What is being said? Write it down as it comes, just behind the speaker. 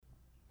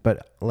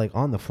But like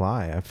on the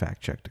fly, I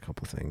fact checked a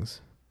couple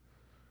things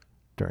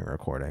during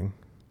recording.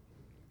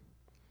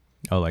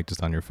 Oh, like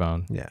just on your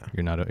phone? Yeah.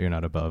 You're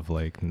not above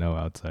like no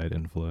outside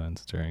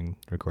influence during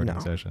recording No.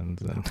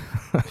 sessions. No. And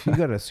If you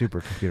got a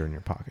supercomputer in your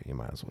pocket, you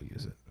might as well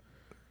use it.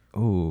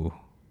 ooh,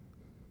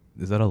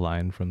 is that a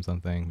line from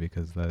something?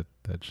 Because that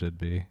should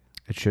be.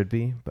 It should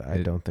be, but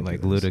I don't think like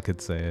it is. Luda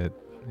could say it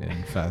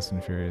in Fast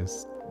and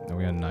Furious. Are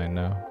we on 9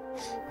 now?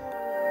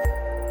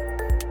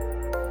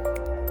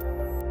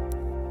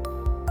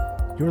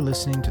 You're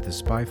listening to the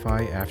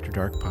Spy-Fi After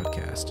Dark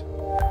podcast.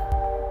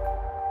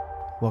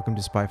 Welcome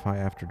to Spy-Fi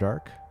After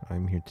Dark.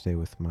 I'm here today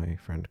with my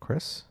friend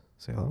Chris.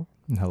 Say hello.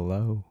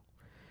 Hello.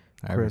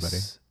 Hi, everybody.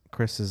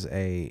 Chris is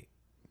a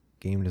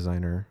game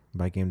designer.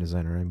 By game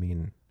designer, I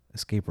mean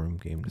escape room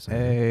game designer.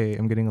 Hey,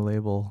 I'm getting a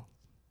label.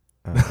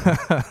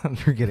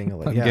 You're getting a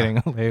label. I'm getting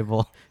a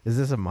label. Is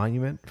this a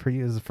monument for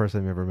you? Is this the first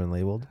time you've ever been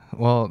labeled?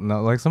 Well,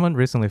 no, like someone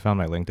recently found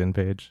my LinkedIn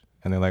page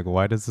and they're like,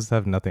 why does this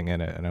have nothing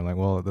in it? And I'm like,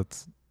 well,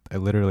 I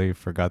literally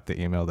forgot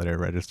the email that I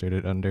registered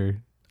it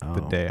under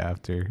the day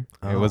after.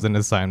 It was an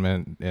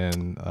assignment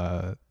in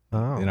our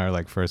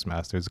like first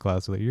master's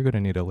class. Like, you're going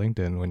to need a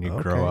LinkedIn when you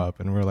grow up.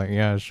 And we're like,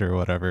 yeah, sure,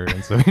 whatever.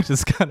 And so we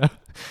just kind of...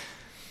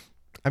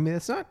 I mean,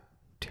 it's not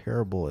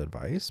terrible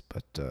advice,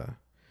 but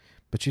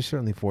you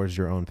certainly forged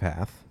your own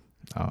path.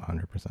 Oh,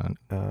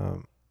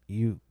 100%.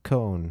 You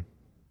co-own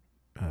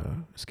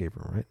escape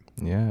room, right?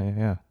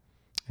 Yeah.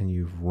 And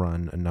you've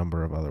run a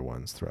number of other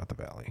ones throughout the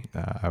valley.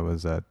 I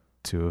was at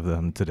 2 of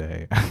them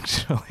today,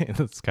 actually.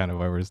 That's kind of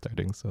why we're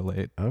starting so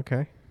late.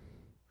 Okay.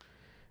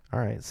 All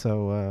right.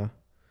 So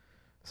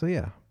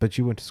yeah, but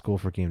you went to school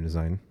for game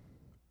design,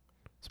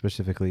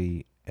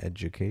 specifically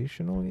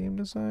educational game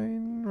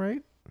design,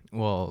 right?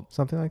 Well,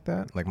 something like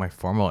that. Like my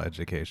formal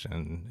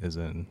education is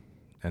in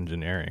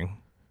engineering.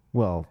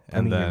 Well,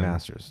 and your then,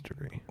 master's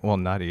degree. Well,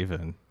 not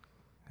even.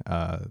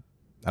 I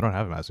don't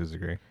have a master's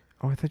degree.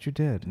 Oh, I thought you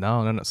did.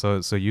 No.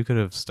 So you could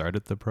have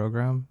started the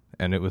program,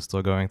 and it was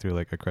still going through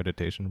like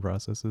accreditation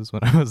processes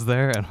when I was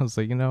there, and I was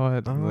like, you know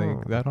what,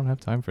 like I don't have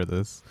time for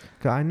this.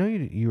 I know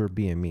you were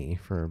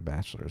BME for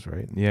bachelor's,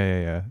 right?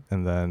 Yeah.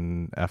 And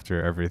then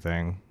after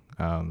everything,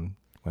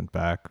 went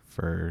back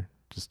for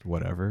just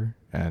whatever,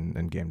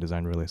 and game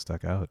design really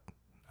stuck out.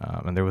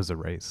 And there was a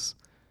race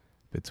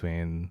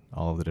between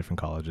all of the different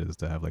colleges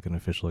to have like an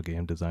official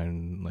game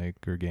design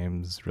or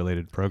games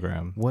related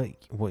program.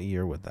 What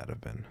year would that have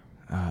been?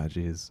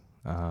 Geez.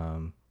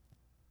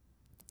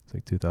 It's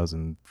like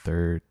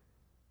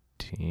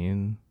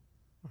 2013.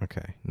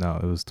 Okay. No,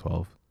 it was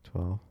 12.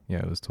 12. Yeah,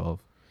 it was 12.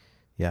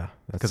 Yeah,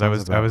 because I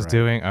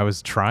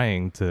was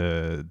trying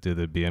to do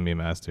the BME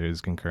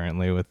masters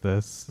concurrently with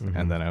this,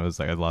 and then I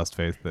lost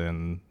faith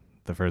in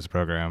the first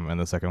program, and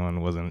the second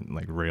one wasn't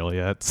like real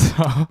yet.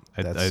 So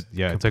I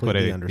took what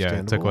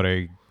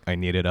I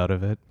needed out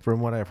of it.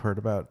 From what I've heard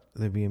about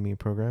the BME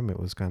program, it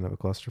was kind of a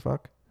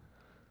clusterfuck.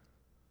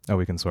 Oh,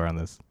 we can swear on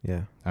this.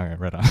 Yeah. All right,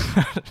 right on.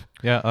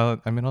 Yeah,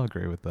 I'll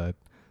agree with that.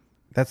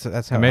 That's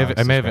how I may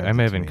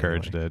have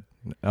encouraged it.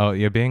 Oh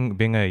yeah,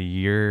 being a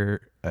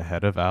year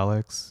ahead of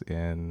Alex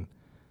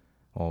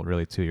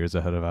really 2 years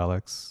ahead of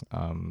Alex.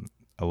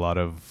 A lot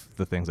of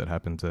the things that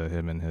happened to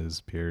him and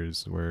his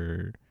peers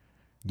were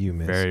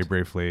very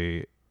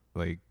briefly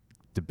like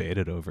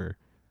debated over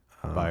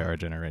by our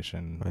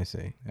generation. I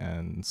see.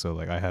 And so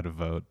like I had a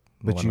vote.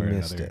 But you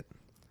missed it.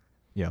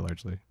 Yeah,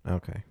 largely.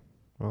 Okay.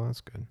 Well,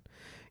 that's good.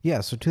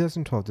 Yeah, so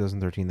 2012,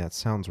 2013, that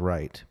sounds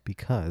right,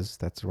 because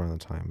that's around the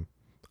time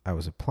I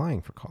was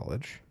applying for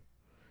college.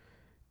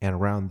 And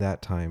around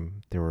that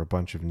time, there were a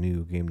bunch of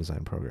new game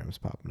design programs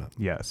popping up.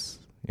 Yes.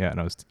 Yeah, and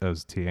I was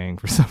TAing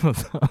for some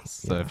of those.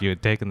 So if you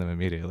had taken them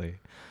immediately.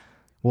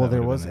 Well,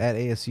 there was at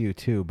ASU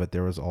too, but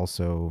there was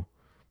also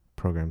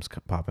programs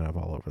popping up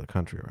all over the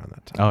country around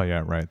that time. Oh,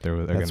 yeah, right. There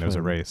was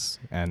a race.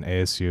 And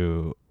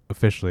ASU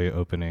officially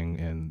opening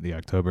in the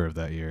October of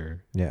that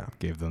year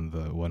gave them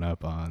the one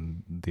up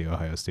on the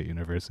Ohio State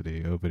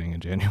University opening in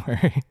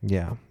January.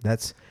 Yeah,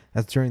 that's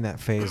during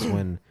that phase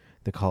when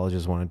the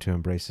colleges wanted to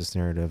embrace this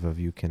narrative of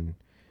you can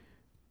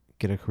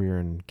get a career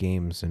in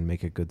games and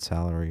make a good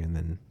salary, and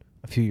then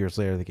a few years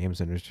later the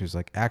games industry is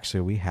like,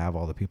 actually we have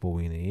all the people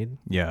we need.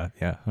 Yeah,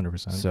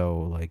 100%.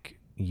 So like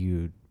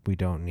we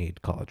don't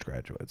need college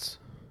graduates.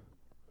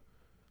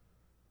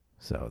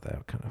 So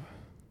that kind of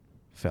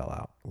fell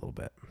out a little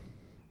bit.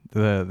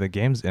 The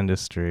games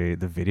industry,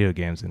 the video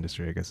games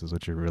industry, I guess is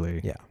what you're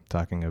really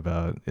talking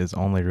about, is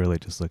only really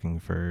just looking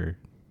for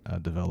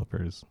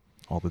developers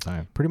all the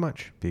time. Pretty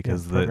much.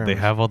 Because they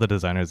have all the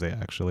designers they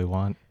actually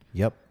want.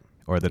 Yep.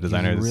 Or the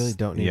designers... You really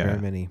don't need very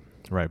many.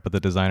 Right, but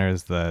the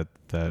designers that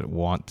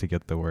want to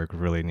get the work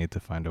really need to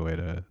find a way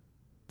to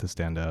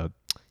stand out,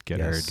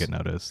 get heard, get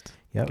noticed,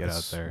 get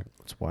out there.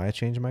 That's why I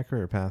changed my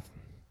career path.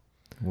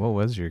 What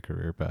was your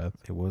career path?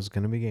 It was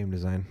going to be game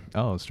design.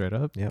 Oh, straight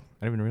up? Yep.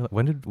 I didn't even realize.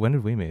 When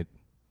did we meet?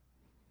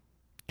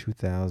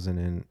 2000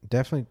 and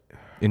definitely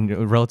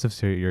in relative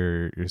to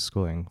your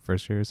schooling,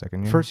 first year,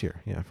 second year? First year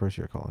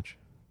of college.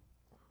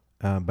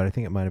 But I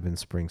think it might have been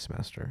spring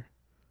semester.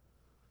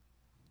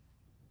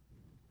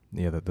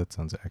 Yeah, that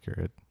sounds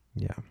accurate.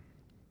 Yeah.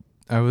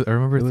 I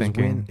remember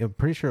thinking. I'm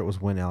pretty sure it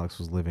was when Alex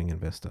was living in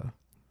Vista.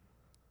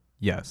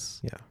 Yes.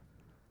 Yeah.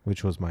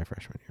 Which was my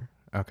freshman year.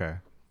 Okay.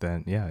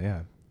 Then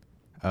yeah.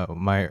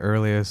 My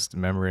earliest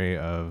memory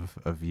of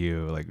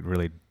you like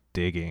really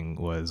digging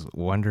was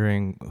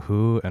wondering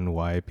who and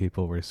why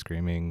people were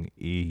screaming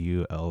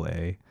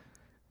EULA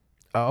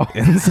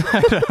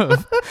inside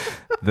of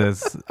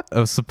this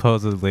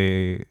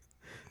supposedly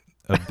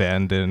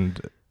abandoned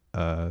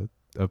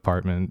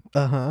apartment.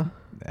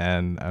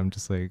 And I'm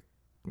just like,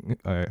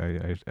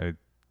 I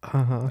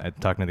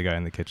talking to the guy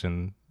in the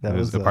kitchen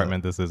whose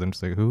apartment this is. I'm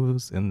just like,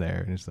 who's in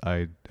there? And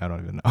I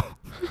don't even know.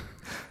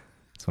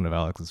 It's one of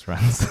Alex's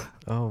friends.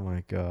 Oh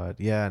my god.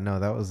 Yeah, no,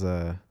 that was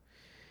a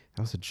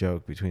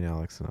joke between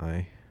Alex and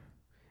I.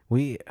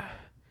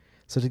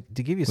 So to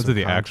give you was some it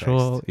the context,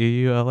 actual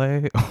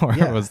EULA or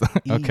yeah, was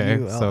okay?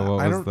 EULA. So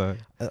what was the?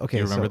 Okay, do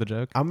you remember so the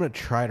joke? I'm gonna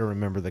try to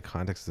remember the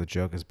context of the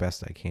joke as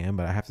best I can,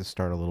 but I have to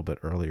start a little bit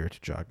earlier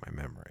to jog my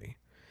memory.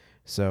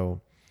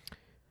 So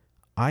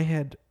I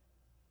had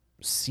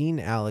seen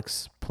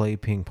Alex play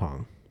ping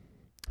pong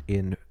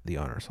in the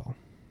honors hall,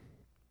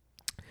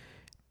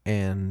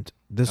 and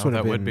this would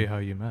have been, would be how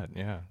you met.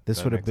 Yeah,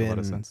 this would have been, a lot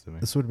of sense to me.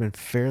 This would have been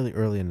fairly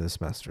early in the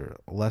semester,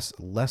 less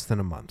than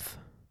a month.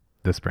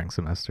 The spring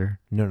semester?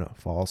 No,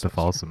 fall semester. The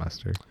fall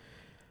semester.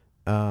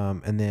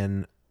 And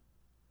then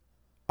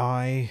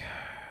I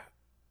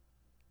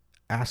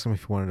asked him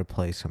if he wanted to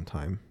play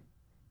sometime.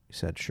 He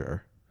said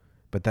sure,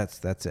 but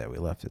that's it. We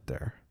left it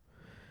there.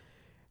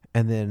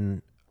 And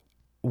then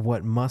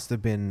what must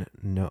have been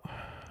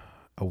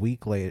a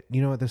week later.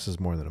 You know what? This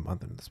is more than a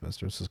month into the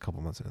semester. This is a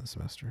couple months into the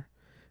semester.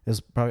 It was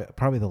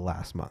probably the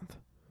last month,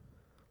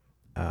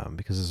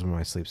 because this is when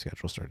my sleep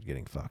schedule started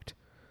getting fucked.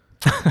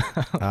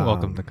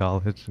 Welcome to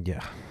college.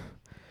 Yeah.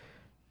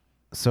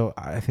 So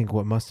I think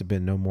what must have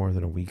been no more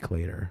than a week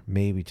later,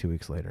 maybe 2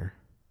 weeks later,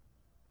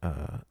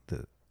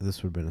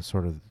 this would have been a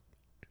sort of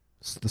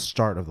the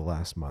start of the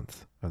last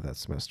month of that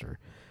semester.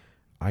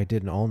 I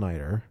did an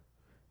all-nighter.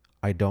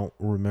 I don't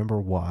remember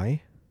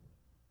why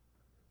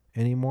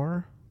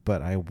anymore,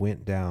 but I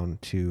went down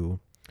to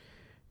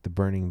the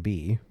Burning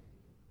Bee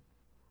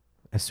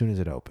as soon as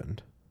it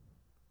opened.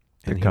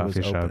 The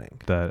coffee shop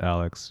that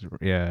Alex,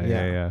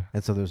 yeah.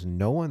 And so there's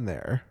no one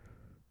there.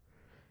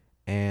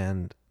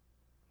 And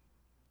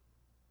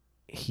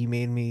he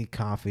made me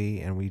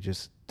coffee and we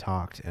just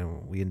talked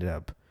and we ended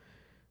up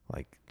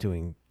like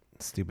doing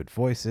stupid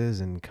voices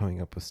and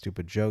coming up with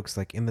stupid jokes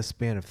like in the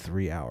span of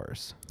 3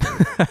 hours.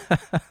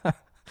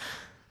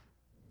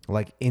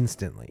 Like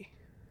instantly.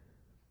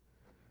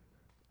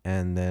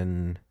 And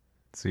then...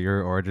 So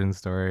your origin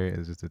story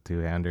is just a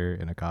two-hander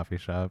in a coffee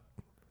shop?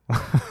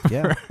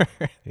 Yeah.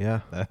 Yeah.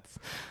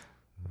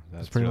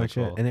 That's pretty really much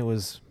cool. it. And it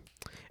was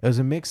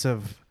a mix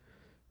of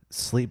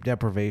sleep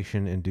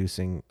deprivation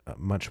inducing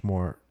much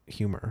more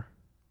humor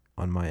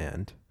on my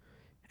end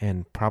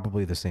and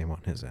probably the same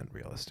on his end,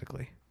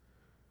 realistically.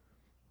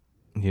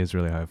 He is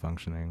really high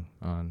functioning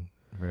on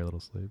very little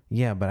sleep.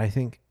 Yeah, but I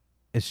think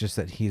it's just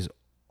that he's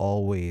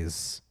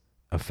always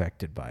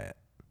affected by it.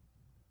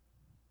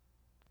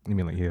 You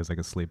mean like he has like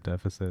a sleep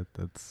deficit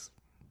that's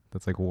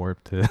like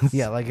warped his...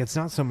 Yeah, like it's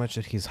not so much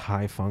that he's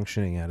high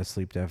functioning at a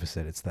sleep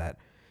deficit. It's that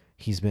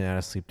he's been at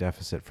a sleep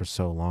deficit for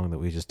so long that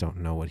we just don't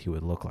know what he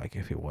would look like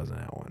if he wasn't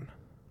at one.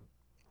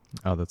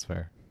 Oh, that's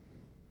fair.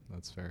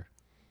 That's fair.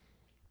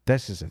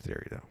 That's just a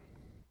theory, though.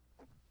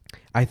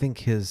 I think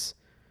because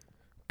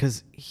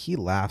he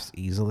laughs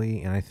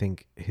easily, and I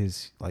think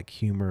his like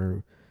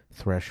humor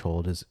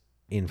threshold is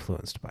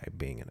influenced by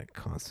being in a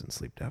constant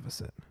sleep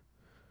deficit.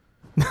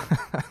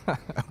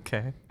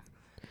 Okay.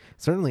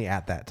 Certainly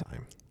at that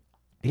time.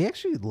 He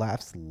actually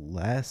laughs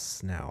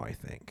less now, I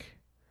think.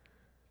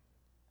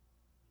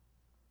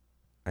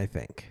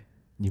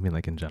 You mean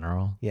like in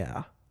general?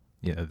 Yeah.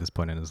 Yeah, at this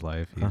point in his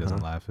life, he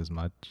doesn't laugh as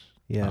much.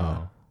 Yeah.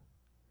 Oh.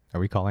 Are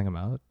we calling him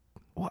out?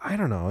 Well, I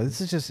don't know.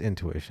 This is just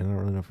intuition. I don't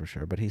really know for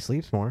sure, but he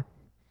sleeps more.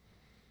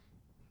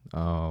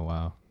 Oh,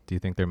 wow. Do you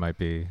think there might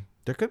be...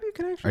 There could be a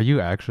connection. Are you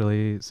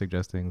actually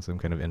suggesting some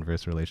kind of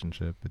inverse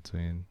relationship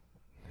between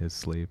his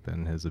sleep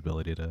and his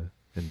ability to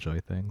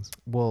enjoy things?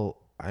 Well,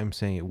 I'm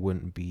saying it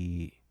wouldn't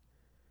be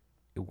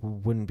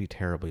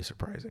terribly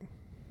surprising.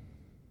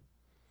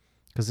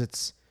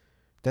 Because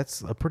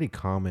that's a pretty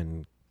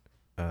common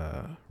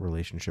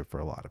relationship for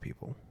a lot of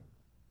people.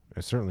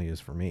 It certainly is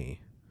for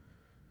me.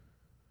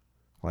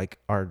 Like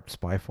our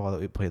Spyfall that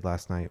we played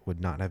last night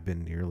would not have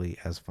been nearly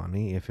as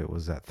funny if it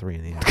was at 3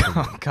 a.m.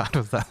 Oh God,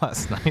 was that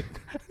last night?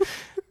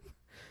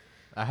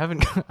 I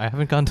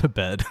haven't gone to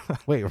bed.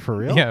 Wait, for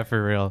real? Yeah,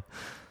 for real.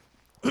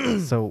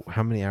 So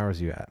how many hours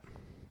are you at?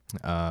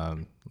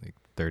 Like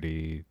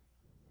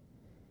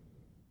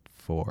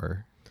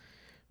 34.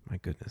 My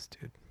goodness,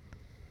 dude.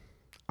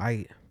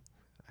 I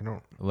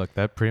don't look.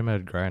 That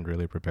pre-med grind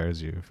really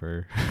prepares you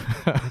for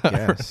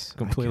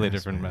completely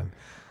different men.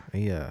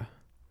 Yeah.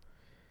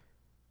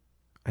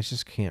 I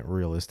just can't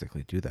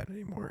realistically do that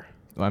anymore.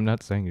 Well, I'm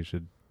not saying you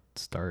should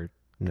start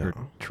No. or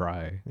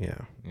try. Yeah.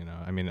 You know,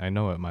 I mean, I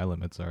know what my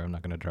limits are. I'm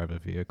not going to drive a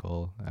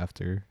vehicle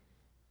after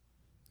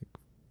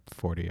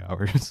 40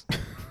 hours.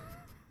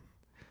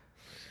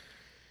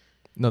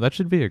 No, that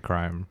should be a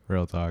crime.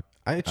 Real talk.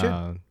 It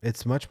should.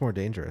 It's much more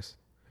dangerous.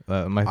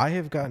 I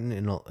have gotten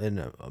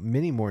in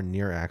many more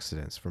near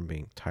accidents from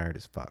being tired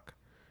as fuck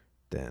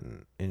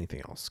than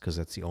anything else, because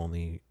that's the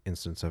only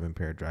instance of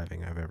impaired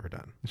driving I've ever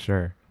done.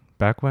 Sure.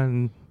 Back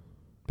when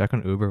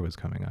Uber was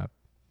coming up,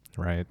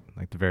 right?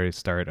 Like the very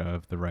start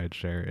of the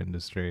rideshare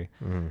industry.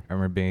 Mm-hmm. I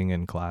remember being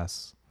in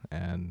class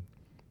and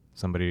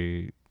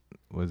somebody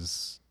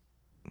was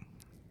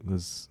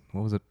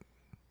what was it?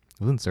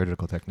 It wasn't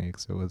surgical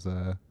techniques. It was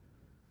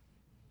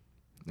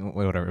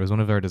whatever. It was one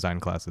of our design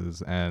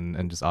classes,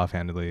 and just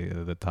offhandedly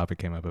the topic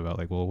came up about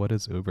like, well, what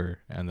is Uber?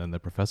 And then the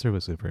professor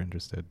was super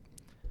interested.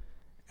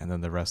 And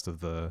then the rest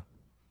of the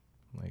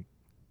like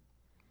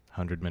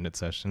 100-minute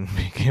session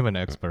became an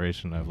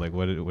exploration of like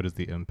what is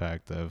the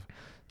impact of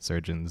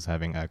surgeons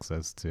having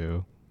access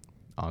to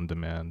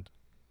on-demand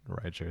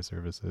rideshare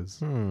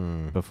services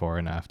before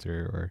and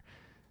after, or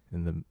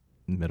in the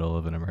middle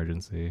of an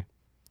emergency,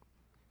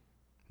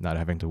 not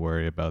having to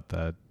worry about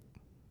that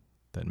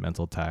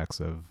mental tax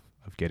of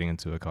getting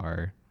into a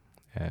car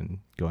and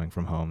going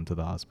from home to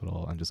the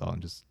hospital and just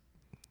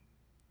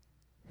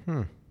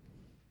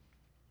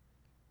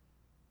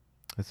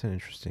That's an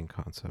interesting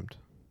concept.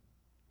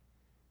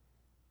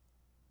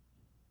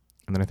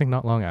 And then I think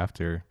not long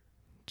after,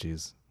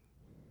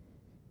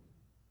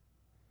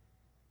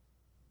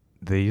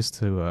 they used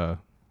to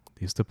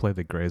play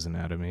the Grey's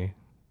Anatomy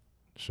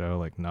show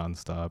like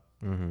nonstop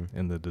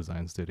in the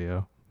design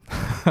studio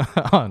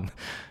on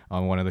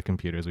one of the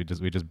computers. We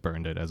just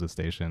burned it as a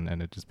station,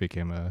 and it just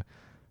became a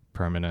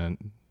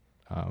permanent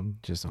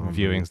just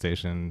viewing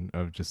station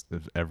of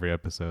every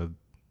episode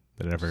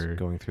that ever just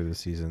going through the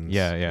seasons.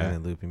 Yeah. And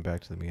then looping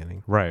back to the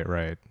beginning.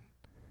 Right.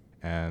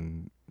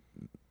 And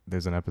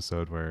there's an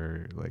episode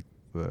where like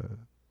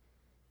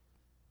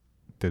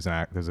there's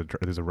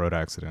a road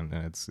accident,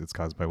 and it's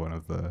caused by one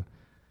of the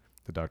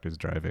doctors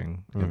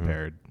driving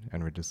impaired,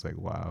 and we're just like,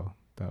 wow,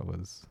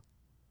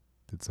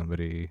 did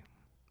somebody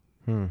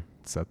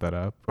set that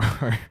up?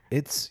 I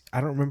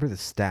don't remember the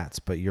stats,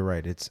 but you're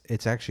right.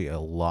 It's actually a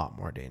lot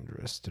more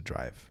dangerous to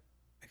drive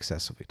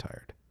excessively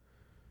tired.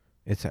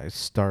 It's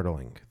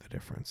startling, the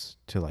difference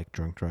to like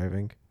drunk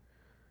driving.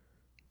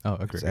 Oh,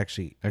 agree. It's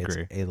actually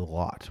it's a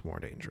lot more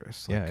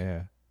dangerous. Like,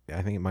 yeah.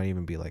 I think it might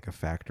even be like a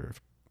factor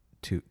of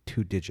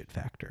two-digit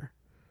factor.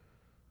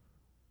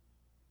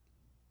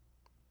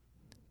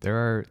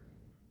 There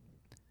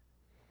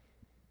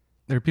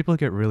are people who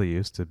get really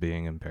used to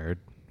being impaired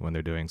when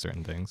they're doing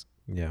certain things.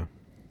 Yeah.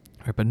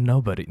 Right, but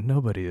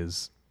nobody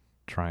is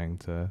trying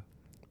to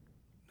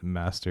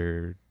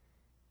master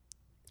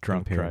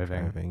drunk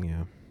driving.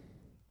 Yeah.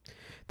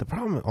 The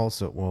problem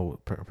also,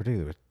 well,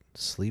 particularly with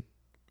sleep,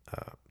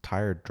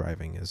 tired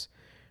driving is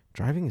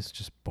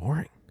just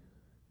boring.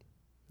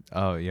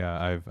 Oh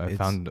yeah, I've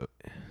found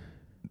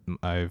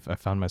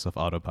myself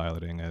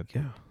autopiloting it.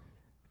 Yeah.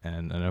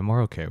 And I'm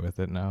more okay with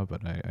it now,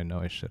 but I know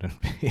I shouldn't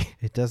be.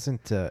 It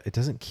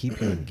doesn't keep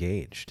you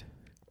engaged.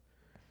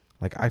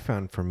 Like I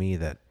found for me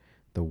that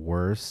the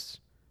worst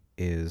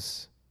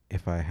is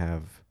if I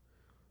have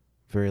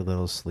very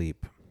little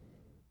sleep.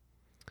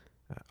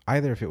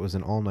 Either if it was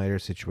an all-nighter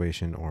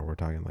situation, or we're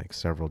talking like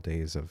several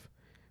days of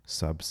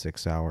sub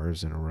 6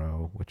 hours in a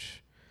row,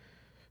 which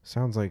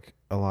sounds like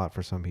a lot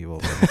for some people,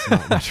 but it's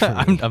not much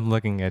for me. I'm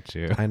looking at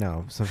you. I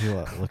know some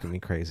people look at me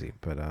crazy,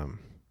 but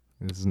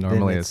this is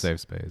normally a safe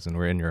space, and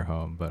we're in your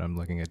home. But I'm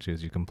looking at you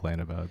as you complain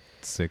about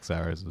 6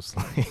 hours of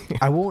sleep.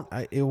 It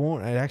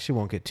actually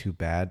won't get too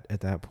bad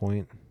at that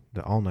point.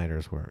 The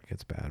all-nighters where it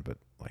gets bad, but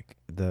like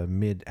the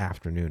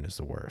mid-afternoon is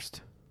the worst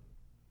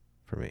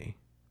for me.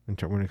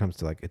 When it comes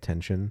to like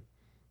attention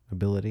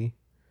ability,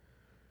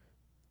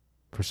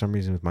 for some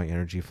reason with my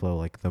energy flow,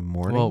 like the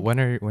morning. Well, when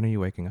are you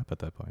waking up at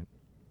that point?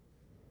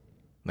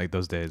 Like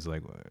those days,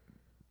 like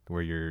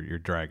where you're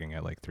dragging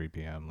at like 3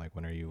 p.m. Like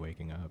when are you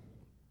waking up?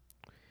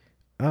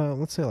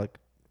 Let's say like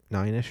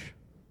 9ish,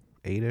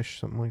 8ish,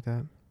 something like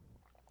that.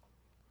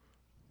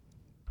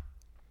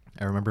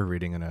 I remember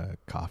reading in a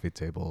coffee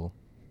table.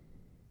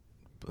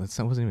 It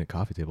wasn't even a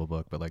coffee table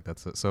book, but like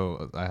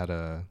so I had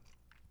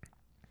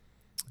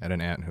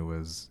an aunt who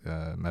was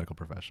a medical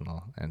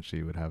professional, and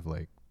she would have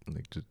like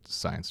just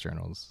science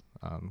journals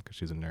because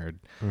she's a nerd.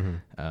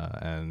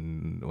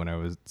 And when I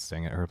was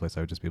staying at her place, I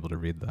would just be able to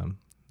read them.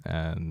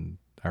 And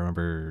I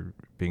remember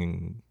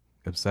being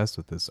obsessed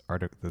with this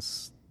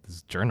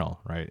journal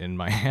right in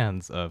my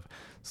hands of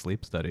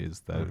sleep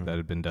studies that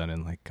had been done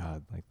in like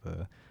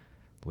the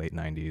late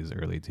 90s,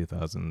 early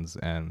 2000s,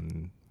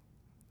 and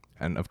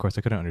of course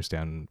I couldn't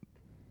understand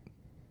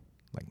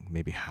like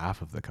maybe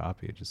half of the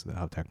copy, just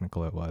how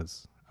technical it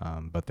was.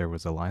 But there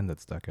was a line that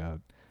stuck out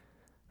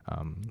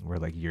where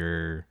like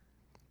your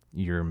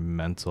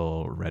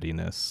mental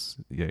readiness,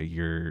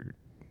 your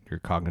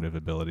cognitive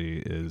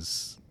ability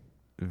is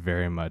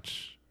very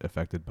much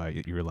affected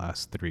by your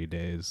last 3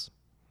 days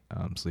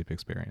sleep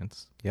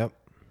experience. Yep.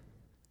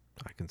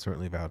 I can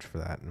certainly vouch for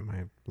that in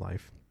my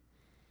life.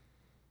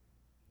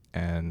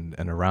 And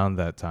around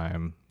that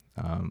time,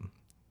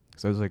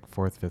 so I was like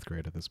 4th, 5th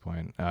grade at this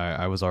point.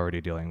 I was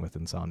already dealing with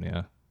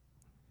insomnia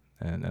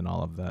and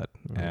all of that,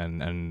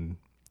 and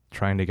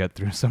trying to get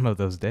through some of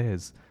those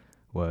days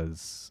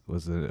was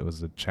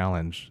a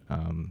challenge.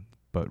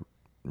 But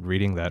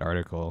reading that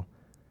article,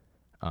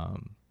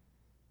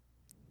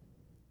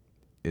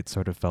 it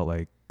sort of felt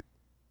like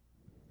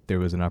there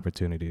was an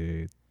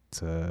opportunity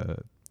to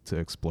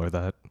explore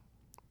that.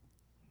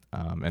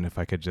 And if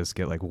I could just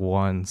get like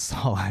one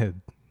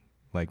solid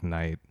like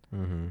night,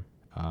 1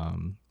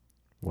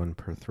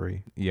 per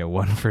 3. yeah,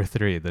 1 for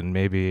 3, then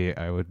maybe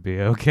I would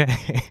be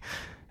okay.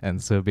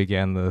 And so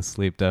began the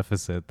sleep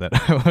deficit that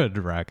I would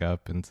rack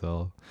up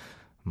until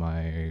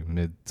my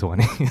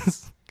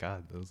mid-20s.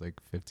 God, that was like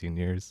 15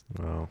 years.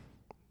 Wow.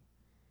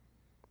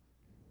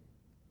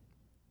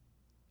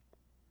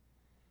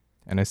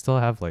 And I still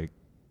have like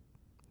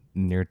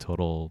near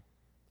total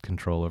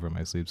control over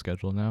my sleep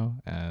schedule now.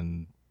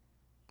 And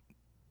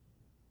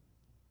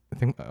I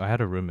think I had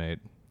a roommate,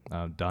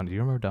 Don. Do you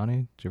remember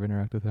Donnie? Did you ever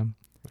interact with him?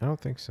 I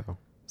don't think so.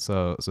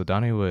 So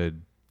Donnie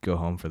would go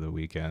home for the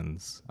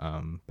weekends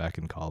back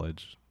in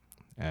college,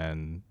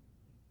 and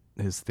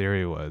his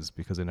theory was,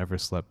 because I never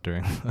slept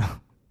during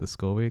the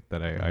school week,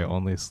 that I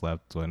only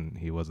slept when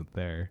he wasn't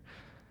there.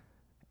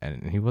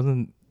 And he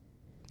wasn't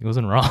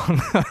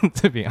wrong,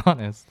 to be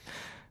honest.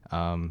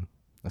 I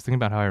was thinking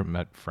about how I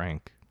met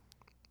Frank.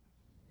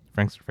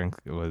 Frank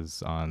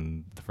was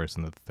on the 1st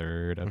and the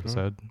 3rd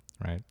episode,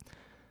 right?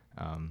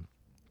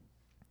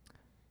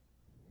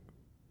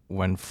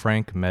 When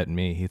Frank met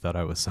me, he thought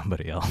I was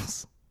somebody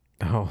else.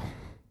 Oh.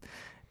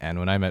 And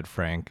when I met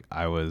Frank,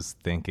 I was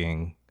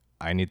thinking,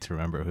 I need to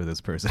remember who this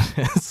person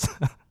is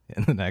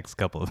in the next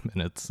couple of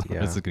minutes.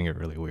 Yeah. This is going to get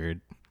really weird.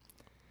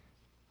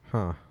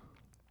 Huh.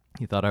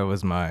 He thought I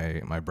was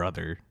my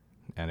brother,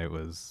 and it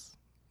was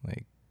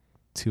like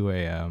 2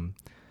 a.m.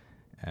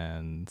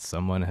 and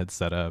someone had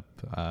set up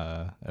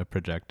a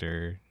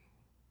projector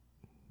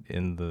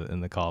in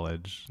the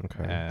college,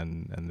 Okay.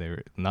 and they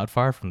were not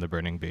far from the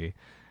Burning Bee,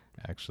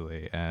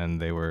 actually,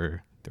 and they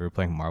were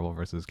playing Marvel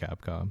vs.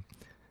 Capcom,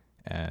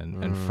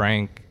 and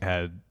Frank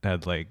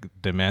had like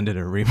demanded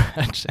a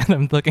rematch, and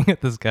I'm looking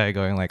at this guy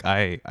going like,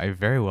 I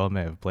very well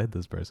may have played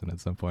this person at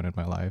some point in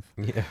my life.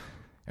 Yeah.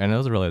 And it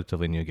was a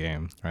relatively new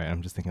game, right?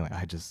 I'm just thinking like,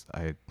 I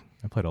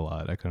played a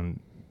lot. I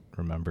couldn't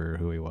remember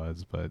who he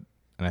was,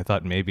 and I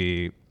thought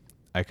maybe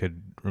I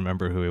could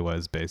remember who he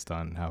was based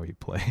on how he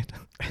played.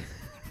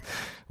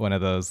 One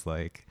of those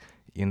like,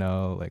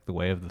 like the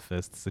way of the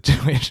fist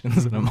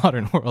situations in a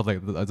modern world.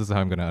 Like, this is how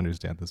I'm going to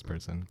understand this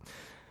person.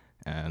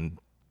 And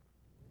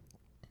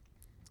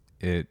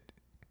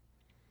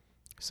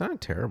it's not a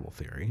terrible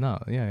theory. No,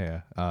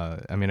 yeah.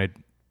 I mean,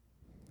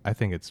 I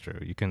think it's true.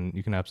 You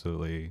can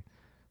absolutely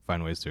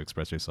find ways to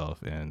express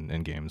yourself in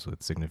games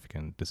with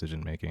significant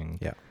decision making.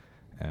 Yeah.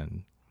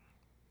 And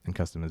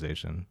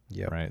customization.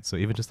 Yeah. Right. So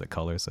even just the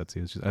color sets,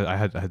 I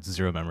had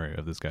zero memory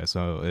of this guy.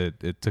 So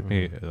it took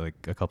me like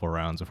a couple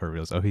rounds before I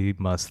realized, he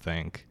must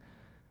think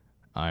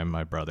I'm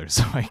my brother.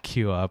 So I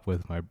queue up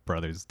with my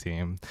brother's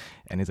team,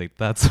 and he's like,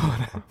 that's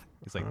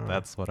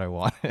what I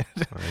wanted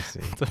I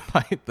see. to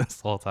fight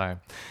this whole time.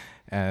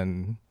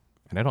 And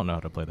I don't know how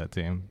to play that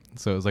team.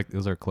 So it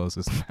was our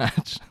closest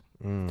match.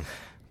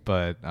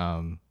 But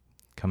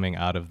coming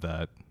out of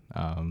that,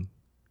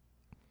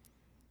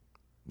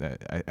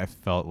 I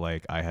felt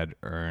like I had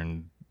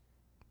earned,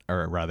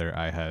 or rather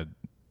I had,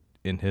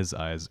 in his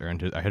eyes,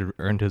 I had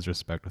earned his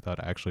respect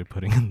without actually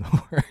putting in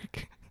the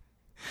work.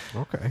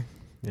 Okay.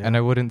 Yeah. And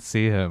I wouldn't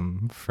see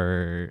him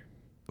for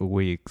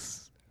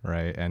weeks,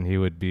 right? And he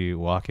would be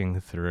walking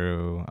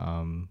through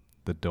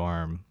the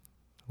dorm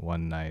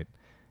one night,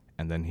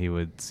 and then he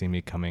would see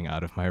me coming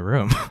out of my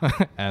room.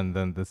 And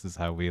then this is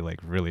how we like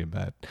really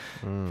met,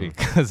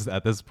 because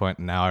at this point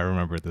now I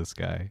remember this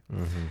guy.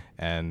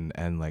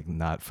 And like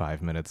not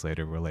 5 minutes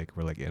later we're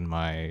like in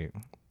my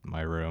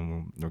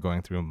room, we're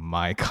going through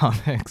my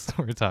comics,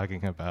 we're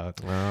talking about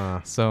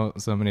so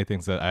many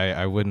things that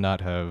I would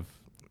not have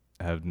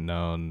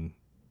known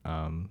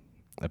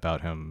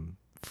about him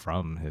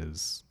from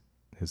his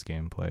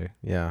gameplay.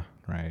 Yeah.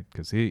 Right,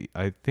 because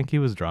I think he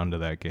was drawn to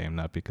that game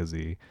not because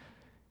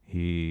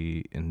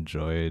he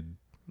enjoyed,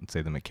 let's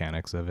say, the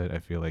mechanics of it. I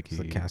feel like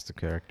the cast of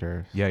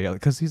characters. Yeah,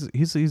 because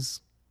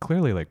he's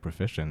clearly like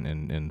proficient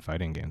in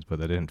fighting games, but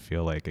that didn't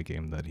feel like a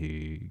game that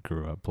he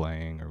grew up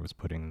playing or was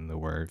putting in the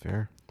work.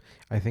 Fair.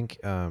 I think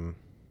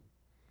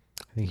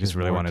he just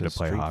really wanted to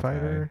play Street Hawkeye,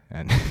 Fighter.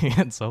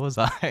 and so was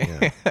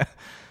I. Yeah.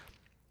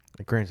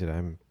 Granted,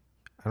 I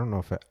don't know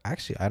if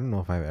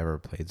I've ever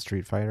played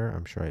Street Fighter.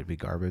 I'm sure I'd be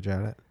garbage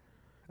at it.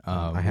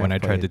 When I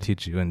tried to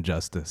teach you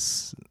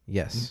Injustice,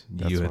 yes,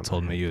 you had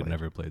told me you had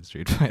never played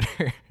Street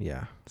Fighter.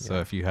 Yeah. So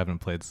if you haven't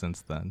played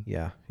since then.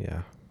 Yeah.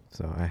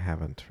 So I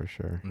haven't for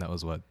sure. And that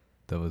was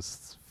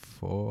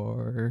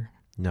 4?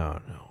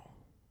 No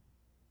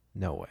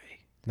way.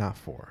 Not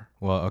 4.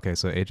 Well, okay,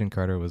 so Agent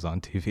Carter was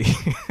on TV.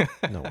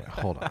 No way.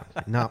 Hold on.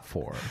 Not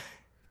 4.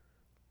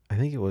 I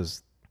think it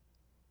was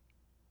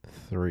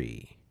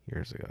 3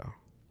 years ago.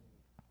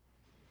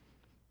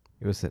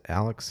 It was at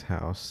Alec's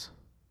house.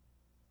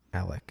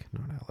 Alec,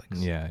 not Alex.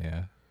 Yeah,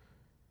 yeah.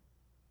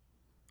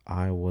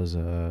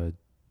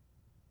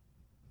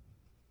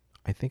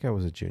 I think I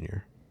was a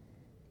junior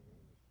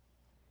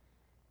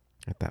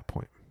at that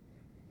point.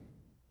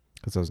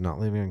 Because I was not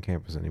living on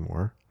campus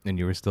anymore. And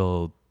you were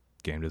still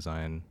game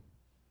design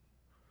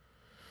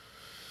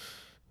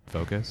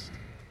focused?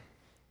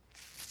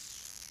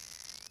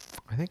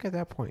 I think at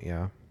that point,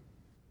 yeah.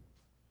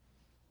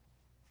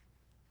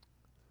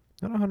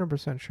 Not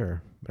 100%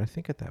 sure, but I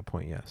think at that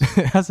point, yes.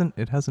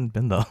 It hasn't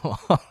been that long.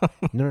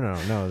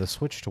 No. The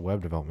switch to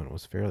web development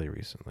was fairly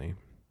recently.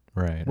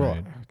 Right, Well,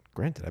 right.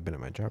 granted, I've been at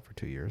my job for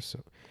 2 years, so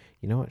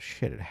you know what?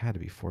 Shit, it had to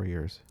be 4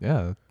 years.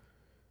 Yeah.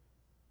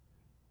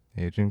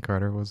 Agent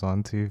Carter was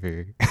on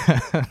TV.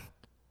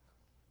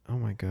 Oh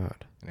my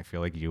god. And I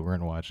feel like you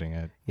weren't watching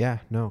it. Yeah,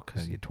 no,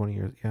 because And- 20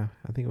 years. Yeah,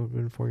 I think it would have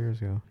been 4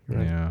 years ago. You're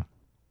right. Yeah.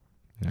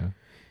 Yeah.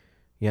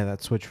 Yeah,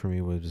 that switch for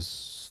me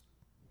was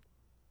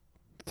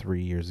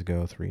 3 years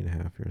ago,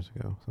 3.5 years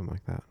ago, something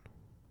like that.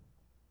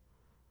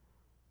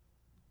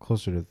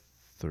 Closer to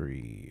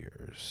 3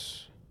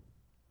 years.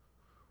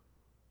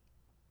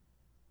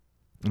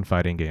 And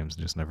fighting games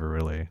just never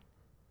really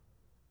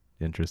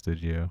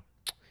interested you.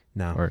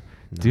 No. Or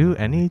no, do not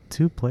any really.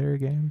 2-player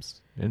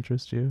games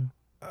interest you?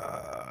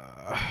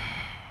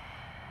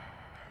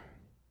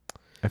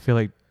 I feel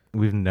like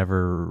we've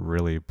never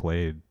really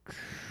played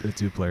a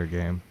 2-player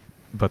game,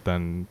 but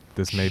then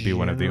this may be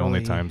one of the only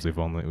Generally-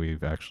 times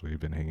we've actually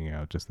been hanging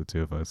out, just the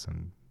two of us,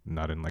 and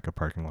not in like a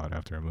parking lot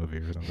after a movie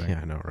or something.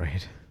 Yeah, I know,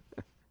 right?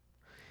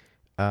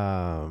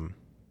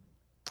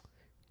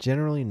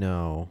 Generally,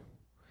 no.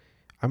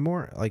 I'm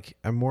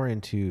more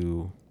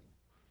into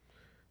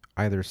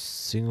either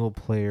single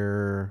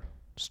player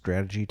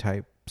strategy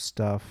type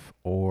stuff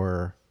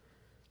or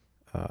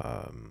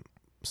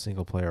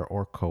single player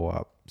or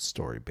co-op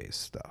story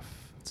based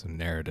stuff. So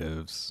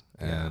narratives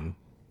Yeah. and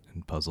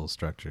puzzle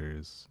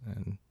structures.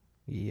 And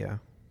Yeah.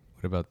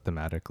 what about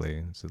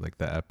thematically? Is it like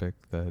the epic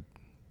that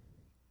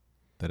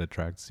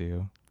attracts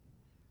you?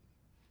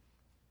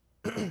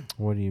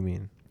 What do you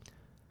mean?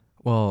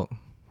 Well,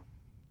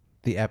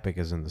 The epic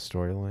is in the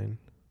storyline.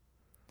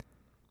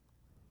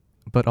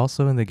 but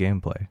also in the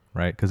gameplay,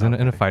 right? Because in a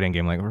Okay. fighting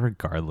game, like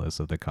regardless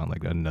of the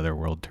like another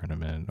world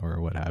tournament or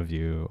what have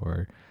you,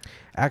 or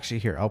Actually,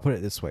 here, I'll put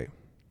it this way.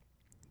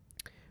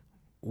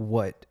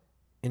 What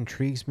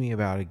intrigues me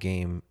about a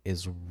game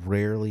is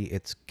rarely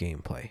its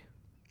gameplay.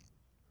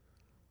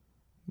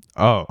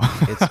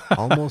 It's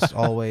almost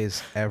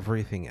always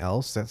everything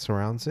else that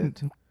surrounds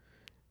it, which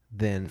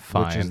is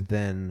Fine.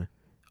 then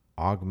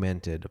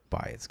augmented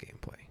by its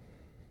gameplay.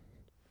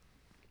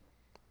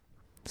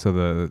 so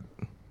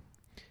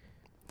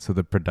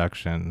the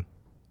production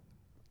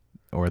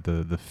or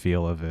the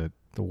feel of it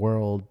The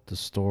world, the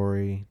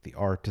story, the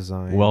art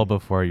design. well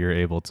before you're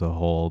able to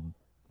hold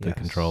the Yes.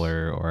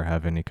 controller or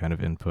have any kind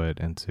of input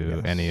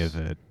into any Yes.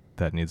 of it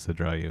that needs to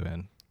draw you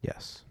in.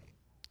 Yes.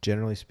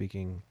 Generally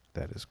speaking,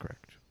 that is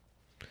correct.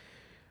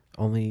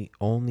 Only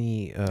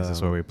This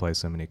is where we play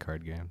so many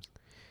card games.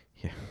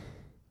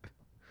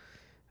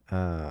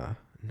 no,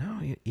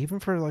 even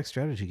for like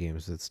strategy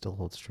games, it still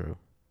holds true.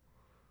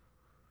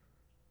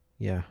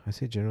 Yeah, I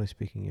say generally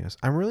speaking, yes.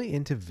 I'm really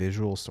into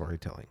visual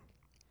storytelling,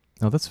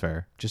 No, that's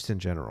fair. just in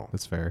general.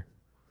 That's fair.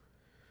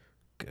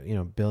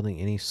 Building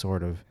any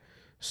sort of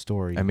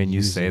story. I mean,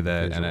 you say using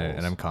that, and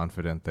visuals. I'm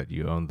confident that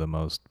you own the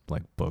most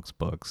like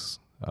books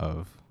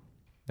of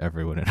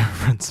everyone in our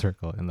friend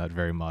circle in that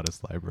very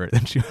modest library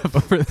that you have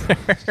over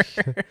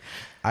there.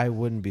 I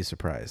wouldn't be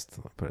surprised.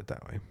 I'll put it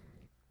that way.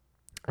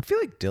 I feel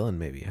like Dylan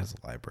maybe has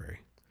a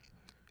library.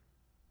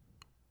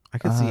 I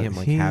could see him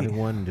like having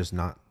one and just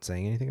not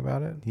saying anything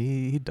about it.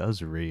 He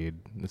does read.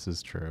 This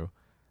is true.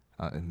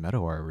 And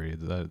Medawar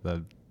reads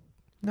that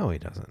No, he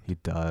doesn't. he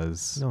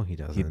does. No, he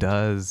doesn't. He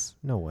does.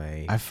 No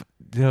way. I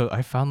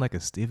found like a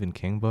Stephen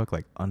King book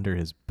like under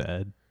his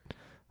bed,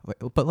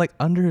 but like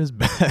under his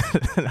bed.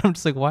 And I'm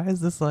just like, why is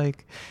this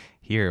like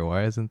here?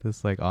 Why isn't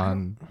this like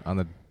on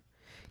the?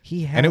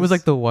 He has, And it was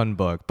like the one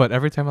book, but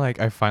every time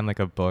I find like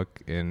a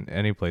book in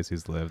any place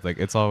he's lived, like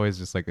it's always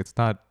just like it's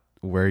not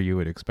where you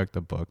would expect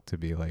a book to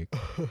be like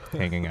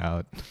hanging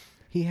out.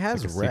 he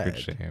has It's like a read.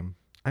 secret shame.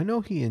 I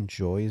know he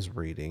enjoys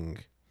reading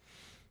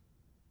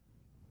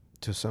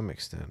to some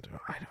extent.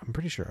 I'm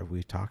pretty sure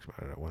we've talked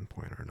about it at one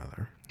point or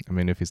another. I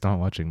mean, if he's not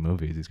watching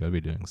movies, he's got to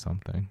be doing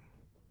something.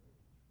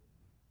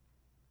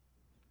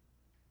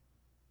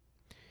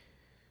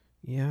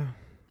 Yeah.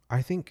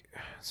 I think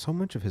so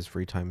much of his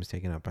free time is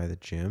taken up by the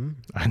gym.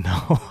 I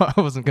know. I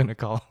wasn't gonna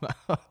call him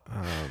out.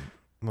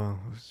 Well,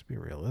 let's be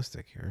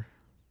realistic here.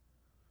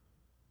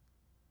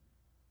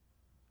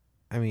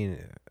 I mean,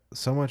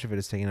 so much of it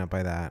is taken up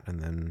by that, and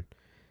then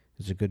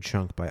there's a good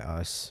chunk by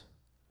us,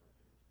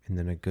 and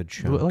then a good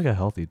chunk. Like a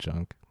healthy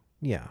chunk.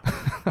 Yeah.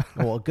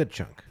 Well, a good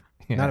chunk.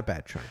 Yeah. Not a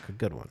bad chunk, a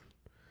good one.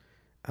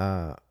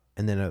 And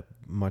then a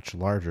much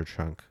larger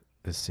chunk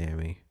is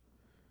Sammy.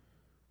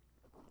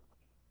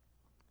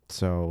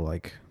 So,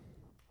 like,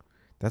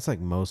 That's like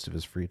most of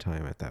his free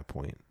time at that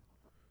point,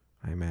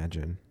 I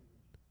imagine.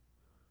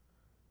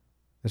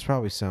 There's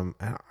probably some.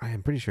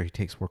 I'm pretty sure he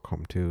takes work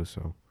home too,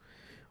 so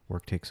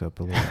work takes up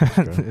a little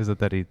extra. Is it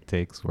that he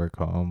takes work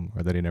home,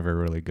 or that he never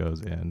really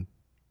goes in?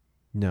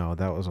 No,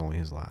 that was only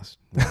his last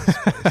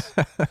place.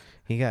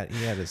 He had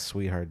his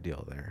sweetheart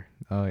deal there.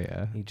 Oh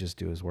yeah, He'd just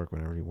do his work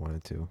whenever he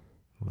wanted to.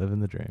 living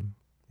the dream.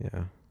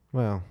 Yeah.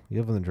 Well, you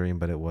live in the dream,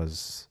 but it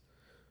was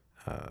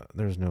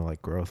there's no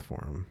like growth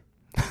for him.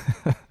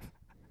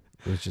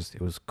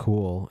 It was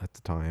cool at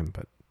the time,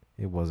 but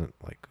it wasn't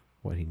like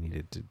what he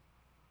needed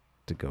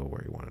to go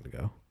where he wanted to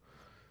go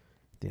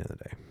at the end of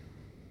the day.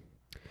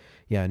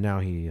 Yeah, now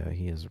he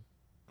has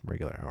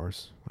regular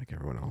hours like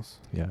everyone else.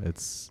 Yeah,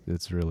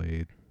 it's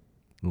really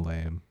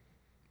lame.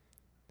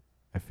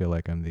 I feel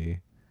like I'm the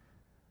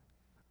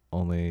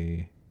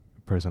only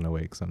person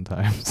awake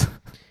sometimes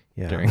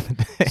Yeah. during the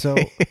day. So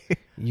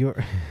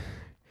you're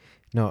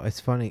no, it's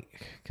funny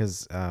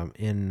because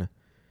in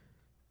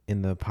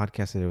the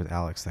podcast I did with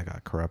Alex that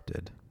got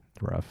corrupted.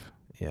 Rough.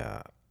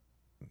 Yeah.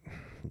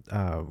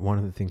 One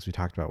of the things we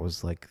talked about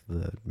was like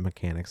the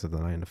mechanics of the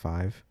 9 to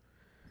 5.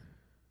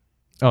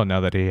 Oh,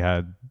 now that he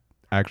had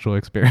actual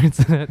experience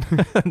in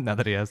it, now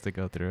that he has to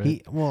go through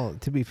it. Well,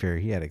 to be fair,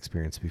 he had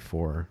experience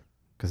before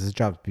because his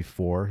jobs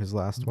before his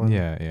last one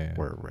Yeah.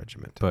 were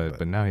regimented.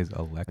 But now he's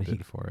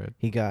elected for it.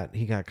 He got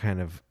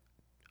kind of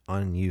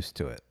unused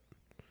to it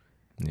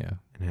Yeah.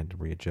 and had to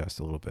readjust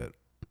a little bit.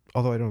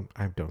 Although I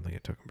don't think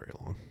it took him very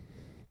long.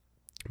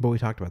 But we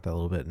talked about that a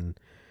little bit, and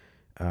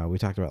we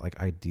talked about like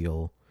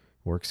ideal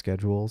work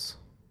schedules.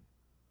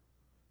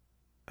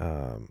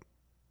 And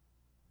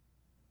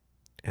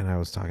I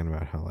was talking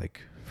about how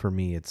like for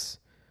me it's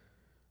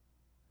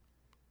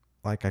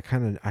like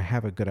I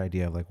have a good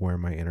idea of like where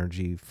my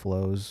energy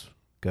flows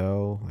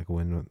go, like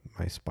when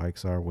my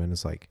spikes are, when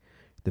is like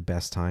the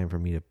best time for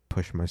me to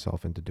push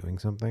myself into doing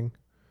something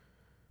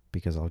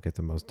because I'll get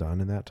the most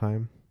done in that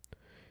time.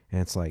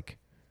 And it's like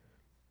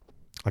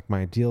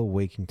my ideal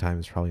waking time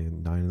is probably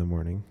 9 in the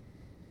morning,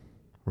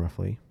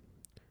 roughly.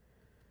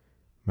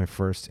 My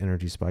first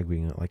energy spike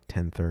being at like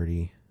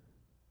 10:30,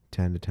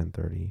 10 to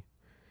 10:30.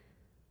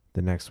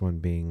 The next one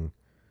being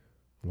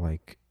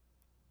like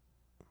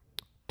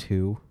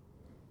 2.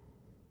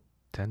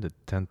 10 to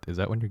 10. Is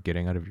that when you're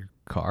getting out of your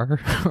car?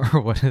 Or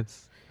what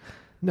is?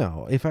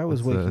 No, if I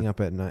was waking up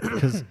at night,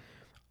 because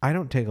I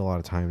don't take a lot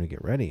of time to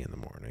get ready in the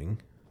morning.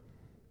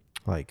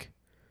 Like,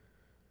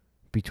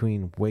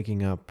 between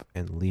waking up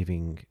and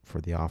leaving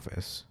for the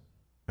office,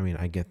 I mean,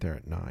 I get there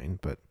at 9,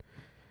 but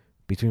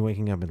between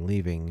waking up and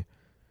leaving,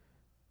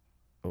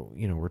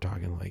 we're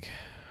talking like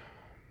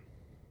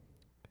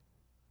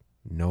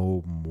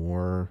no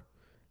more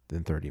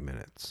than 30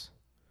 minutes.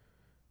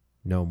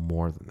 No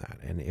more than that.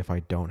 And if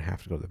I don't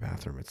have to go to the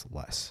bathroom, it's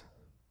less.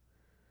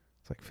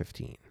 It's like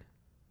 15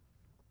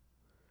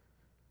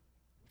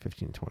 to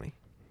 20.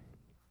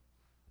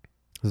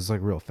 This is like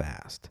real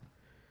fast.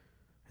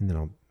 And then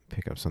I'll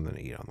pick up something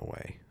to eat on the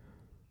way,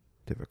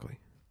 typically.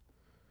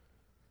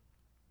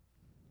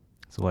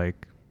 So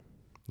like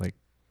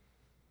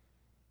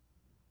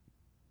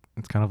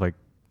it's kind of like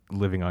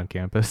living on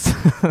campus.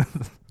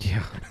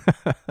 Yeah.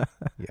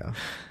 Yeah.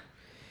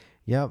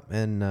 Yep.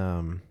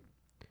 And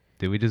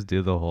did we just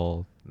do the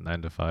whole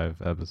 9 to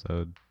 5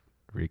 episode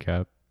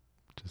recap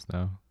just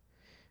now?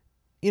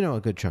 a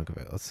good chunk of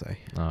it, let's say.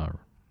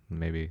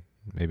 Maybe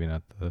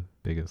not the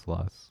biggest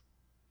loss.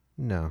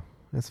 No,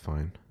 it's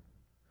fine.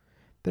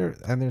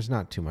 There's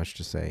not too much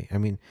to say. I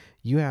mean,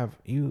 you have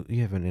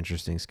an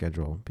interesting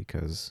schedule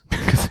because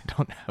I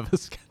don't have a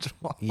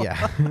schedule.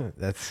 Yeah,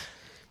 that's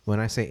when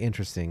I say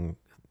interesting.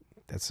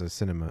 That's a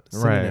synonym for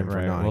right.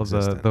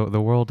 non-existent. Well,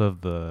 the world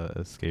of the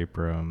escape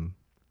room,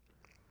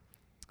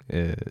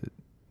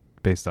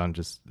 based on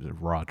just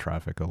raw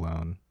traffic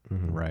alone,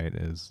 Mm-hmm. right?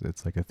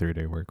 It's like a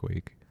 3-day work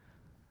week.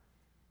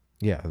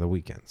 Yeah, the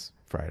weekends,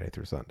 Friday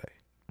through Sunday,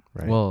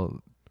 right?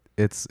 Well,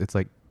 it's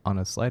like on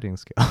a sliding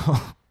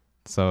scale.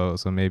 So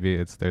maybe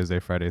it's Thursday,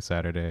 Friday,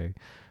 Saturday,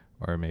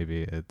 or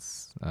maybe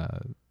it's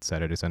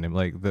Saturday, Sunday.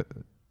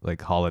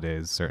 Like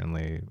holidays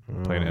certainly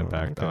play an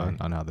impact okay.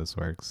 on how this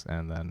works.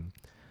 And then,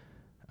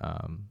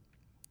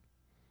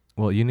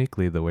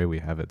 uniquely the way we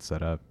have it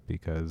set up,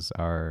 because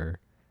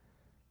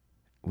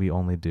we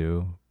only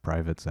do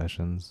private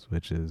sessions,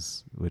 which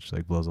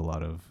like blows a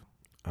lot of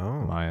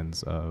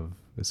minds of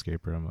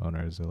escape room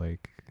owners. Are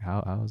like,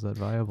 how is that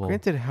viable?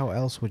 Granted, how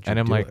else would you? And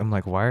I'm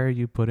like, why are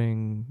you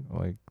putting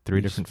like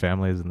 3 different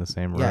families in the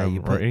same room? Yeah,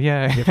 you put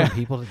different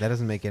people. That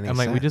doesn't make any sense.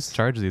 I'm like, we just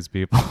charge these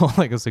people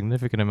like a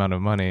significant amount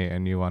of money,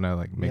 and you want to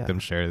like make them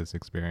share this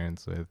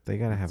experience with. They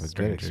gotta have a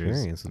strangers. good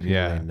experience with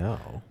people they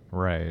know.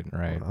 Right.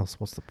 What else?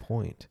 What's the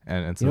point?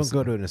 And so you don't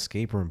go to an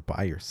escape room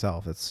by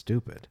yourself. That's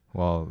stupid.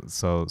 Well,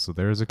 so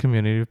there's a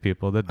community of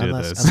people that do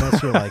this.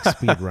 Unless you're like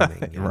speed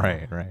running.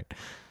 Right.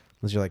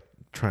 Unless you're like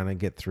trying to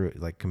get through it,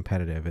 like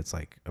competitive, it's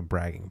like a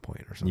bragging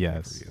point or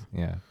something for you.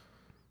 Yeah.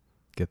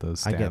 Get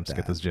those stamps,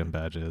 get those gym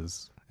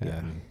badges.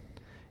 And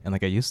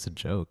like I used to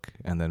joke,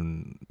 and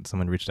then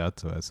someone reached out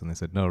to us and they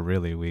said, "No,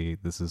 really,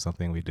 this is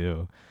something we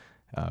do."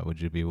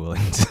 would you be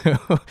willing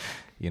to,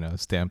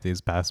 stamp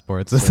these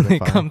passports as they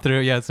come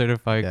through? Yeah,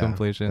 certify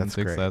completion,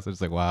 success. Great.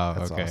 It's like, wow,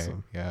 that's okay,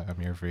 awesome. Yeah, I'm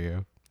here for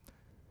you.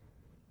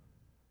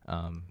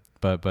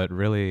 But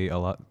really, a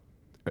lot,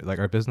 like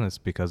our business,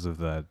 because of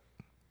that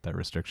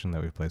restriction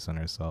that we place on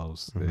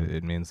ourselves,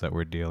 it means that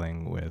we're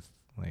dealing with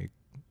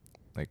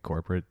like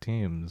corporate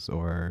teams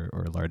or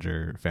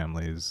larger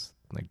families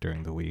like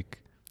during the week.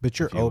 But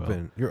you're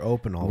open. You're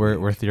open all week.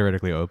 We're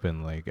theoretically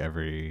open like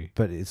every.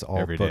 But it's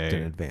all booked day,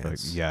 in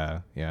advance. Yeah.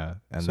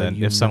 And so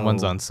then if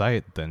someone's on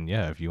site, then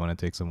if you want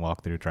to take some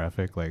walk-through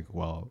traffic,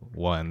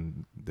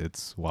 one,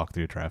 it's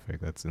walk-through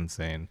traffic. That's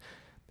insane.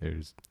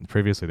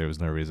 Previously there was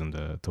no reason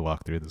to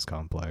walk through this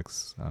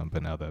complex,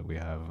 but now that we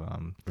have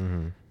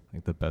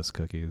like the best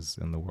cookies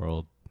in the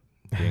world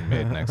being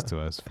made next to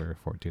us for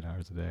 14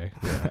 hours a day,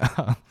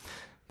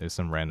 there's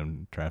some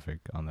random traffic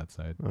on that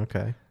side.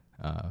 Okay.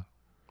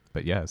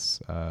 But yes,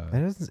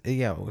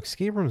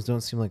 escape rooms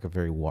don't seem like a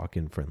very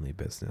walk-in friendly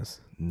business.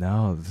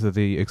 No, so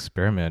the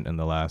experiment in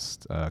the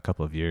last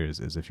couple of years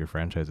is if your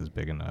franchise is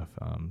big enough,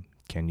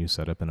 can you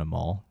set up in a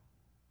mall?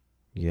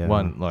 Yeah.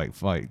 One, like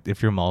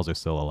if your malls are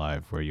still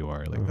alive where you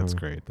are, that's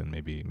great. Then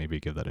maybe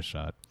give that a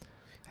shot.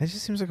 That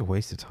just seems like a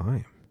waste of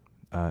time.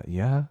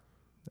 Yeah.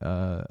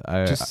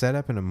 Just set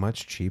up in a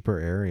much cheaper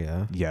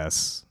area.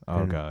 Yes.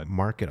 Oh God.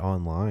 Market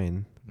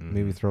online.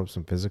 Maybe throw up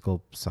some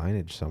physical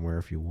signage somewhere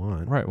if you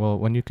want. Right. Well,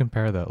 when you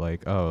compare that,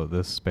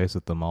 this space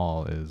at the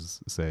mall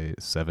is say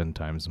 7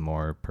 times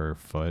more per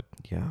foot.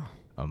 Yeah.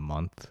 A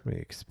month. Very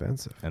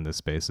expensive. And the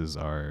spaces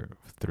are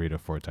 3 to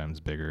 4 times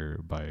bigger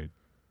by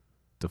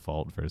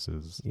default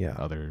versus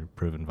other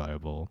proven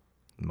viable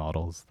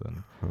models.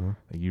 Then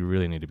you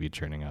really need to be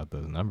churning out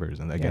those numbers.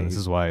 And again, this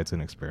is why it's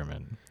an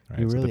experiment. Right.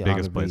 You really the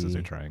biggest places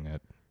are trying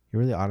it. You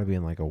really ought to be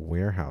in like a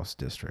warehouse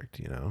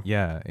district,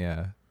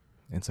 Yeah.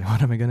 It's like,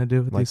 what am I going to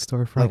do with these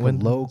storefront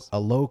windows? A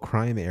low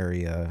crime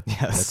area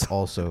that's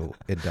also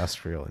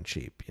industrial and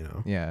cheap,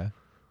 Yeah.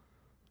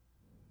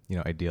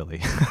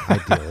 Ideally.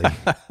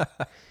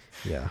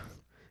 Yeah.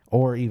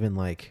 Or even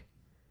like,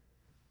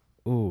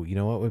 you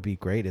know what would be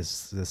great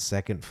is the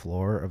second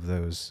floor of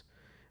those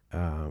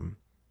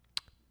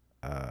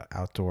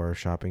outdoor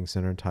shopping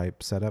center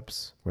type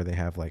setups where they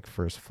have like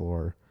first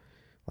floor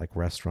like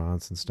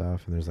restaurants and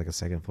stuff, and there's like a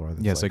second floor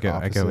that's I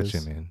get what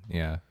you mean.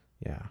 Yeah.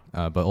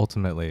 But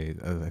ultimately,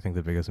 I think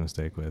the biggest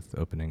mistake with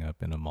opening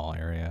up in a mall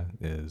area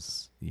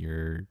is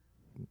you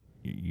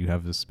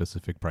have this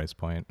specific price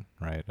point,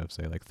 right? Of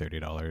say like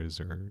 $30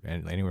 or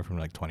anywhere from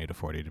like 20 to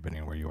 40,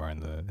 depending on where you are in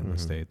the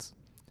States,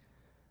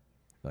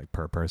 like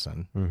per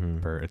person,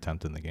 per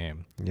attempt in the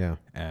game. Yeah.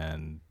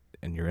 And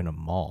you're in a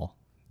mall,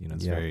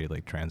 it's very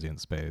like transient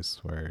space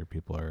where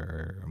people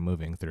are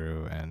moving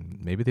through, and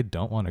maybe they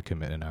don't want to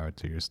commit an hour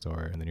to your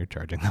store, and then you're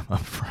charging them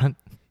up front.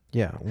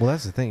 Yeah, well,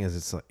 that's the thing is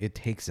it's like it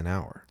takes an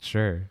hour.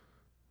 Sure,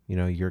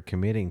 you're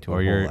committing to a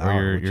whole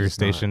hour. Or you're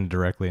stationed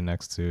directly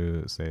next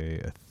to,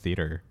 say, a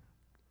theater,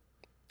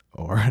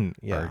 or an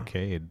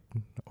arcade,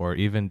 or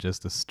even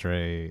just a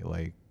stray,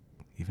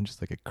 even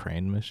just like a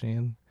crane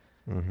machine.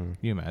 Can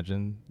you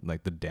imagine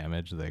like the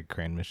damage that a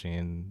crane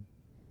machine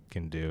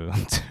can do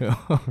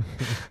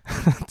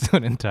to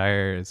an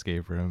entire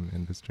escape room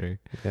industry?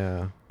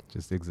 Yeah,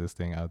 just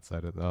existing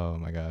outside of. Oh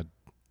my God.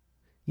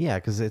 Yeah,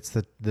 because it's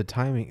the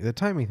timing. The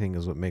timing thing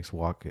is what makes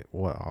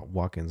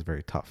walk-ins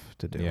very tough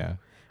to do. Yeah,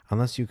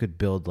 unless you could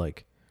build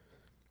like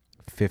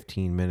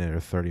 15-minute or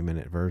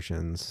 30-minute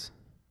versions,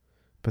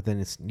 but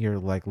then you're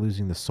like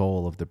losing the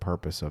soul of the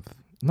purpose of.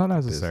 Not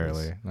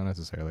necessarily.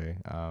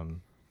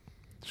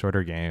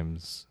 Shorter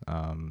games,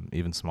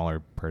 even smaller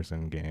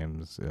person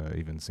games,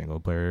 even single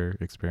player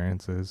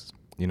experiences.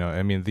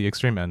 The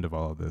extreme end of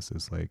all of this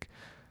is like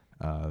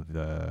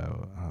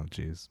the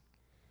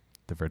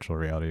virtual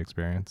reality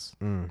experience,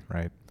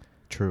 right?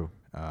 True.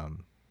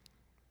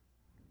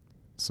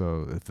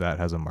 So if that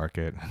has a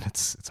market, and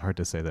it's hard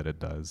to say that it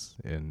does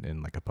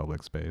in like a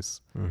public space,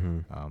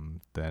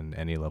 then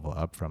any level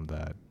up from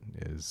that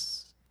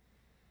is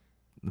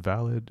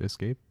valid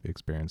escape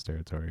experience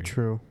territory.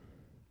 True.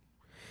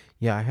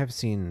 Yeah, I've never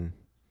seen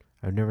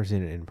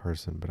it in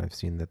person, but I've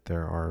seen that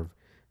there are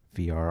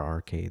VR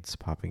arcades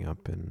popping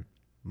up in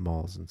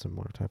malls and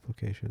similar type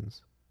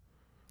locations.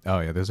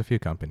 Oh yeah, there's a few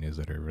companies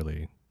that are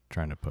really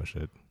trying to push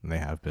it, and they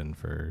have been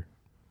for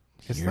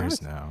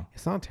years now.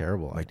 It's not a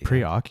terrible idea.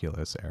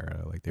 Pre-Oculus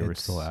era, like they were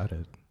still at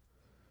it.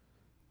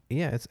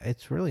 Yeah,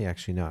 it's really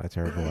actually not a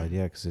terrible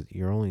idea because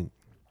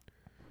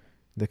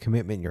the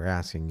commitment you're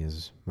asking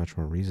is much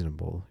more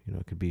reasonable.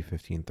 It could be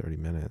 15, 30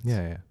 minutes.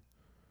 Yeah.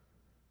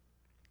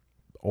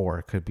 Or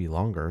it could be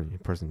longer. The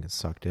person gets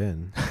sucked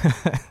in,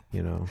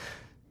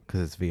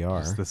 because it's VR.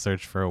 Just the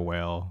search for a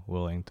whale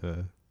willing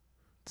to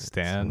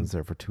stand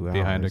there for 2 hours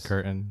behind a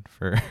curtain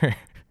for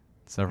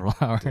several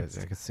hours.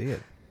 I could see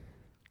it.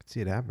 See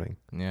it happening.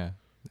 Yeah,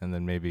 and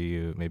then maybe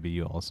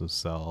you also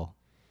sell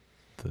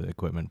the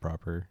equipment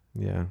proper.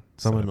 Yeah,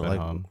 someone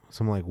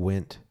like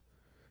went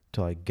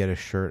to like get a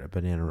shirt at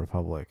Banana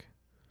Republic,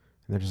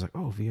 and they're just like,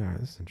 "Oh, VR,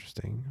 this is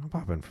interesting. I'll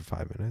pop in for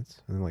 5 minutes,"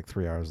 and then like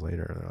 3 hours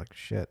later, they're like,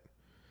 "Shit,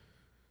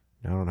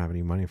 Now I don't have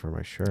any money for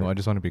my shirt. Well, I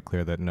just want to be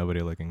clear that nobody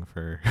looking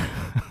for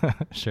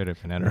shirt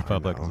of Banana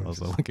Republic is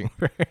also looking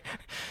for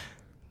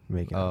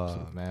making up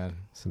some man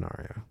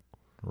scenario.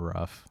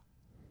 Rough.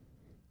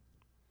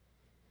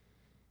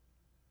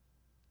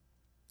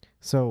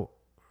 So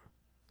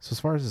as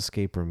far as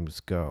escape rooms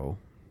go,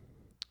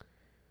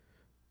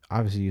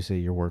 obviously you say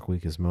your work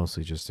week is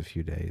mostly just a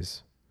few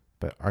days,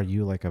 but are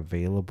you like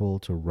available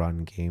to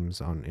run games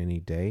on any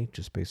day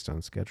just based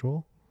on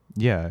schedule?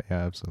 Yeah,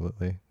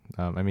 absolutely.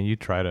 I mean, you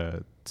try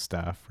to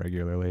staff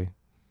regularly.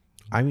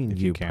 I mean,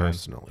 you can,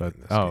 personally. But,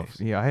 in this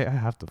case. yeah, I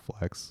have to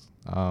flex.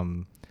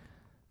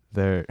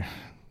 There's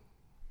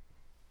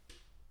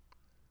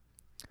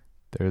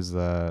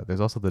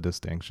also the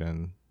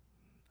distinction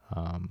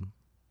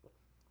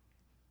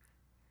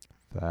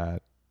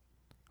that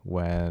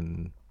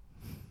when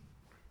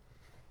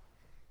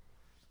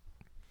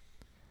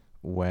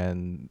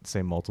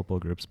say multiple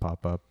groups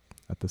pop up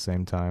at the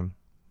same time,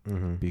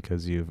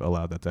 because you've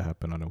allowed that to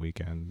happen on a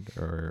weekend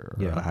or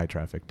a high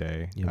traffic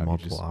day.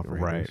 Multiple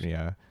operators. Right,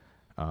 yeah.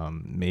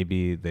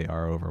 Maybe they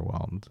are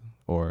overwhelmed,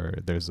 or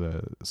there's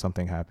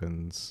something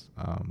happens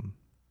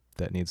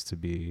that needs to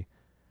be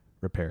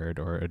repaired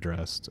or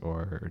addressed,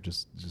 or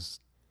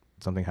just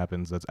something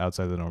happens that's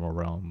outside the normal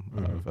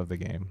realm of the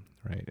game,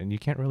 right? And you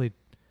can't really,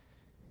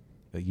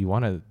 you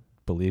want to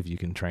believe you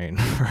can train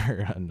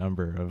for a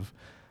number of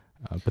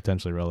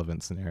potentially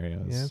relevant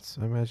scenarios.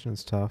 Yeah, I imagine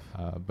it's tough.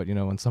 But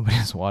when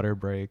somebody's water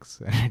breaks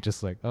and you're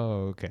just like,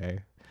 oh, okay,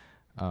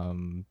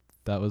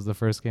 that was the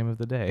first game of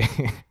the day,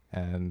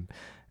 and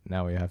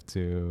now we have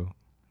to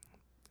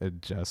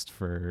adjust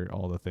for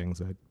all the things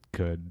that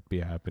could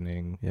be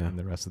happening in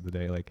the rest of the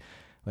day. Like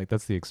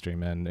that's the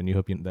extreme end, and you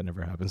hope that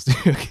never happens to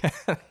you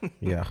again.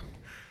 Yeah.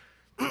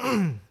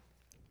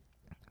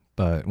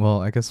 But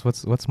well, I guess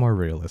what's more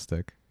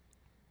realistic?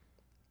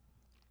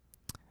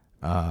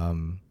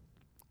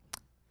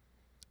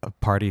 A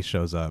party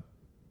shows up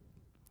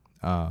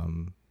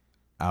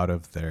out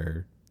of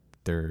their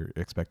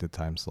expected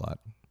time slot,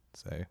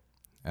 say,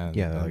 and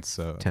like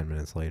so 10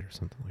 minutes late or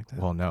something like that.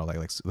 Well, no, like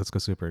let's go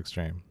super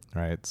extreme,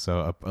 right?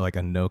 So like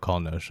a no call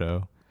no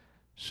show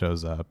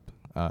shows up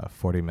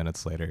 40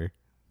 minutes later,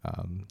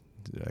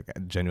 like a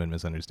genuine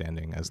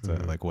misunderstanding as to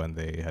like when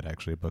they had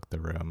actually booked the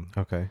room.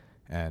 Okay.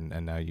 And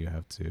now you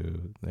have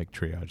to like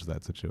triage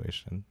that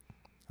situation.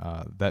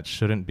 That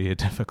shouldn't be a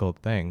difficult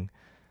thing.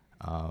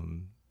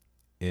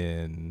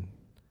 In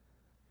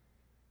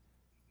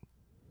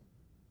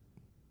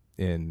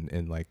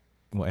like,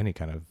 well, any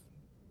kind of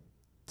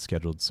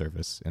scheduled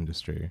service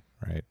industry,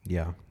 right?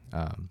 Yeah.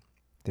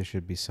 There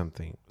should be some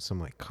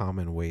like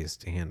common ways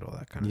to handle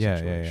that kind of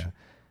situation.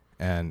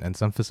 Yeah. And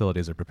some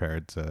facilities are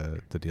prepared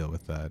to deal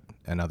with that,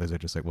 and others are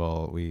just like,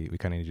 well, we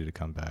kind of need you to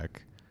come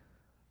back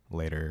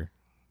later,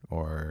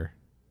 or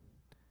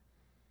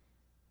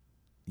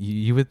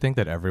you would think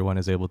that everyone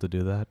is able to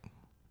do that.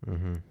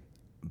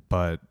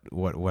 But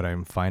what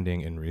I'm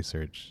finding in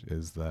research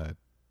is that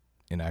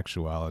in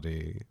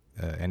actuality,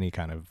 any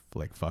kind of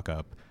like fuck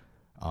up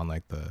on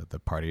like the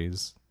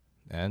party's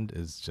end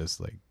is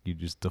just like, you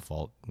just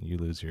default, you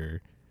lose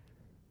your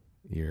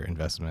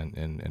investment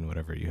in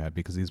whatever you have,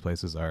 because these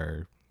places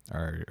are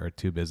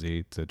too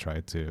busy to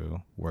try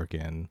to work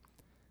in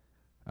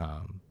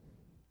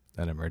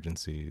an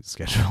emergency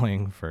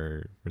scheduling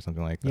for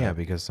something like that. Yeah,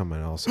 because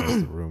someone else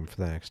has the room for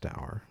the next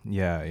hour.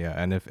 Yeah,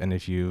 and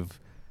if you've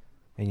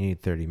and you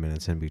need 30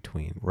 minutes in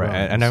between. Right.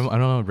 And I don't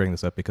want to bring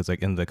this up because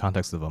like in the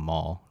context of a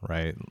mall,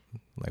 right?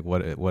 Like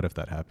what if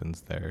that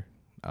happens there?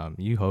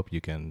 You hope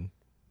you can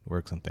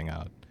work something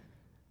out.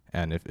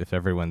 And if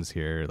everyone's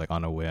here like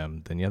on a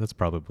whim, then yeah, that's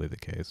probably the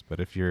case. But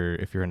if you're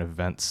an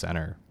event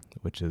center,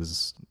 which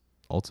is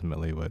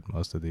ultimately what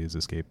most of these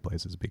escape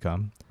places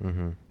become,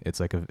 it's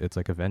like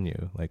a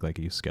venue, like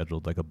you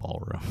scheduled like a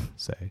ballroom,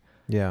 say.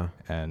 Yeah.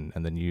 And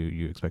then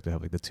you expect to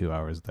have like the 2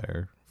 hours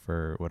there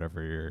for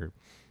whatever you're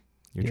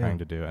trying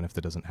to do. And if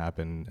that doesn't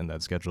happen in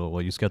that schedule,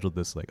 well, you scheduled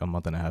this like a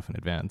month and a half in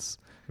advance,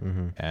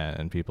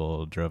 and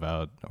people drove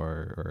out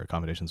or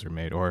accommodations were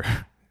made, or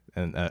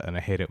and I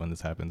hate it when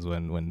this happens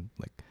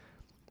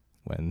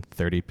when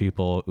 30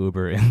 people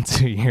Uber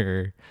into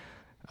your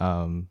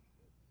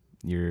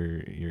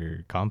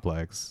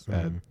complex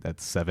at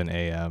 7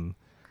 a.m.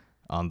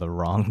 on the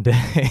wrong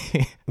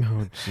day.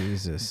 Oh,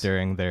 Jesus.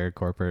 During their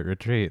corporate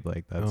retreat.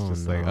 Like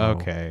that's like,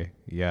 okay,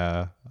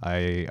 yeah,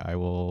 I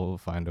will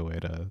find a way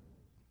to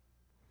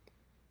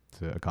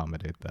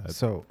accommodate that.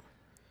 So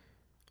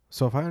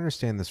if I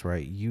understand this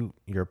right,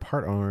 you're a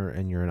part owner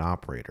and you're an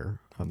operator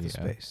of the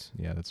space.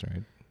 Yeah, that's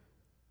right.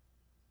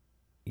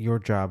 Your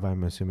job,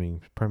 I'm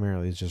assuming,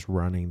 primarily is just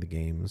running the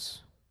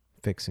games,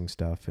 fixing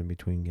stuff in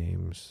between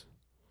games,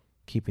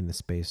 keeping the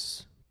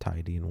space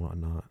tidy and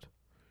whatnot,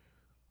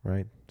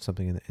 right?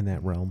 Something in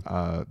that realm.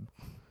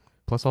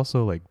 Plus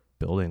also like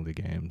building the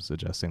games,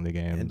 adjusting the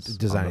games, and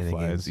designing the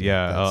games.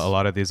 Yeah, a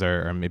lot of these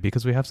are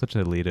because we have such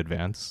a lead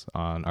advance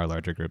on our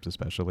larger groups,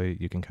 especially.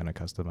 You can kind of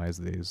customize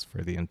these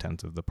for the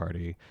intent of the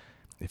party.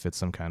 If there's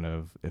some kind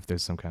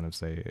of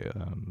say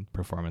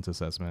performance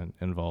assessment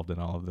involved in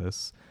all of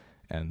this,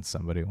 and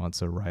somebody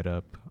wants a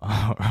write-up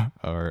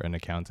or an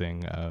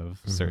accounting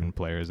of certain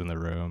players in the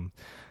room,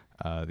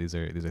 these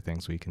are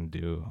things we can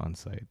do on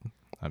site,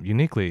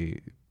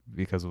 uniquely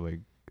because of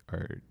like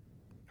our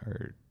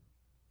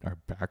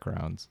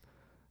backgrounds.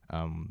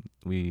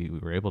 We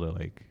were able to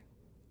like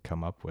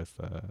come up with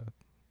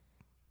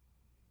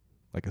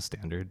like a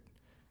standard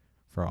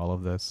for all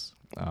of this,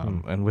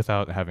 and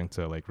without having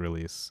to like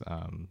release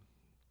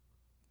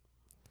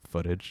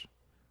footage,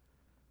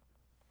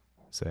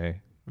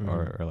 say,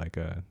 or like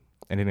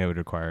anything that would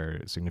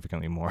require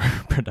significantly more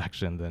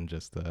production than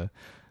just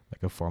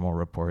like a formal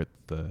report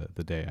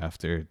the day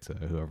after to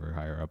whoever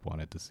higher up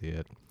wanted to see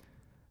it.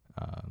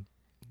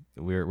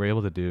 We're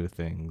able to do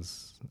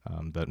things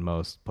that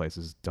most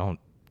places don't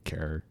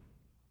care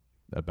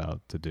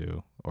about to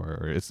do,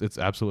 or it's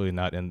absolutely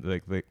not in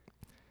like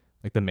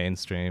the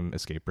mainstream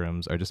escape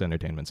rooms are just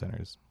entertainment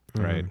centers,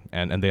 right?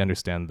 And they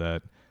understand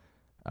that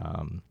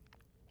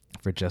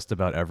for just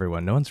about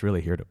everyone, no one's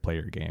really here to play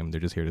your game. They're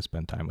just here to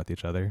spend time with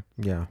each other.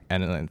 Yeah.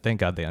 And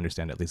thank God they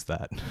understand at least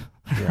that.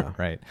 Yeah.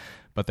 Right.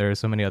 But there are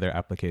so many other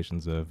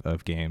applications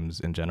of games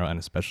in general, and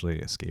especially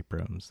escape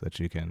rooms that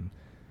you can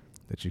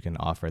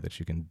offer, that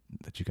you can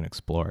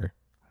explore.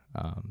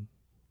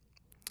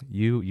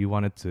 You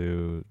wanted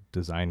to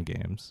design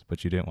games,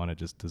 but you didn't want to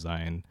just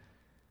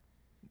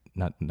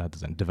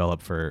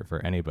develop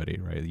for anybody,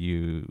 right?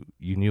 You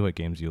knew what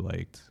games you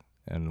liked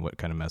and what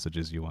kind of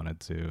messages you wanted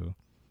to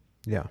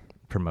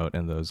promote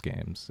in those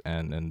games,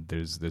 and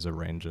there's a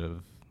range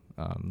of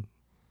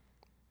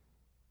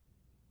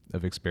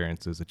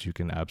experiences that you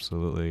can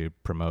absolutely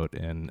promote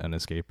in an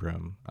escape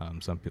room.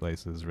 Some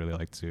places really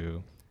like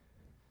to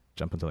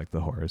jump into like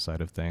the horror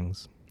side of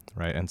things,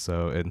 right? And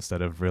so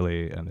instead of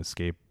really an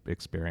escape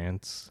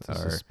experience, it's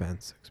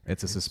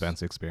a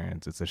suspense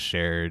experience. It's a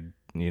shared,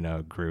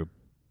 group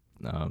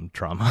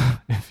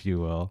trauma, if you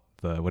will.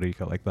 What do you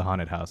call it? Like the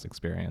haunted house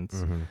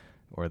experience,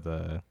 or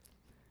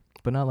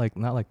but not like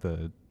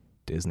the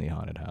Disney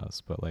haunted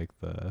house, but like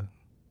the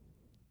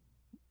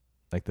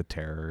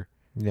terror.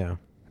 Yeah.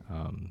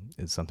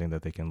 Is something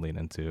that they can lean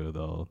into.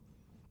 They'll,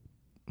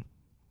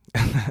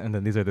 and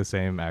then these are the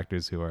same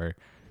actors who are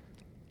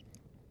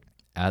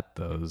at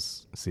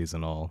those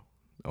seasonal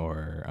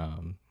or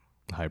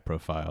high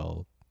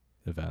profile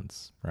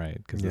events,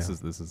 right? Because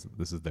this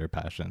is their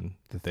passion.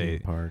 The theme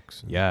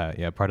parks.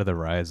 Part of the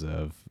rise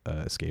of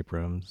escape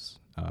rooms,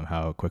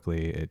 how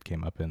quickly it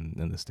came up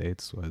in the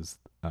States, was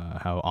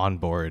how on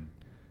board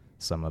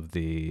some of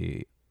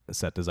the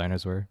set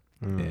designers were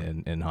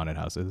in haunted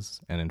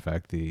houses. And in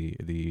fact,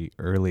 the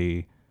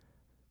early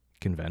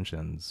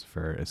conventions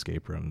for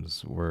escape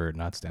rooms were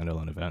not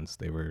standalone events.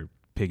 They were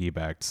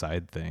piggybacked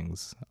side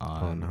things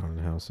on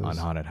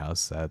haunted house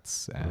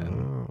sets.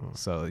 And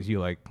so you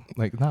like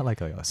not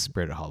like a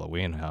Spirit of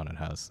Halloween haunted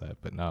house set,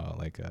 but no,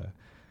 like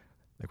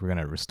we're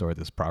gonna restore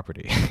this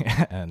property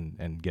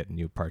and get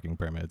new parking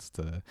permits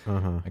to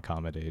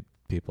accommodate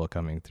people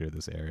coming through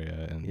this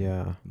area,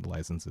 and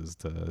licenses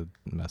to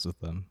mess with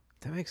them.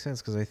 That makes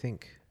sense, because I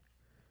think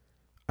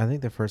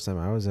the first time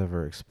I was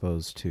ever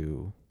exposed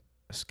to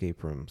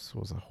escape rooms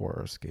was a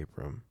horror escape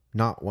room.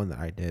 Not one that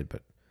I did,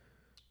 but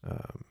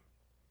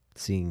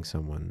seeing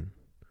someone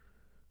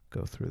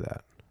go through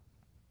that.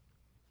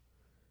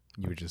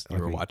 You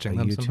were watching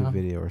them a YouTube somehow?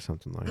 video or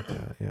something like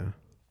that. Yeah.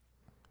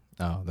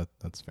 Oh,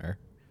 that's fair.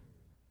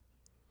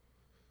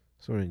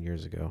 Sort of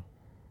years ago.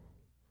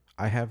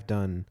 I have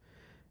done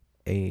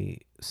a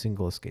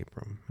single escape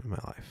room in my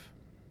life.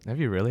 Have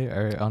you really?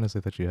 I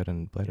honestly thought you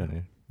hadn't played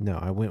any. No,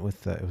 I went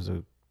with it was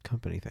a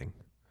company thing,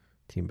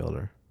 Team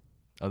Builder.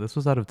 Oh, this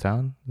was out of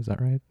town? Is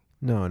that right?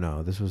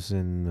 No, this was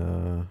in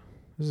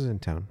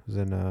town. It was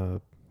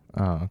in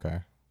Oh,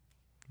 okay.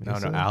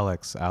 Mesa? No,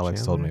 Alex Chandler?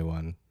 told me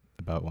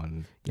about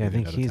one. Yeah, I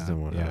think he's the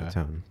one out of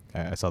town.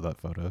 I saw that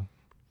photo.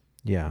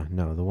 Yeah,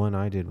 no, the one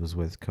I did was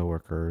with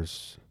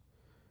coworkers.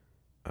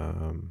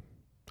 I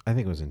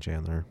think it was in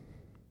Chandler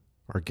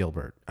or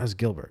Gilbert. I was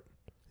Gilbert.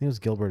 I think it was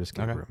Gilbert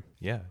Escape Room.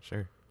 Yeah,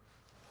 sure.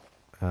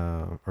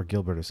 Or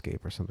Gilbert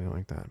Escape or something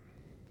like that.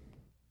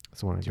 That's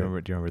the one I did. Do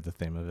you remember the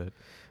theme of it?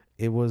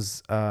 It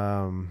was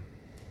oh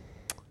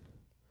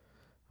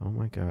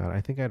my God,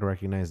 I think I'd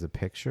recognize the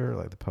picture,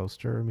 like the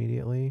poster,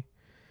 immediately.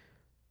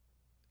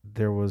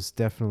 There was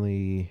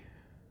definitely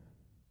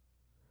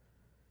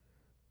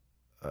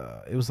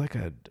it was like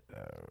a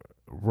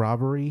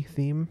robbery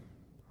theme,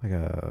 like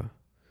a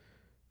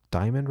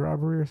diamond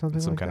robbery or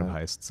something Some like that. kind of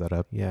heist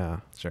setup.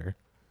 Yeah. Sure.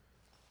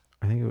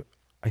 I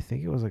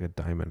think it was like a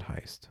diamond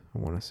heist, I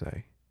want to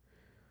say.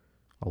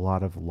 A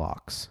lot of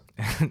locks.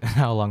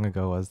 How long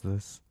ago was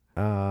this?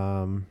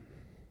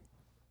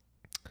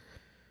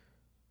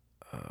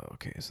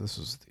 Okay, so this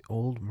was the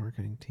old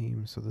marketing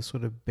team. So this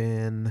would have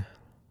been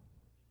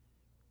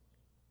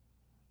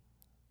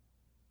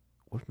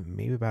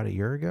maybe about a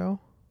year ago.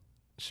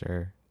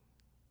 Sure.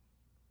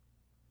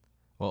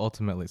 Well,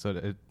 ultimately, so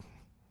it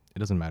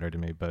doesn't matter to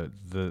me, but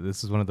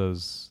this is one of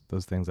those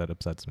things that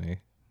upsets me.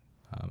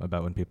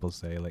 about when people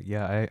say like,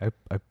 yeah,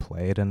 I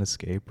played an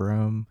escape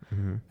room,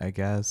 Mm-hmm. I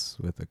guess,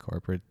 with a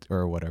corporate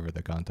or whatever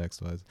the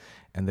context was,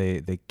 and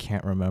they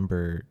can't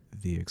remember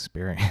the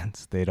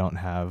experience. They don't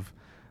have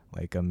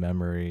like a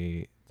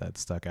memory that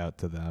stuck out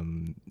to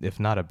them, if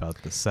not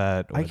about the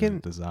set or the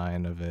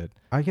design of it.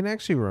 I can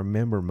actually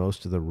remember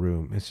most of the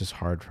room. It's just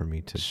hard for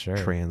me to Sure.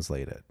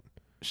 translate it.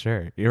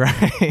 Sure, you're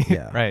right.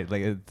 Yeah. Right.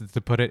 Like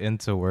to put it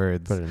into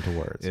words,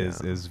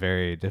 is is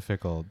very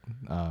difficult.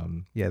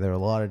 Yeah, there are a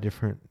lot of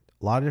different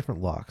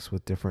locks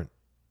with different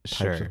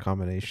types of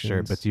combinations.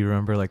 Sure, but do you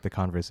remember like the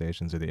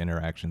conversations or the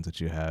interactions that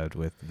you had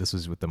with? This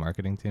was with the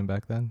marketing team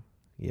back then.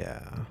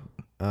 Yeah.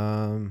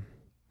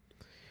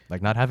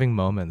 Like not having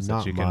moments Not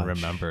that you can much.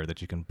 remember,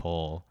 that you can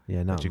pull,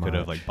 Yeah, not that you could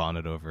have much. like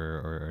bonded over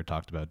or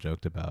talked about,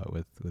 joked about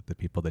with the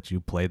people that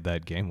you played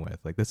that game with.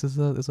 Like this is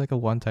it's like a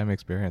one-time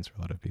experience for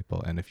a lot of people,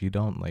 and if you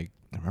don't like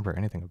remember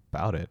anything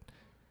about it,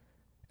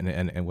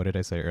 and what did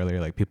I say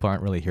earlier? Like people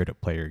aren't really here to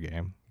play your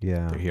game.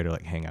 Yeah. They're here to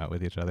like hang out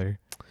with each other.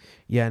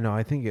 Yeah, no,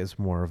 I think it's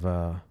more of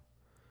a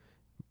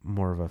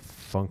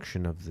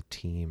function of the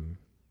team.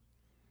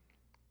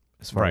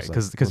 As far Right,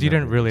 as, because you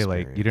didn't remembering the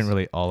really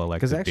experience. all elect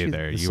 'Cause to be actually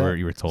there. the You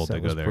were set- told set to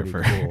go was there pretty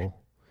for. cool.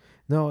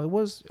 No, it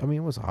was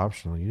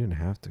optional. You didn't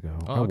have to go.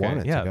 Oh, I okay.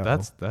 wanted Yeah, to go.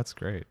 that's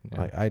great.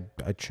 Yeah.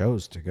 I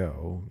chose to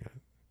go.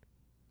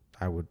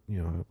 I would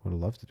have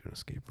loved to do an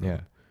escape room.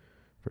 Yeah.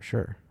 For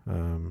sure.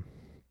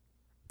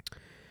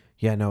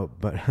 Yeah, no,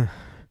 but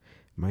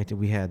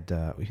we had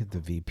the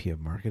VP of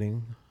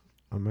marketing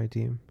on my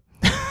team.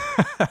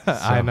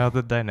 I know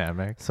the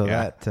dynamic. So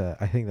yeah. that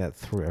I think that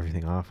threw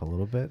everything off a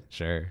little bit.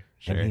 Sure.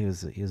 And he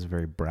was a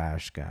very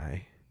brash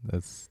guy.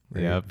 That's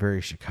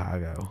very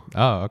Chicago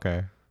Oh,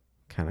 okay.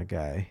 kind of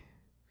guy.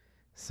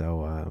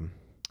 So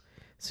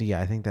yeah,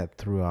 I think that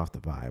threw off the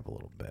vibe a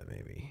little bit,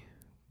 maybe.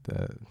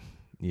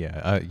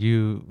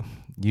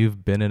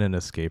 You've been in an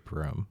escape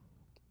room.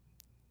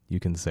 You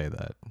can say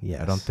that.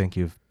 Yes. I don't think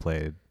you've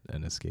played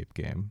an escape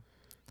game.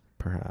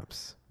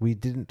 Perhaps we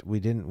didn't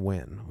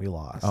win. We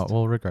lost. Oh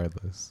well,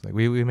 regardless, like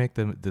we make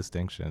the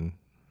distinction.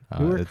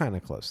 We were kind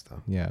of close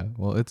though. Yeah.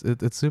 Well,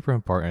 it's super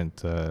important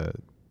to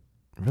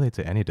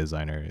any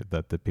designer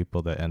that the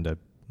people that end up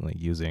like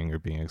using or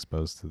being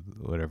exposed to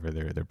whatever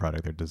their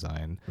product or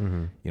design,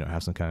 Mm-hmm.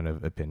 have some kind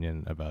of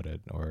opinion about it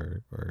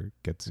or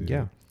get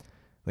to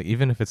like,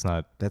 even if it's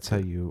not. That's how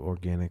you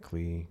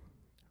organically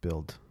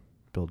build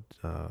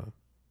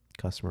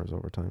customers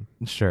over time.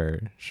 Sure.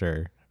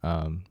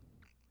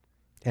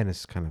 And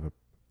it's kind of a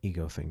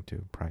ego thing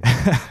too, pride.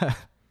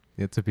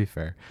 Yeah, to be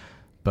fair,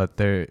 but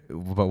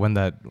when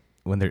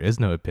there is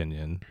no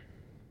opinion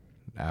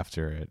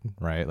after it,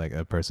 right? Like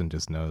a person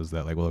just knows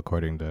that, like, well,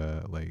 according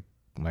to like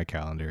my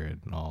calendar and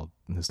all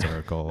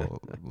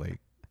historical like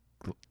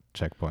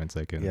checkpoints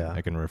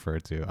I can refer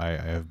to, I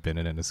have been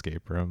in an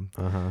escape room.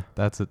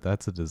 That's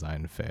a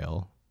design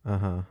fail.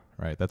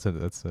 Right. That's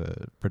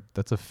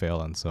a fail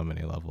on so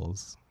many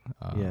levels.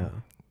 Yeah.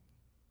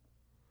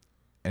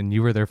 And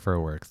you were there for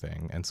a work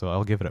thing, and so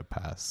I'll give it a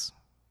pass.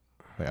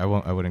 Like I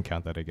wouldn't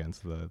count that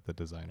against the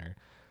designer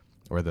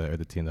or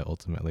the team that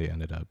ultimately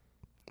ended up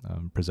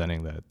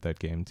presenting that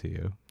game to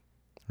you,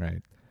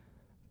 right?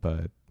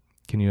 But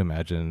can you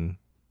imagine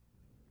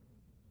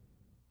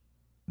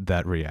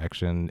that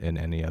reaction in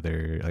any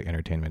other like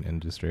entertainment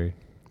industry?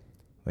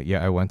 Like,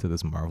 yeah, I went to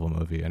this Marvel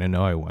movie, and I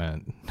know I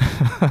went.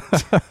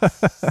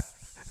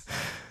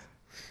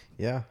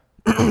 Yeah.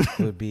 It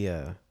would be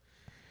a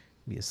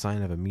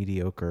sign of a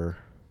mediocre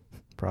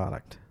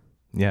product.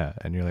 Yeah,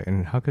 and you're like,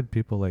 and how could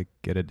people like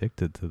get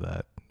addicted to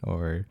that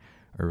or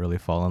really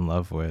fall in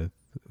love with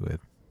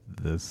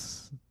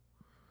this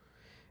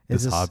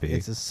hobby?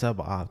 It's a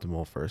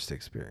suboptimal first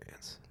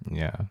experience.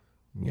 Yeah.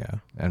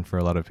 And for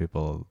a lot of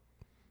people,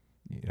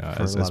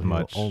 as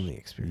much only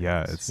experience.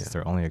 Yeah, it's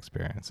their only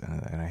experience,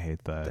 and I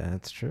hate that.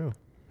 That's true.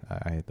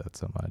 I hate that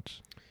so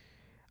much.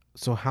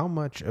 So how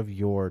much of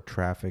your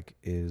traffic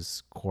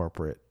is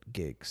corporate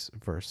gigs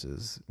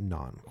versus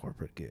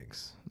non-corporate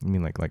gigs? You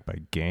mean like by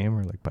game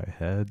or like by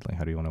head? Like,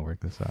 how do you want to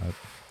work this out?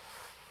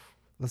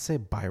 Let's say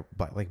by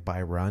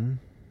run.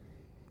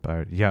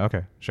 Yeah,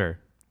 okay, sure.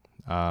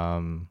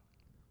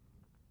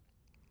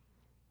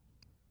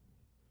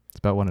 It's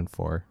about 1 in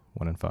 4,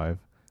 1 in 5.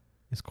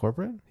 Is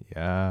corporate?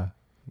 Yeah.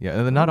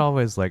 And they're not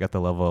always like at the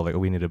level of, like,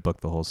 we need to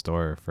book the whole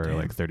store for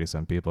like 30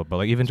 some people, but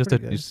like even just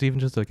like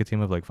a team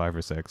of like 5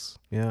 or 6.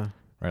 Yeah.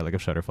 Right. Like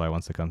if Shutterfly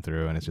wants to come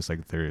through and it's just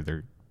like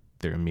their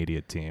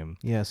immediate team.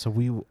 Yeah.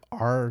 So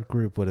our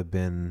group would have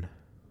been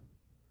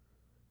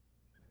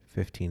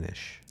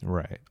 15-ish.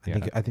 Right.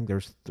 I think they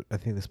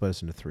split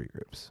us into 3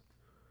 groups.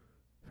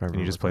 And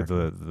you just played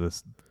the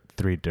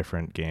 3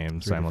 different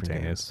games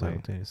simultaneously.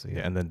 Yeah.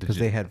 And then because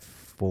they had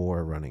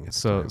 4 running at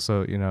the time.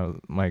 So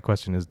my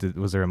question is,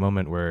 was there a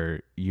moment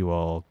where you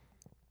all,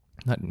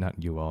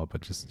 not you all,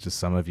 but just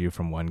some of you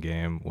from one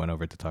game went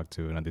over to talk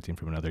to another team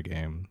from another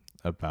game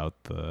about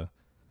the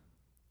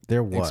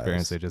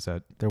experience they just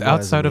had?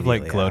 Outside of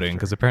like gloating,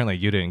 because apparently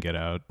you didn't get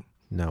out.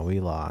 No, we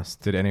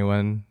lost. Did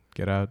anyone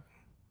get out?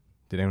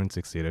 Did anyone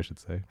succeed, I should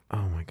say?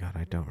 Oh my God,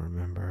 I don't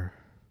remember.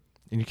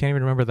 And you can't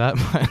even remember that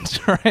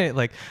much, right?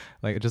 Like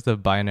just a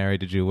binary,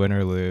 did you win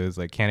or lose?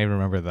 Like, can't even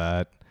remember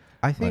that.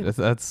 I think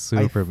that's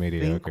super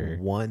mediocre.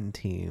 Think one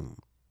team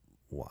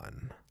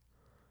won.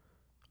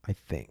 I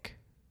think.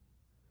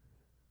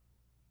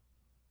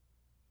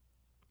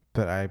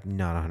 But I'm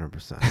not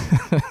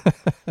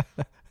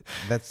 100%.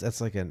 That's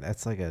like an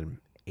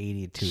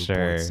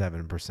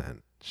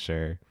 82.7%.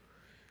 Sure.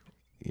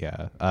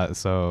 Yeah.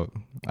 So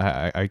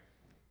I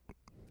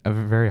have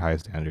very high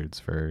standards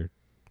for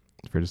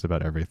just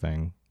about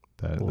everything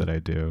that I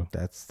do.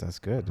 That's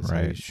good. That's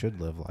right. how you should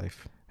live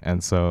life.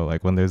 And so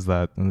like when there's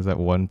that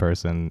one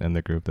person in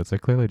the group that's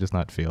like clearly just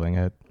not feeling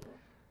it,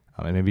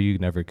 and maybe you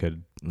never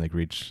could like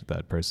reach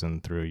that person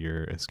through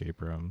your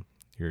escape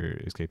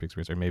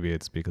experience, or maybe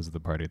it's because of the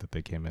party that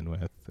they came in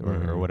with,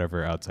 or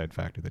whatever outside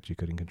factor that you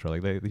couldn't control.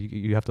 Like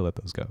you have to let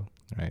those go,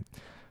 right?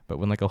 But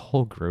when like a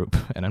whole group,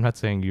 and I'm not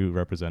saying you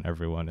represent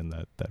everyone in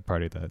that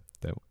party that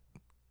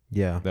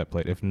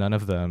played. If none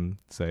of them,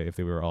 say if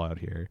they were all out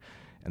here,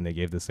 and they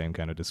gave the same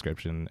kind of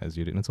description as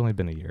you did, and it's only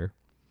been a year,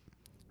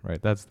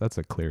 right? That's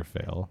a clear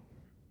fail.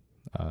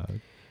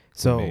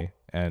 To me.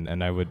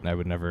 And I would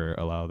never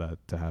allow that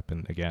to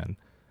happen again.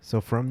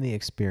 So from the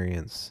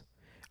experience,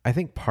 I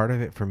think part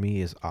of it for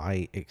me is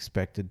I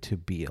expected to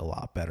be a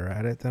lot better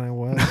at it than I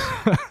was.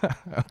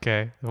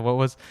 Okay. What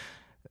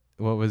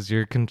was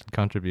your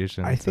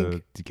contribution?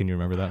 Can you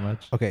remember that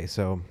much? Okay,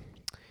 so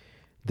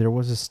there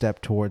was a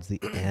step towards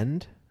the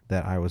end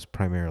that I was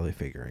primarily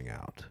figuring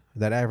out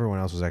that everyone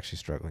else was actually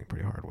struggling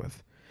pretty hard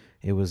with.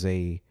 It was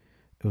a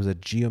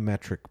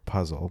geometric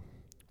puzzle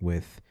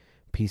with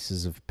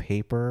pieces of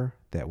paper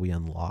that we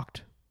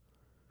unlocked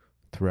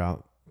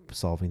throughout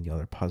solving the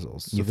other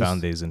puzzles. So you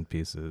found these in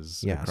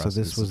pieces. Yeah. So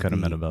this was kind of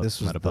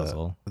meta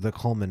puzzle. The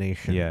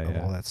culmination of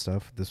all that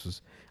stuff. This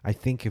was, I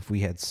think, if we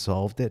had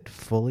solved it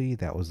fully,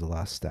 that was the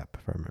last step,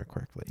 if I remember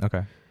correctly.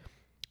 Okay.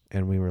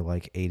 And we were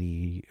like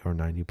 80 or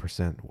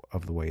 90%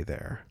 of the way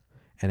there.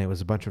 And it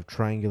was a bunch of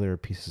triangular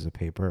pieces of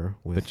paper.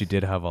 But you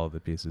did have all the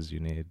pieces you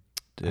need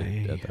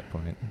at that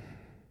point.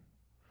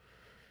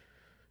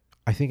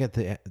 I think at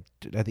the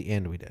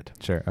end we did.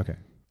 Sure. Okay.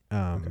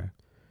 Okay.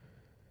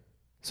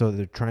 So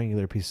the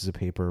triangular pieces of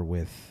paper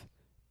with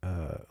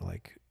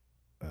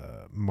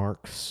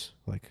marks,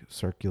 like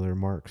circular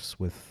marks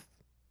with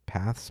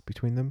paths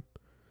between them.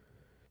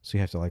 So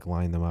you have to like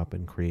line them up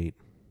and create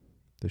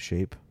the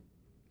shape,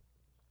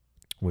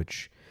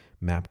 which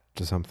mapped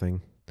to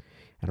something.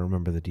 I don't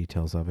remember the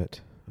details of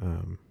it.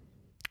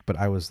 But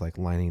I was like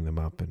lining them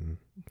up, and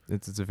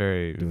it's a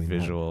very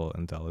visual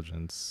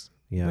intelligence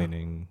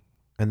leaning.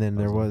 And then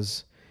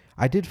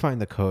I did find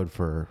the code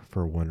for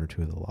one or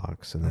two of the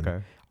locks, and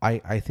then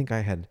I think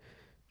I had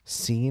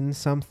seen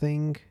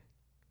something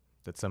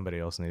that somebody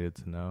else needed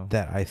to know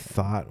that I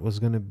thought was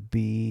going to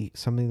be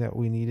something that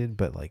we needed,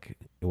 but like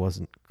it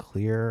wasn't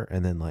clear.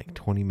 And then like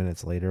 20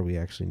 minutes later, we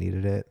actually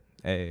needed it.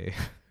 Hey,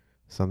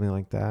 something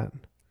like that.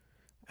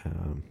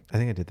 I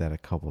think I did that a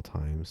couple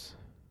times,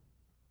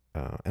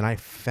 and I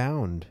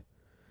found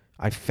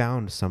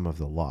some of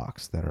the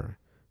locks that are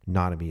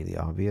not immediately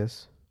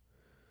obvious.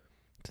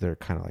 They're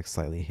kind of like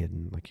slightly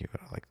hidden, like you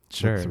gotta like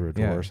look through a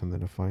door or something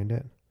to find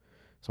it.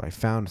 So I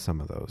found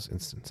some of those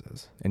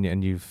instances.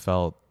 And you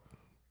felt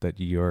that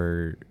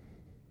your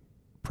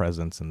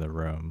presence in the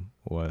room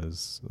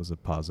was a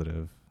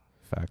positive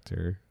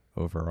factor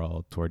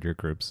overall toward your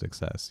group's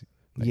success.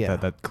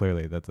 Like that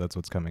clearly that's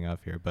what's coming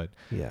off here. But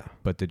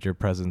did your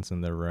presence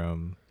in the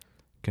room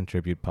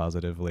contribute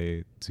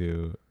positively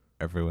to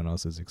everyone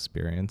else's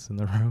experience in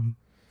the room?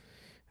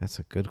 That's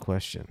a good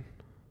question.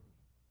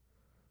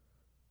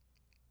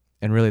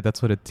 And really,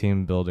 that's what a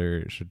team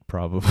builder should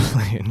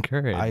probably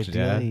encourage.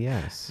 Ideally,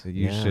 yes.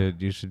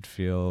 You should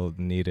feel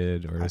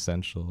needed or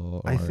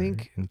essential. I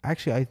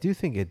do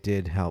think it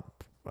did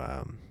help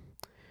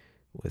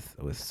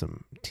with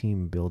some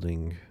team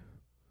building.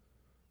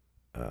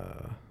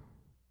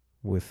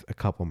 With a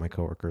couple of my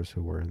coworkers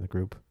who were in the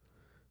group,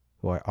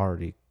 who I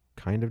already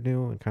kind of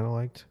knew and kind of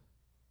liked,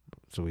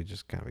 so we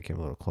just kind of became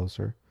a little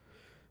closer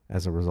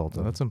as a result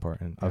of that's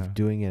important of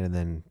doing it and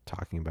then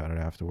talking about it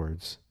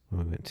afterwards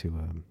when we went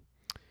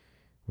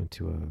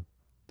to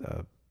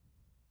a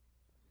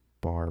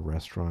bar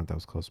restaurant that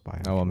was close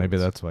by. Oh well, maybe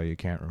that's why you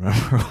can't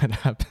remember what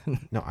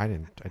happened. No, I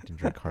didn't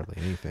drink hardly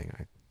anything.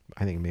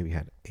 I think maybe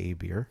had a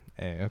beer.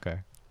 Hey, okay.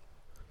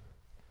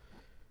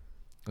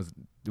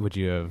 Would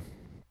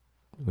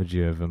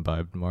you have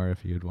imbibed more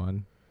if you'd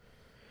won?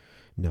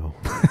 No.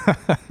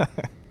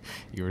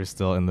 You were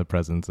still in the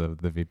presence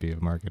of the VP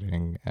of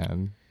marketing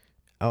and...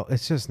 Oh,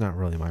 it's just not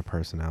really my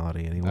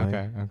personality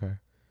anyway. Okay.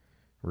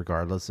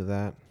 Regardless of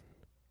that,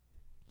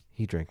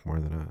 he drank more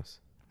than us.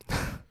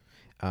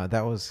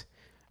 That was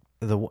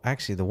the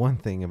one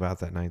thing about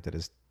that night that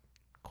is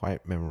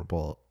quite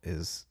memorable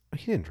is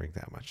he didn't drink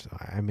that much. So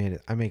I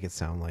make it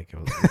sound like it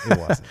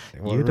wasn't.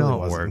 You really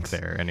don't work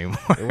there anymore.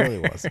 It really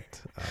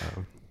wasn't.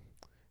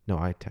 No,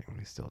 I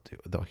technically still do,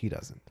 though he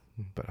doesn't,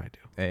 but I do.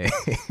 Hey,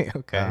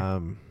 okay.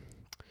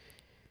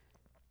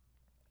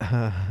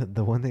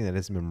 The one thing that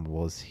is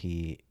memorable is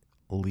he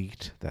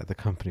leaked that the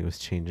company was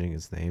changing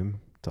its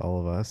name to all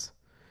of us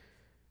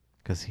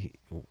because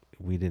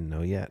we didn't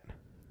know yet.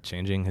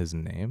 Changing his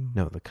name?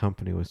 No, the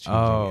company was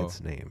changing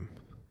its name.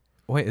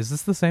 Wait, is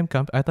this the same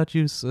company? I thought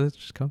you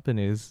switched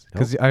companies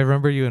because Nope. I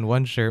remember you in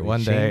one shirt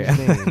one day.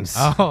 Names.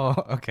 Oh,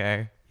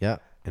 okay. Yeah,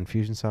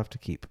 Infusionsoft to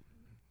keep.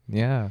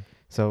 Yeah.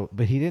 So,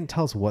 but he didn't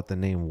tell us what the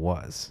name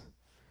was.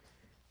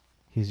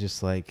 He's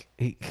just like,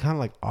 he kind of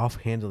like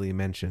offhandedly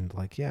mentioned,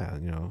 like, yeah,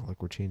 you know,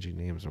 like we're changing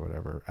names or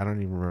whatever. I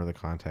don't even remember the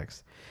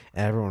context.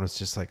 And everyone was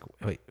just like,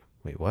 wait,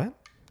 what?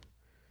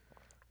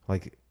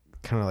 Like,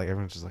 kind of like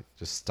everyone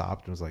just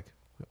stopped and was like,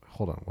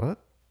 hold on, what? And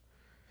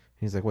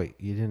he's like, wait,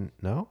 you didn't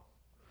know?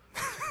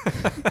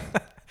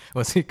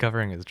 Was he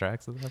covering his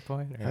tracks at that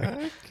point?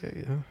 Okay,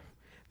 yeah.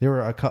 There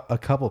were a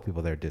couple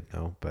people there did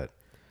know, but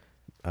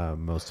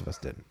most of us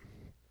didn't.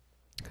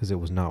 Because it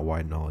was not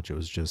wide knowledge. It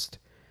was just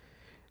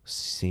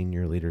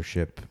senior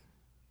leadership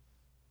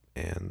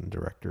and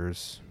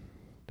directors.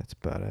 That's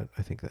about it.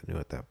 I think that knew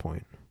at that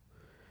point.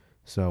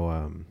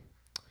 So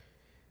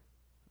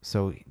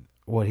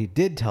what he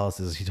did tell us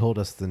is he told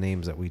us the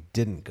names that we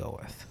didn't go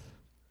with.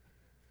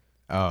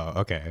 Oh,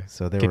 okay.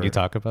 So can you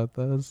talk about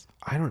those?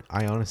 I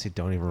honestly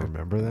don't even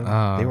remember them.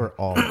 Oh. They were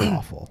all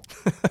awful.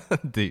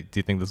 Do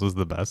you think this was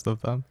the best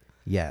of them?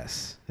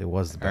 Yes, it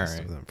was the best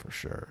Alright. of them for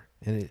sure.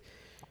 And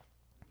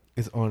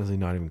it's honestly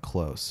not even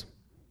close.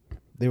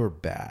 They were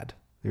bad.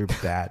 They were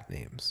bad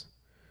names.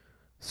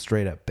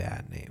 Straight up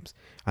bad names.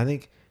 I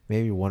think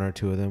maybe one or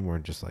two of them were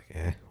just like,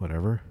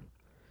 whatever.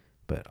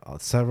 But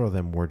several of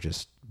them were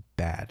just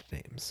bad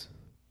names.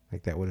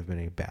 Like that would have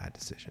been a bad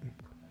decision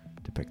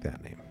to pick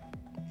that name.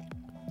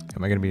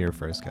 Am I going to be your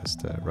first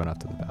guest to run off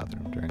to the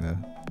bathroom during the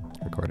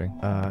recording?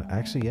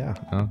 Actually, yeah.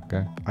 Oh,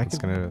 okay.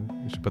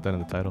 You You should put that in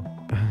the title.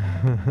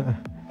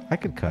 I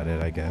could cut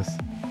it, I guess.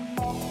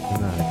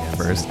 I'm not against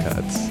First it.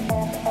 cuts.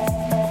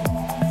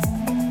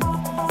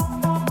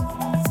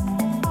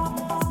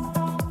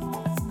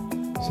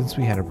 Since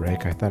we had a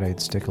break, I thought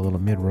I'd stick a little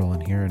mid-roll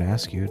in here and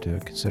ask you to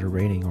consider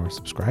rating or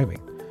subscribing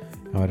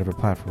on whatever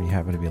platform you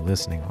happen to be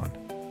listening on.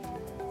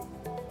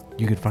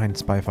 You can find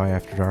Spy-Fi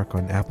After Dark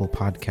on Apple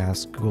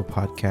Podcasts, Google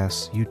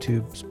Podcasts,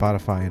 YouTube,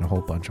 Spotify, and a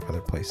whole bunch of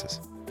other places.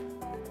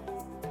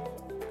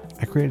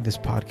 I created this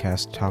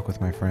podcast to talk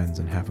with my friends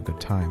and have a good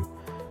time,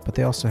 but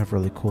they also have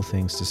really cool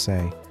things to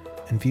say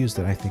and views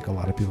that I think a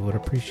lot of people would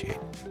appreciate.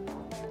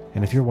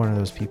 And if you're one of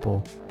those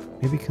people,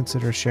 maybe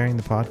consider sharing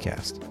the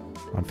podcast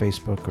on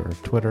Facebook or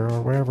Twitter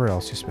or wherever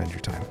else you spend your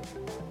time.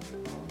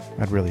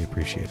 I'd really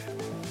appreciate it.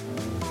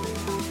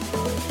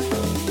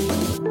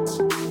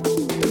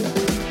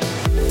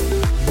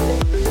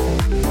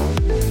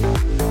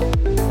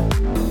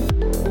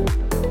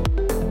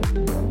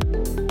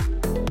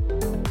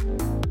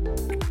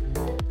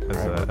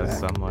 As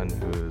someone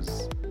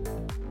who's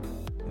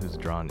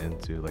drawn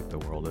into like the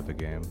world of a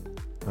game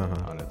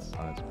on its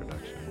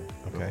production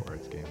before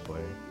its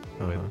gameplay,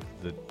 would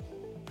the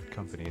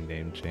company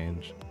name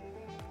change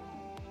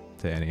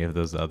to any of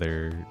those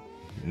other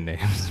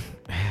names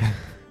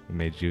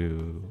made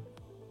you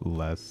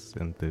less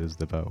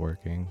enthused about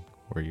working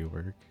where you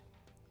work?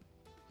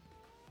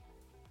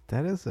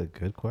 That is a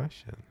good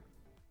question.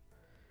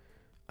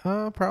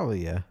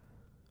 Probably, yeah.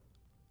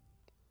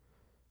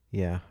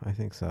 Yeah, I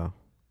think so.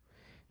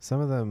 Some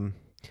of them,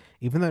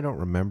 even though I don't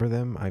remember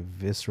them, I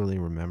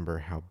viscerally remember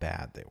how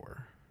bad they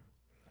were.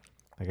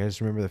 Like, I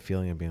just remember the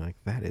feeling of being like,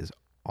 that is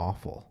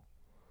awful.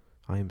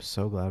 I am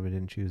so glad we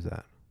didn't choose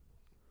that.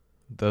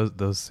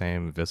 Those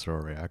same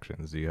visceral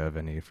reactions, do you have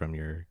any from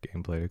your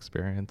gameplay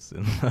experience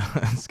in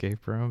the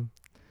escape room?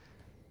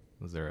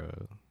 Was there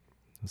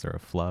a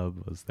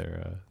flub? Was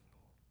there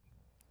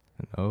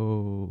an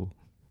oh?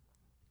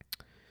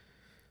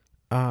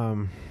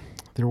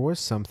 There was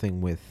something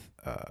with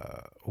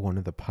one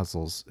of the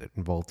puzzles. It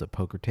involved a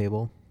poker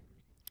table.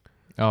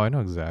 Oh, I know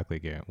exactly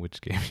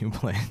which game you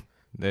played.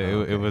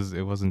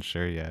 It wasn't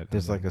sure yet.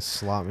 There's like a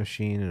slot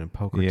machine and a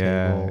poker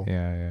table. table.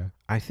 Yeah.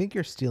 I think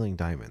you're stealing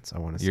diamonds. I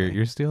want to say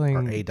You're stealing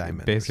or a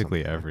diamond,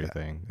 basically or something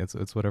everything. Like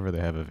it's whatever they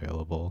have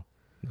available.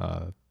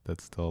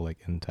 That's still like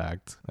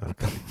intact.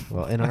 Okay.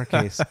 Well, in our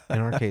case,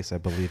 I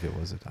believe it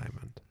was a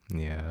diamond.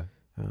 Yeah.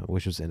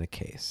 Which was in a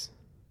case.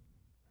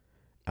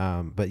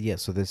 But yeah,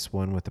 so this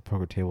one with the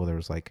poker table, there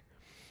was like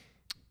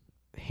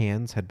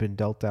hands had been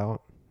dealt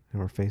out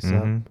and were face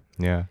up.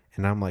 Yeah.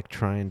 And I'm like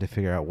trying to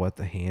figure out what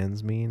the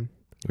hands mean.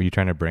 Were you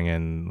trying to bring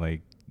in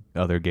like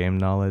other game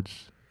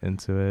knowledge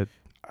into it?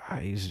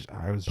 I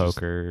was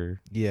poker.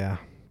 Yeah.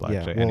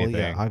 Blackjack, Well, anything.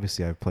 yeah.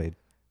 Obviously, I've played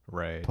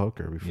right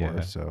poker before,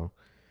 Yeah. so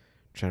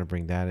trying to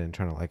bring that in,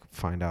 trying to like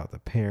find out the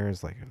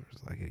pairs, like if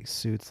there's like any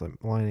suits like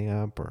lining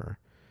up, or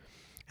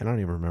I don't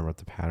even remember what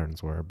the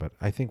patterns were, but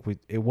I think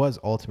it was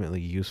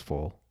ultimately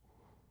useful.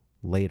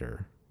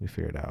 Later, we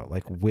figured out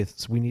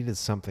so we needed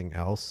something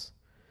else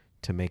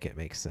to make it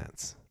make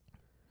sense.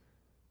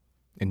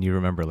 And you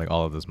remember like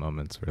all of those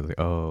moments where like,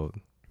 oh,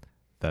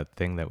 that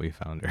thing that we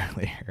found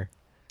earlier.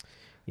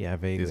 Yeah,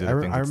 vaguely. These are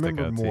the things I that stick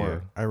remember out to more.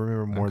 you. I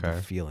remember more the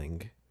Okay.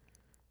 feeling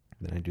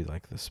than I do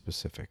like the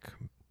specific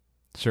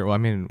Sure. Well, I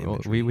mean,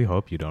 we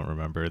hope you don't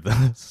remember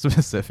the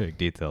specific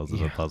details of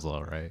the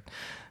puzzle, right?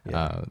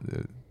 Yeah.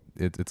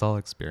 It's all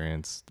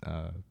experience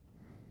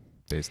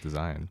based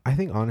design. I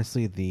think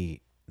honestly the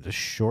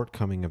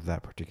shortcoming of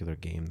that particular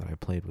game that I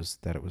played was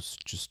that it was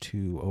just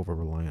too over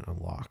reliant on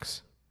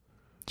locks.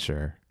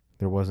 Sure.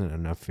 There wasn't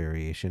enough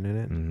variation in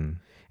it. Mm-hmm.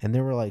 And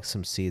there were like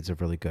some seeds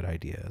of really good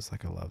ideas.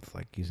 Like I loved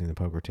like using the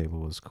poker table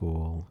was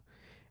cool.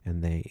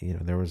 And they,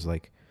 there was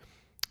like,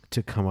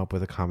 to come up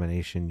with a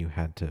combination, you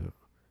had to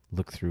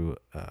look through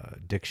a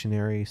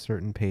dictionary,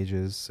 certain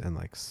pages, and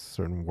like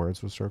certain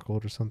words were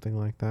circled or something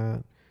like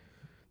that.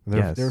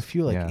 There were a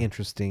few like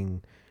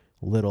interesting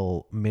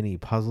little mini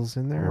puzzles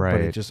in there,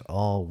 but it just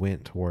all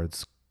went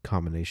towards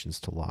combinations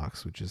to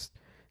locks, which is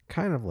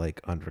kind of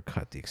like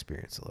undercut the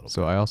experience a little bit.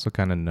 So I also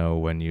kind of know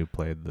when you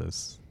played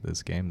this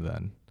game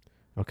then.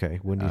 Okay.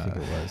 When do you think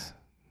it was?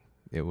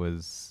 It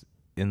was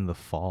in the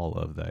fall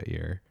of that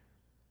year.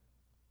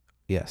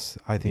 Yes.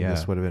 I think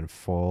this would have been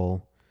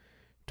fall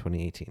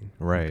 2018.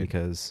 Right.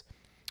 Because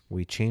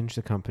we changed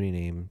the company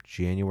name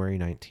January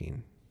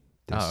 19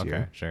 this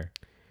year. Sure.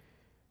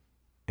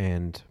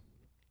 And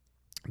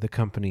the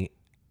company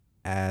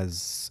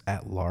as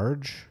at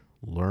large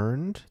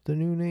learned the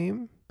new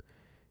name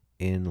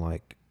in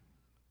like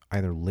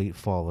either late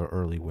fall or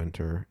early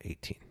winter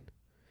 18.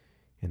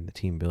 And the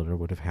team builder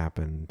would have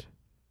happened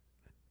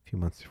a few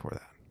months before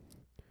that.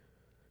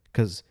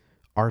 Because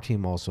our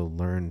team also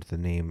learned the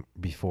name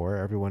before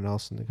everyone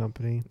else in the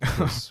company.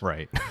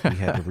 Right. We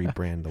had to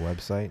rebrand the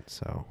website,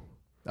 so.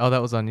 Oh,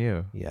 that was on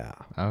you. Yeah.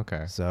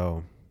 Okay.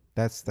 So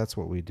that's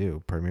what we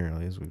do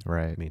primarily is we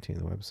maintain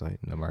the website.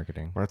 The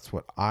marketing. Or that's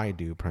what I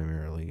do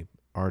primarily.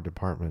 Our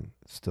department,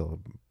 still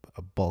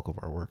a bulk of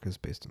our work is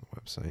based on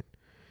the website.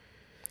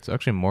 So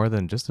actually more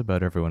than just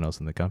about everyone else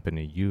in the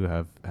company, you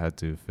have had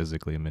to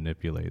physically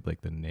manipulate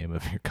like the name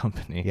of your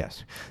company.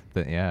 Yes.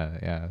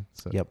 Yeah.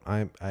 So. Yep.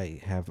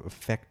 I have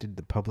affected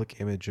the public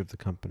image of the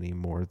company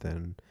more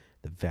than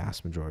the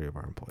vast majority of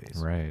our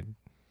employees. Right.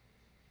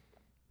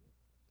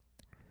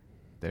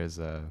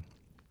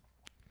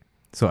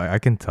 So I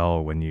can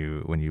tell when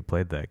you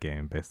played that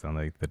game based on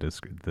like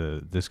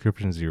the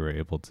descriptions you were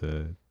able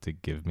to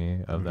give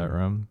me of that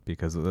room,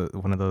 because that's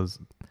one of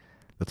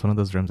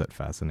those rooms that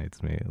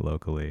fascinates me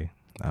locally,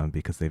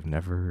 because they've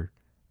never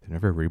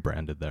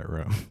rebranded that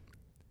room.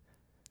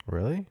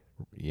 Really?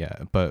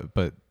 Yeah, but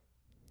I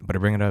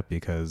bring it up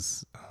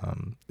because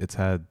it's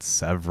had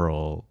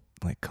several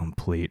like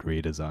complete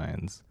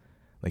redesigns.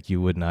 Like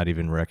you would not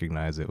even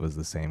recognize it was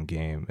the same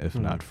game if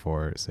not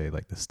for, say,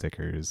 like the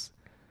stickers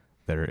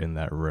that are in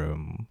that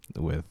room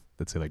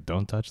that say like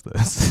 "Don't touch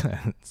this."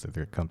 It's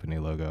their company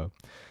logo.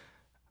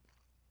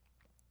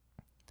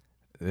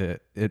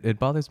 It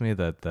bothers me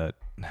that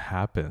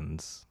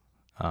happens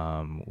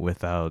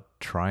without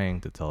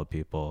trying to tell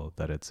people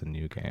that it's a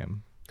new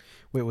game.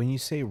 Wait, when you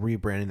say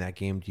rebranding that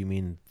game, do you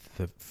mean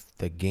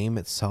the game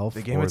itself?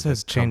 The game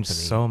has changed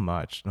so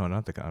much. No,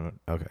 not the game.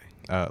 Okay.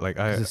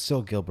 It's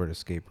still Gilbert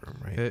Escape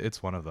Room, right?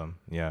 It's one of them.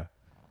 Yeah.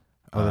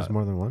 Oh, there's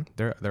more than one?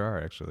 There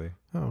are actually.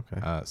 Oh,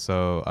 okay.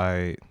 So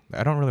I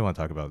don't really want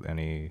to talk about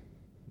any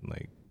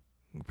like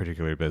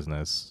particular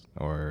business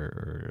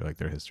or like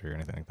their history or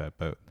anything like that,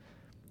 but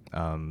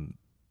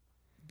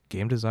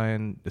game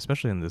design,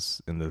 especially in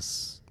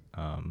this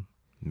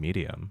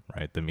medium,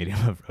 right? The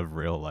medium of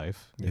real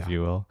life, if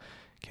you will,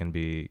 can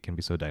be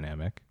so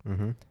dynamic.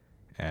 Mm-hmm.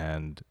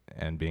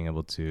 And being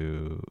able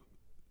to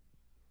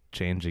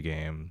change a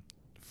game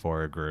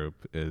for a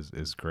group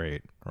is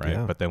great, right?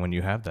 Yeah. But then when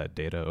you have that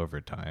data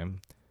over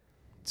time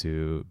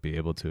to be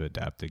able to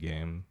adapt a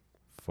game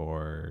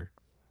for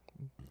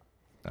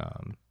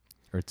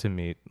or to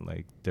meet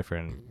like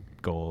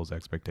different goals,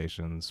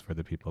 expectations for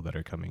the people that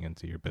are coming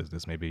into your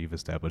business, maybe you've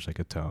established like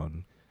a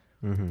tone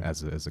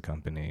as a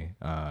company,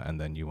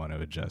 and then you want to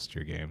adjust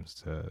your games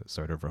to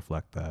sort of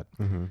reflect that,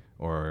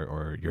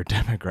 or your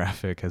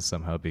demographic has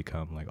somehow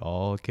become like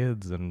all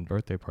kids and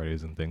birthday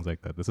parties and things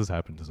like that. This has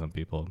happened to some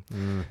people,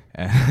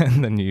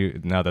 and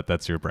then now that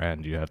that's your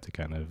brand, you have to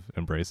kind of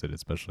embrace it,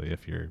 especially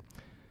if you're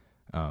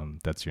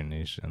that's your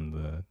niche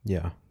in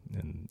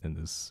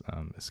this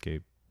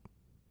escape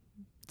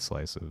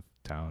slice of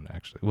town.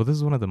 Actually, well, this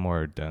is one of the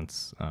more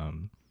dense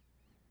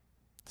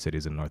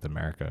cities in North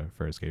America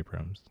for escape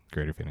rooms,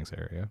 Greater Phoenix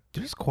area.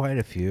 There's quite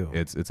a few.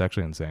 It's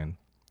actually insane.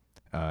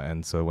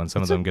 And so when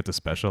some of them get to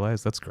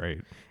specialize, that's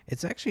great.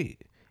 It's actually,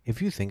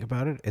 if you think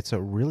about it, it's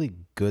a really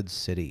good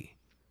city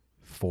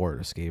for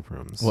escape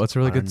rooms. Well, it's a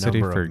really good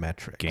city for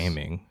metrics.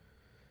 Gaming.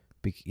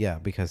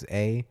 Because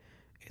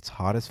it's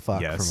hot as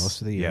fuck for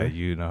most of the year. Yeah,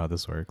 you know how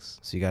this works.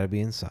 So you got to be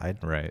inside.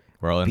 Right.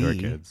 We're all indoor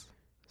kids.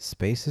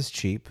 Space is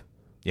cheap.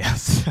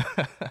 Yes.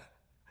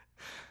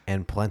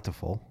 And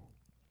plentiful.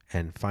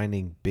 And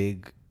finding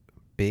big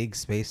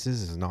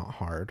spaces is not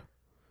hard.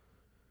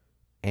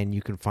 And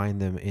you can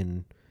find them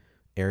in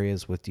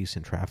areas with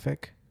decent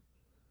traffic.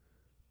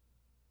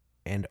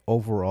 And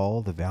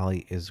overall, the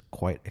valley is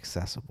quite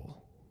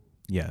accessible.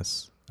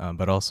 Yes.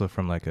 But also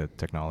from like a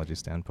technology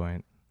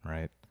standpoint,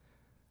 right?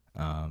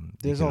 There's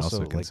you can also,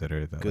 like,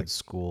 consider that, good like,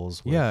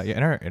 schools. yeah,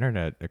 and our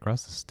internet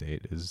across the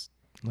state is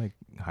like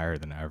higher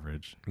than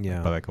average, like,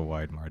 Yeah. by like a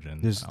wide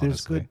margin. There's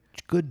honestly.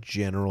 good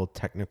general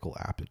technical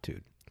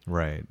aptitude.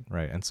 Right.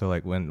 And so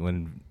like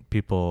when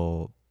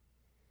people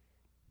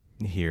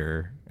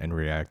hear and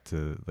react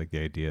to like the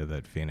idea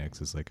that Phoenix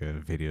is like a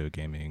video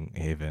gaming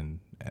haven,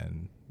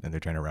 and they're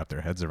trying to wrap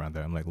their heads around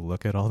that, I'm like,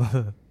 look at all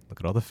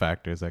the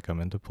factors that come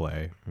into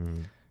play.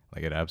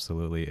 Like, it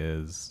absolutely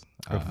is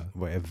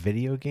A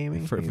video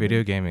gaming for haven?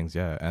 video gamings,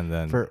 yeah. And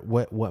then For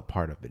what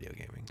part of video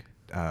gaming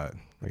are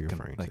you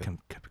referring to?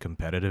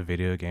 competitive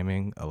video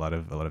gaming, a lot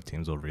of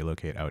teams will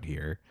relocate out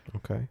here.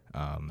 Okay,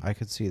 I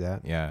could see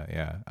that.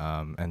 Yeah.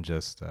 And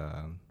just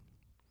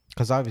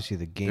Because obviously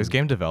the game there's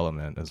game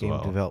development as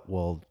well.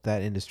 Well,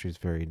 that industry is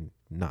very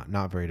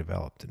not very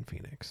developed in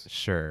Phoenix.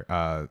 Sure.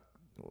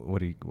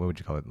 What would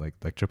you call it? Like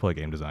AAA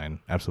game design?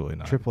 Absolutely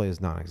not. AAA is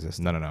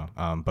non-existent. No.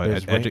 But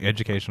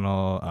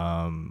educational,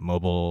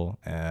 mobile,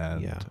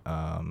 and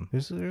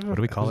There's what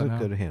do we call it now?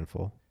 There's a good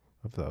handful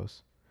of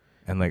those.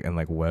 And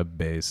like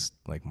web-based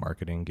like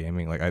marketing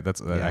gaming. Like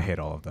I hate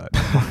all of that.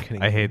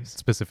 Marketing I hate games.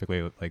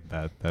 specifically like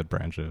that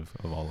branch of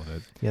all of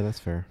it. Yeah, that's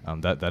fair.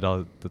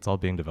 That's all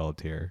being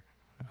developed here.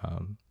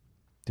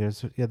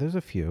 There's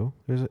a few.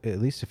 There's at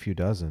least a few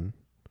dozen.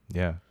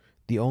 Yeah.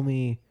 The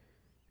only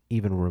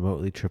even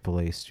remotely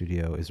AAA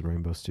studio is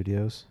Rainbow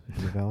Studios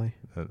in the Valley.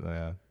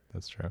 Yeah,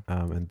 that's true.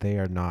 And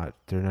they're not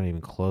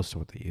even close to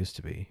what they used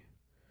to be.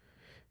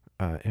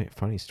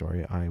 Funny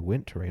story, I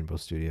went to Rainbow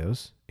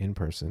Studios in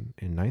person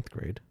in 9th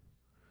grade.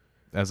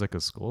 As like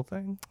a school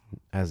thing?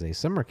 As a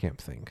summer camp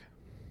thing.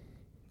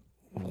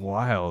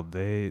 Wild.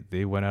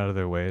 They went out of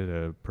their way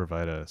to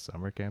provide a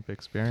summer camp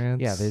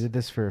experience. Yeah, they did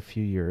this for a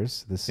few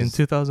years. This in is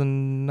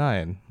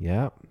 2009.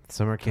 Yeah,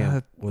 summer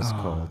camp was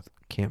called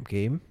Camp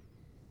Game.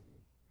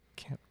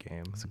 Camp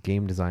Game. It's a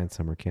game design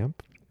summer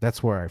camp.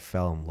 That's where I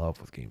fell in love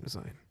with game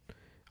design.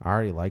 I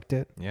already liked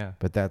it. Yeah.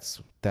 But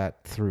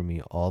that threw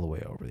me all the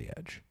way over the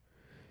edge.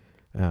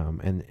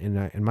 And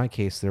in my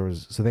case,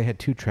 they had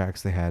 2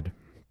 tracks. They had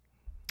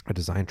a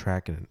design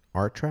track and an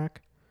art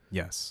track.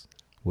 Yes.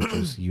 Which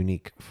was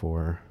unique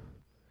for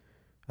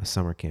a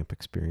summer camp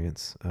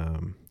experience.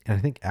 And I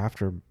think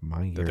after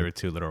my year, there were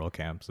 2 literal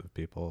camps of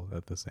people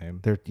at the same.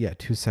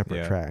 2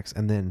 separate tracks,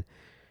 and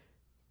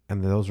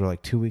those were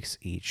like 2 weeks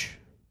each.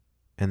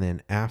 And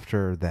then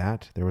after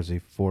that, there was a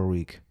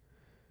 4-week.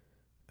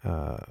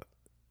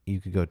 You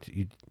could go to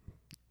you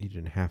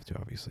didn't have to,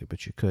 obviously,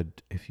 but you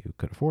could, if you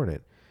could afford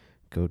it,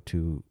 go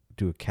to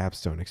do a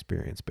capstone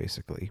experience,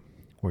 basically,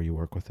 where you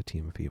work with a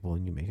team of people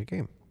and you make a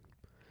game,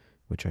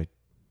 which I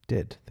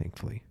did,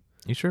 thankfully.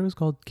 You sure it was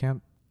called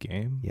Camp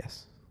Game?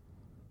 Yes.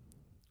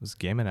 Was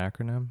game an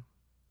acronym?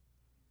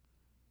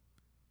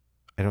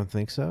 I don't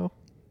think so.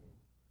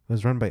 It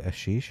was run by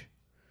Ashish.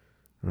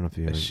 I don't know if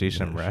you Ashish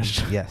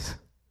Amresh. Yes.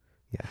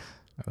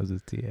 I was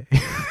his TA.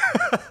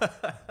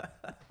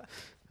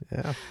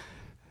 Yeah.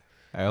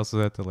 I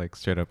also had to like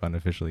straight up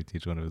unofficially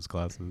teach one of his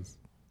classes.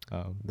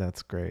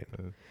 That's great.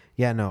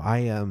 Yeah, no, I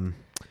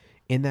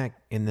in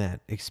that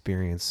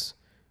experience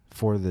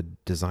for the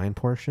design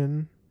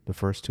portion, the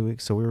first 2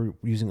 weeks, so we were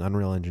using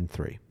Unreal Engine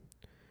 3,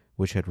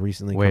 which had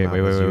recently come out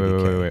as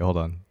UDK. Wait, hold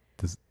on.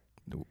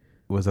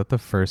 Was that the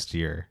first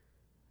year?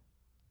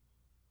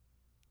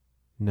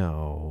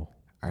 No,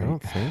 I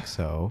don't think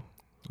so.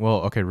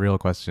 Well, okay, real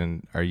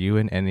question. Are you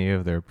in any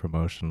of their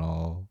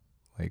promotional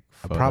like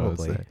photos?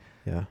 Probably,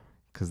 yeah.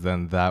 Because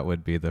then that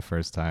would be the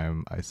first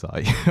time I saw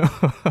you.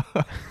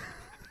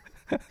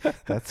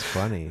 That's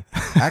funny.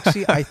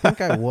 Actually, I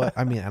think I was.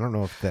 I mean, I don't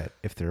know if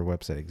their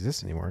website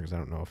exists anymore, because I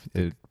don't know if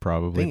it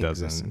probably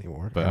doesn't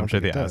anymore. But I'm sure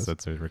the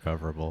assets are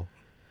recoverable.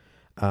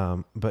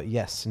 But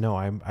yes, no,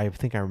 I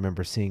think I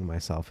remember seeing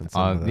myself in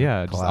some of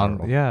the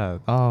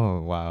collateral.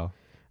 Oh wow.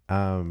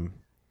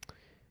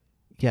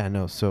 Yeah,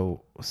 no.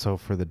 So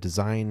for the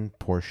design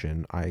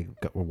portion, I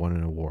won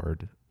an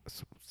award.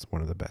 It's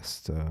one of the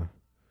best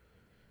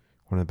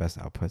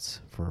outputs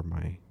for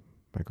my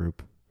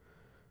group.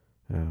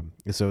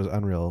 So it was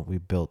Unreal. We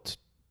built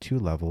 2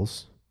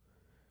 levels,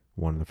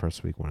 one in the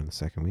first week, one in the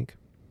second week.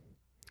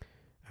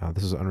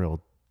 This is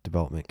Unreal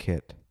Development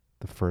Kit,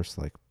 the first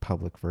like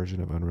public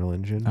version of Unreal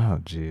Engine. Oh,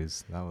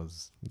 geez, that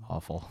was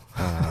awful.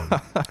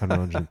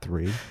 Unreal Engine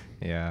 3.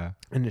 Yeah,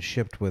 and it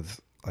shipped with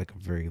like a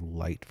very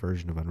light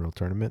version of Unreal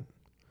Tournament.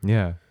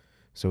 Yeah.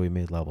 So we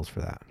made levels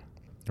for that.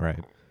 Right,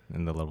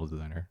 in the level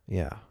designer.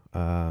 Yeah.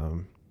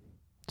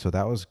 So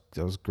that was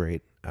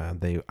great.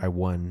 I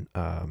won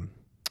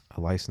a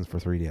license for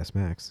 3ds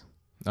Max.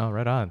 Oh,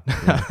 right on.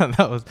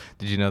 Yeah.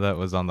 Did you know that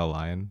was on the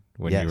line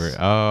when you were?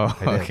 Oh,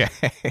 okay.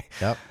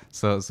 Yep.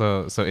 So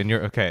in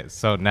your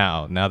So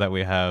now that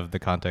we have the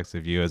context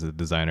of you as a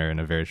designer in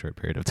a very short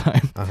period of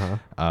time,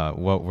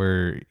 what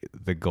were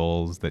the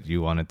goals that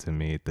you wanted to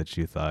meet that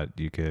you thought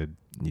you could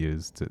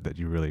use that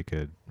you really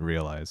could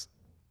realize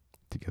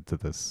to get to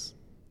this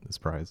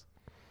prize?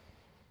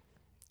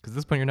 Because at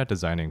this point, you're not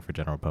designing for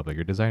general public.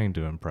 You're designing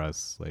to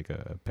impress like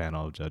a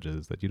panel of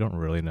judges that you don't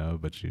really know,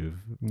 but you've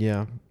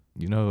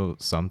you know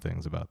some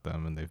things about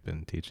them, and they've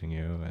been teaching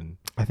you. And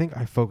I think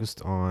I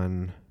focused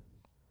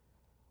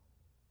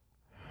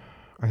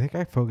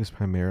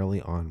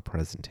primarily on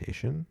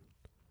presentation.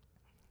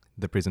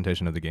 the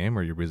presentation of the game,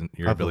 or your Of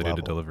the ability to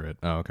level. deliver it.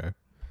 Oh, okay.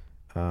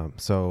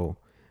 So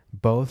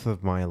both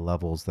of my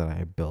levels that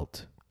I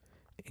built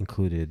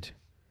included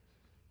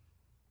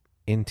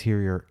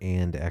interior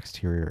and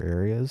exterior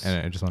areas.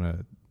 And I just want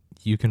to,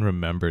 you can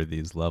remember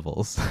these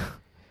levels,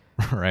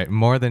 right?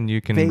 More than you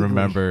can Vaguely,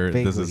 remember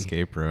this vaguely,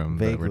 escape room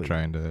that we're vaguely.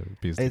 trying to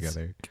piece It's-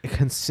 together.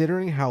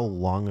 Considering how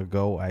long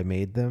ago I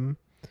made them,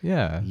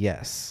 Yeah.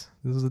 yes.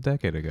 This was a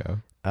decade ago.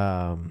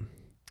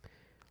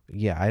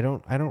 Yeah, I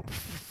don't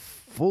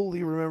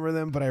fully remember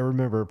them, but I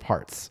remember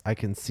parts. I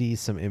can see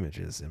some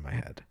images in my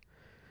head.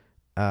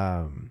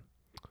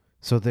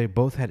 So they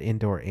both had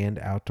indoor and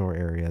outdoor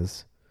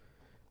areas,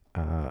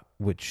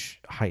 which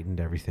heightened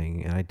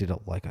everything. And I did a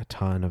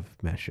ton of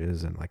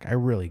meshes, and like I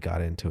really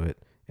got into it.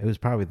 It was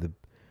probably the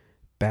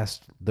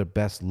best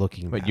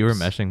looking. But you were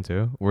maps. meshing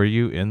too? Were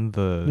you in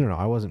the... No,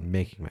 I wasn't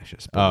making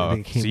meshes. But Oh,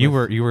 they came so you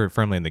with- were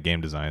firmly in the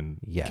game design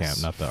Yes,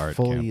 camp, not the art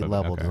fully camp. of it.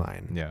 level Okay.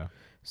 design. Yeah.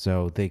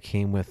 So they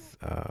came with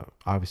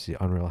obviously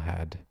Unreal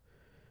had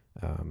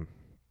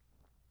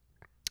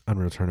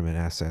Unreal Tournament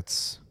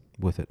assets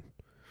with it,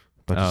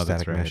 bunch of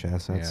that's static right. mesh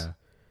assets.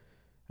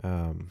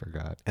 Yeah.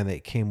 Forgot. And they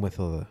came with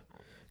a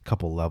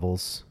couple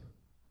levels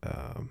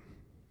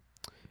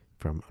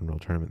from Unreal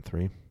Tournament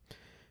 3.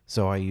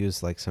 So I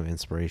used like some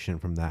inspiration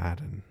from that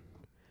and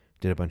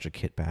did a bunch of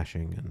kit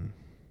bashing, and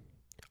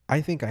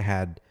I think I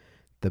had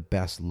the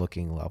best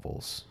looking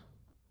levels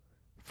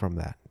from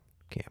that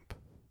camp.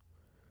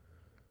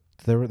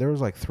 There was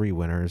like 3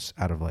 winners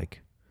out of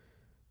like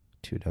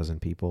 24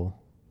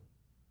 people.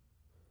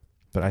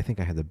 But I think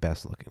I had the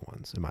best looking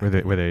ones in my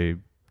opinion. Were they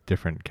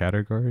different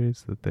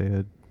categories that they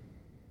had?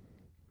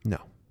 No.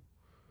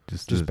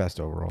 Just Just best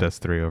overall.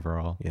 best 3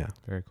 overall. Yeah.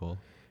 Very cool.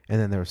 And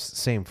then there was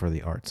same for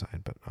the art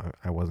side, but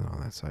I wasn't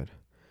on that side.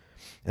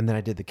 And then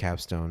I did the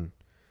capstone,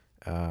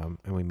 and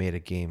we made a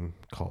game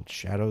called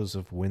Shadows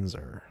of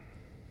Windsor.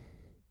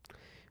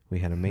 We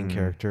had a main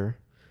character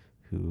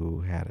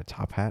who had a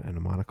top hat and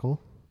a monocle,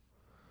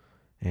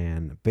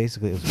 and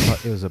basically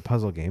it was a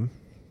puzzle game.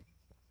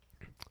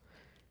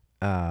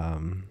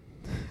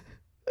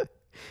 It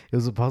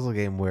was a puzzle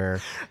game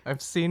where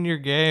I've seen your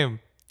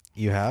game.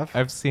 you have.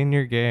 I've seen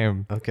your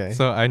game. Okay.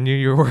 So I knew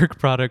your work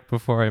product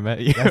before I met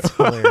you. That's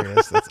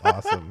hilarious. That's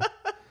awesome.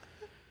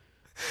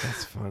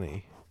 That's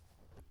funny.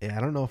 Yeah,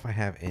 I don't know if I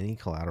have any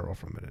collateral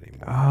from it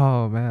anymore.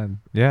 Oh man.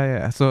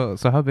 Yeah. So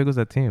how big was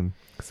that team?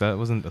 Because that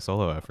wasn't a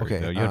solo effort. Okay,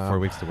 though. You had 4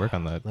 weeks to work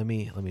on that. Let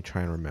me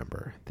try and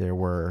remember. There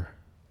were,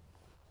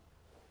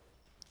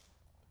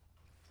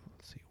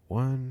 let's see,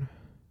 1,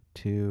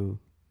 2,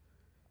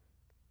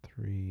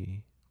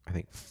 3, I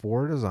think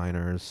 4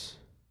 designers,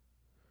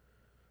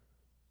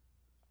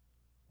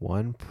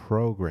 1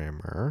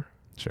 programmer,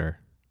 Sure.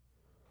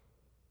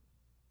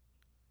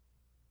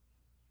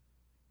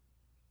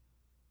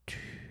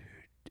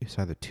 it's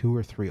either 2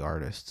 or 3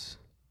 artists.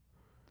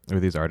 Were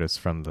these artists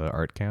from the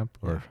art camp?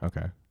 Or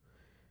okay.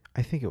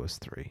 I think it was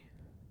 3.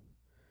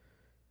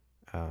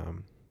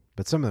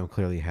 But some of them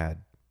clearly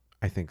had,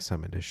 I think,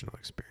 some additional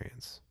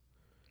experience.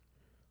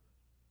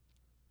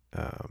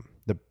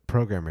 The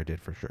programmer did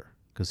for sure,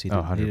 because he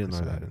didn't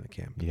learn 100%. that in the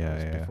camp. Yeah, It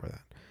was yeah. before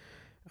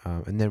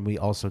that. And then we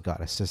also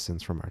got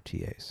assistance from our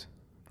TAs.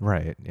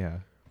 Right. Yeah.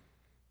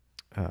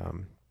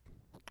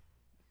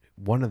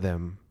 One of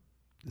them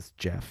is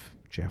Jeff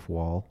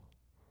Wall.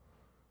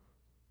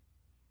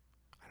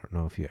 I don't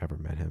know if you ever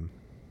met him.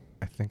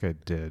 I think I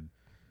did.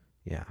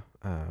 Yeah.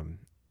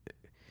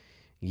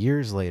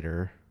 Years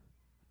later,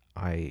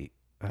 I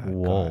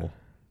Wool.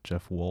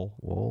 Jeff Wool.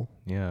 Wool.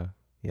 Yeah.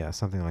 Yeah,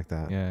 something like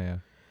that. Yeah.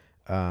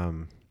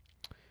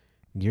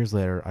 Years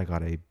later, I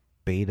got a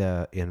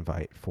beta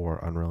invite for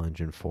Unreal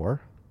Engine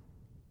 4.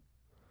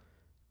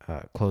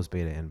 Closed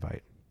beta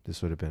invite.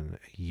 This would have been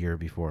a year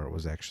before it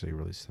was actually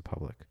released to the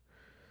public.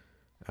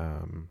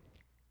 And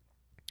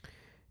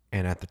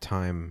at the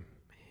time,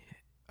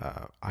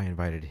 I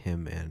invited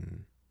him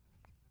and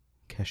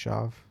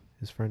Keshov,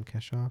 his friend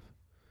Keshov,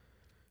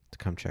 to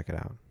come check it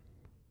out.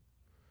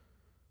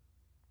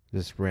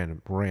 This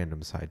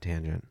random side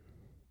tangent.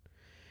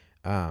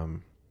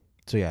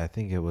 So yeah, I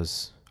think it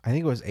was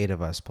 8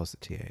 of us plus the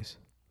TAs.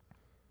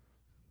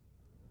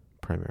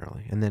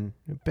 Primarily. And then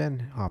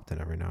Ben hopped in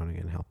every now and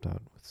again and helped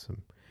out with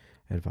some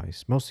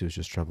advice. Mostly it was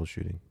just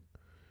troubleshooting.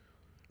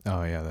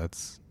 Oh yeah,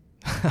 that's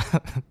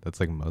that's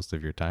like most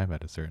of your time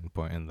at a certain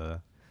point in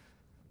the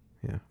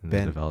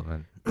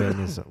development. Ben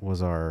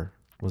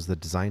was the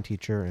design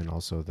teacher and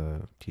also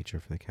the teacher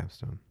for the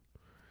capstone.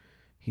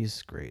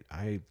 He's great.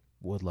 I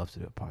would love to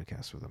do a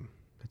podcast with him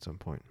at some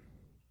point.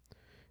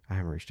 I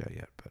haven't reached out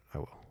yet, but I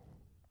will.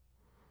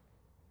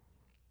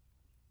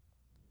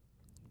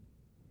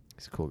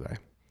 He's a cool guy.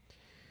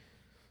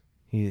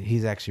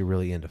 He's actually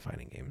really into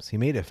fighting games. He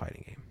made a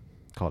fighting game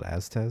called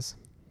Aztez.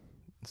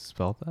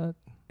 Spell that?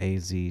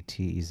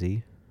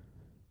 Aztez.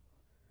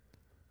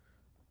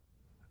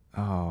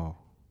 Oh.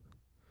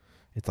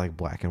 It's like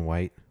black and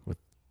white with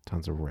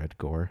tons of red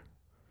gore.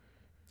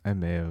 I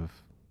may have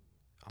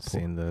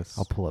seen this.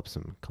 I'll pull up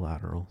some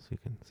collateral so you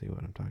can see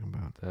what I'm talking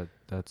about.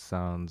 That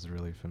sounds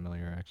really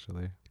familiar,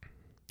 actually.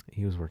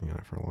 He was working on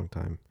it for a long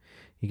time.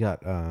 He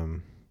got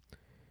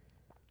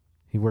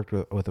he worked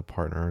with a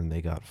partner, and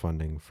they got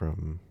funding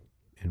from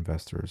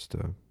investors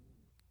to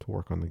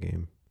work on the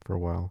game for a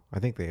while. I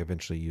think they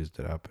eventually used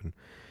it up and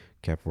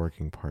kept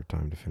working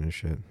part-time to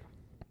finish it.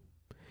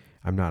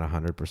 I'm not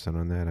 100%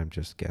 on that. I'm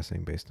just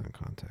guessing based on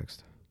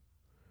context.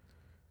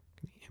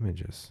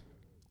 Images.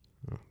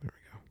 Oh, there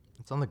we go.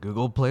 It's on the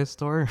Google Play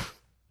Store.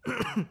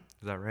 Is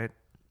that right?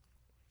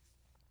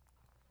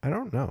 I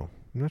don't know.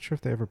 I'm not sure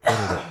if they ever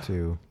ported it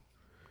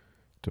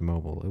to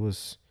mobile. It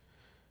was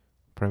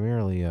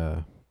primarily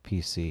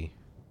PC.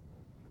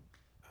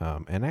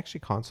 And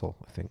actually console,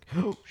 I think.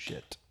 Oh,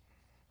 shit.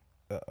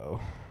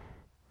 Uh-oh.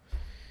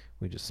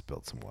 We just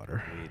spilled some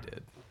water. We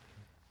did.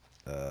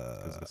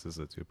 Because this is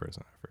a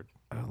two-person effort.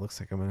 Looks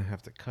like I'm going to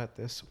have to cut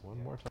this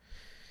one more time.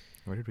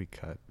 Where did we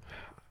cut?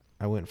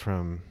 I went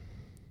from...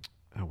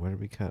 where did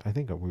we cut? I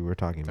think we were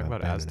talking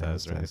about Ben and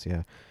Aztez, right?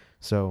 Yeah.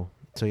 So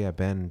yeah,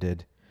 Ben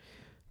did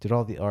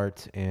all the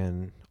art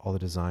and all the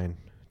design,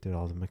 did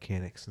all the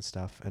mechanics and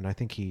stuff. And I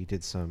think he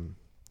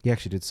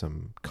actually did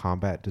some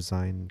combat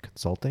design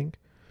consulting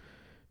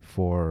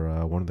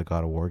for one of the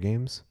God of War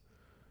games.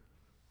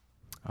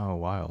 Oh,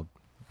 wild.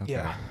 Okay.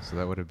 Yeah. So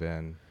that would have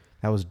been...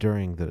 That was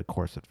during the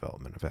course of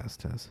development of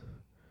Aztez.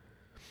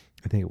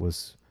 I think it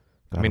was...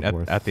 I mean,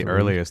 at the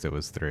earliest, it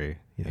was 3.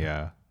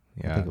 Yeah.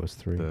 I think it was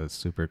 3. The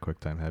super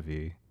QuickTime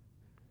heavy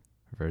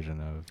version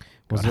of...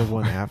 Was there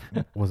one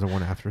after? Was there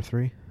one after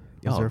 3?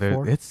 Was there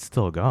 4? It's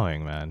still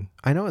going, man.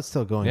 I know it's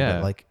still going,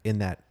 but like in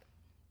that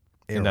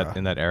era.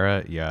 In that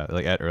era, yeah.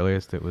 Like at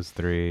earliest, it was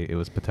 3. It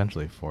was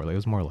potentially 4. Like, it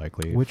was more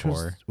likely Which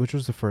 4. Which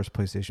was the first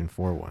PlayStation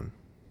 4 one?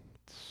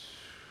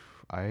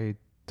 I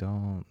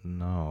don't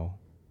know.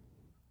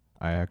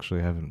 I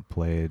actually haven't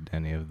played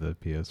any of the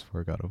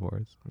PS4 God of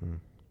Wars.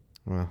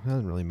 Well, it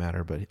doesn't really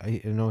matter, but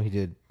I know he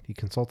did. He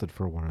consulted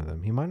for one of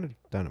them. He might have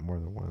done it more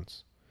than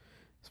once,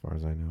 as far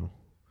as I know.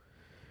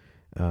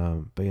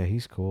 But yeah,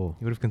 he's cool.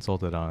 He would have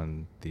consulted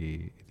on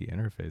the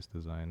interface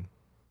design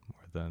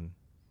more than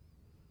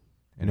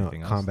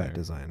anything else. Combat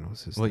design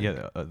was his. Well, thing.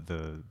 yeah,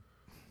 the.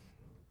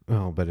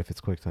 Oh, but if it's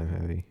QuickTime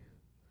heavy,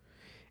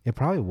 it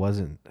probably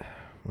wasn't.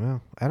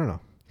 Well, I don't know.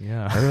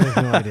 Yeah, I really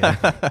have no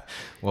idea.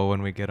 Well,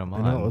 when we get him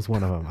on, I know it was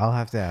one of them. I'll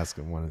have to ask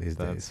him one of these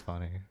days. That's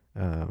funny.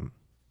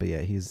 But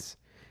yeah, he's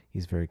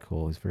very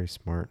cool. He's very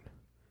smart,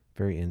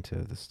 very into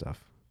the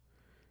stuff,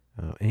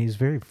 and he's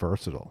very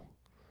versatile,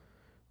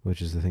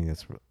 which is the thing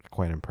that's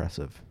quite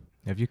impressive.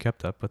 Have you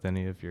kept up with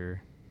any of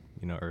your,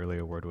 early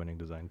award-winning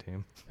design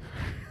team?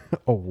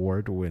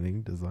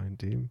 Award-winning design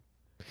team?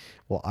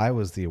 Well, I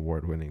was the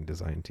award-winning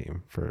design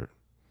team for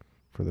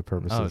the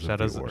purposes of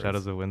the awards.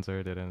 Shadows of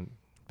Windsor didn't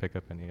pick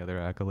up any other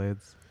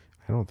accolades?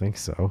 I don't think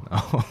so.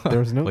 Oh. There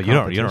was no. Well, you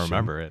don't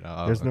remember it.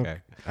 Oh, There's okay. no.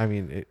 I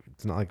mean,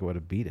 it's not like it would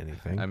have beat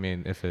anything. I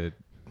mean, if it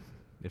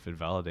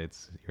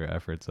validates your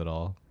efforts at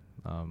all,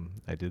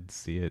 I did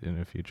see it in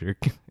a future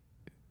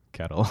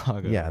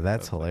catalog. Yeah,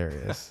 that's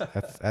hilarious.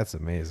 That's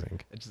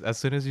amazing. As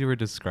soon as you were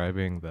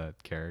describing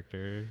that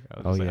character,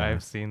 I was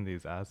I've seen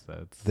these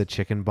assets. The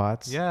chicken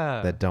bots.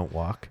 Yeah. That don't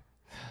walk.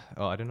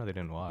 Oh, I didn't know they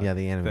didn't walk. Yeah,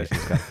 the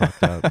animations got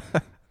fucked up.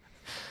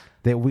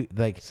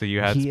 So you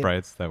had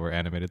sprites that were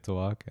animated to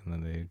walk, and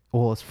then they.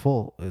 Well, it's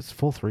full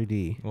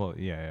 3D. Well,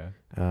 yeah.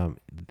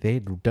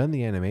 They'd done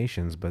the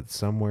animations, but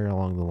somewhere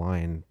along the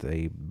line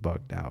they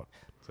bugged out.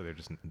 So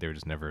they were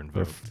just never invoked.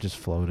 They're just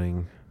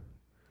floating.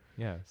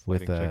 Yeah,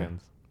 with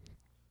chickens.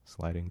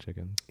 Sliding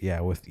chickens.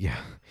 Yeah,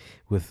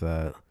 with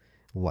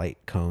light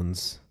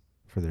cones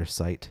for their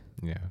sight.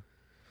 Yeah.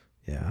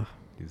 Yeah.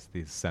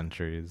 These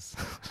sentries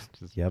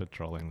just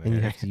patrolling the and area.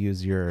 You have to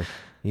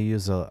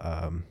use a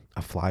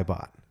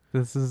flybot.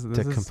 This is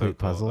complete so cool.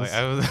 puzzles. Like,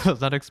 I was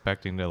not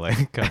expecting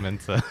to come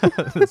into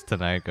this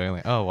tonight going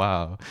like, oh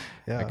wow,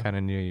 yeah, I kind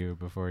of knew you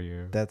before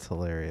you. That's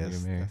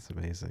hilarious. That's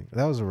amazing.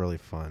 That was a really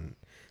fun.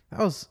 That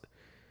was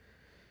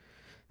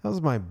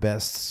my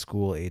best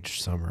school age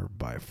summer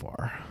by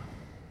far.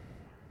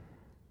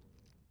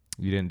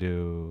 You didn't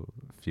do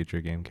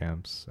future game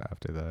camps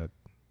after that?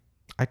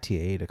 I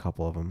TA'd a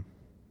couple of them.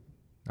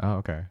 Oh,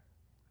 okay.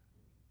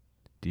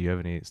 Do you have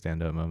any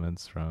stand-up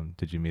moments from?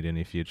 Did you meet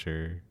any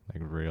future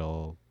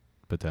real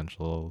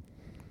potential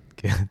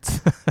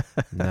kids?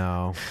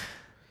 No.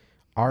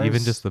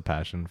 Even just the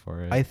passion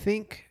for it. I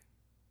think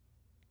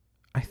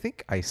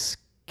I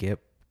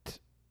skipped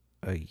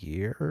a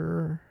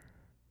year.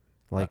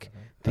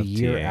 The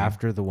year TA.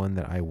 after the one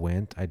that I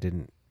went,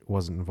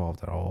 wasn't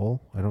involved at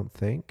all, I don't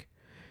think.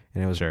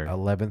 And it was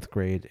 11th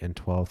grade and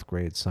 12th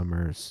grade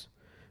summers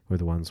were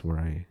the ones where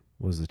I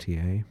was the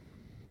TA.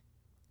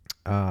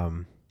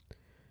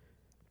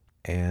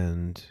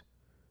 And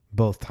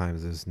both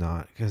times is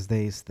not, because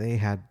they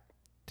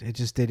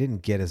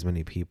didn't get as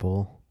many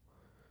people.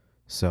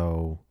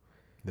 So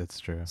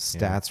That's true.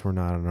 Stats were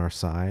not on our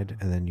side,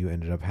 and then you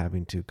ended up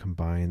having to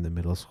combine the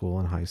middle school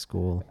and high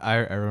school. I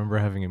remember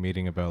having a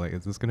meeting about like,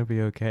 is this going to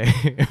be okay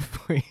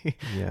if we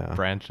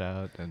branch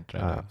out and try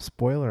to...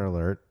 Spoiler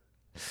alert,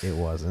 it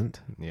wasn't.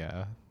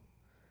 Yeah.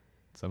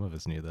 Some of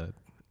us knew that.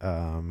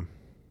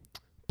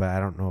 But I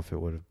don't know if it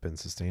would have been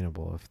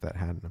sustainable if that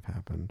hadn't have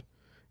happened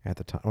at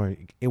the time. Or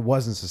it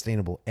wasn't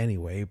sustainable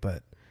anyway,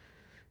 but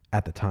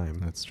at the time.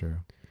 That's true.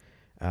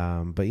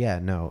 But yeah,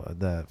 no,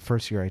 the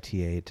first year I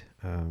TA'd,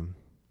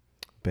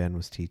 Ben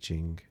was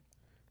teaching.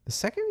 The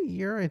second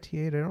year I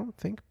TA'd, I don't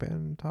think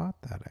Ben taught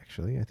that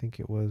actually. I think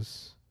it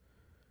was...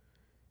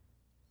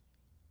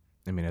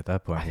 I mean, at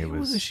that point, he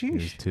was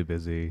too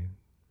busy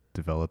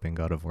developing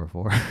God of War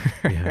 4.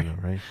 Yeah, I know,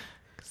 right?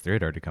 Because 3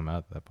 had already come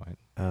out at that point.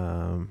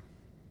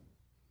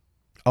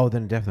 Oh,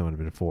 then it definitely would have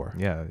been 4.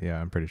 Yeah,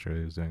 I'm pretty sure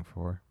he was doing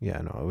 4.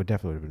 Yeah, no, it would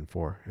definitely have been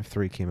 4 if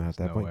 3 came out at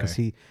that point. Because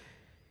way.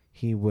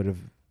 he would have...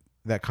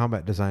 That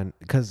combat design...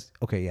 Because,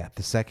 okay, yeah,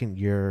 the second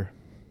year...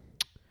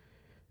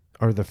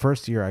 Or the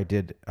first year I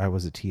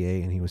was a TA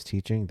and he was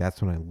teaching.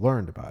 That's when I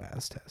learned about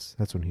Aztez.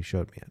 That's when he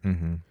showed me it.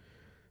 Mm-hmm.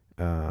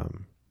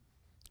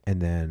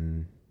 And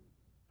then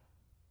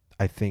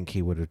I think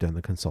he would have done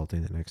the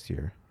consulting the next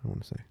year, I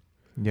want to say.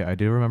 Yeah, I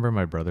do remember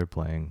my brother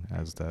playing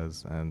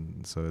Aztez,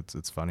 and so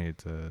it's funny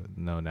to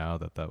know now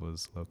that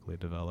was locally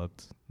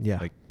developed. Yeah.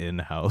 Like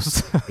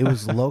in-house. It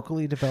was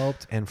locally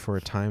developed and for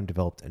a time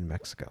developed in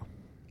Mexico.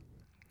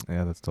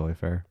 Yeah, that's totally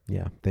fair.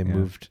 Yeah. They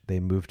moved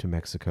to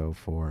Mexico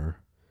for...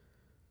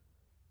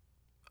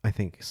 I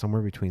think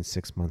somewhere between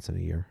 6 months and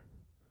a year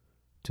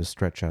to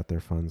stretch out their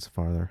funds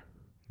farther.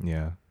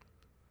 Yeah.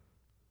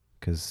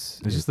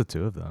 Because it's just the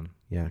 2 of them.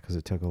 Yeah, because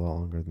it took a lot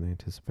longer than they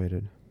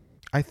anticipated.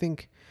 I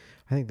think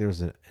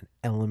there's an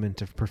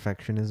element of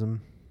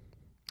perfectionism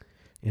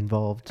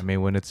involved. I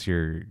mean, when it's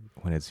your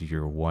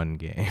one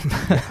game.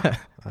 Yeah.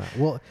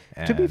 Well,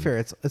 to be fair,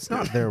 it's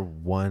not their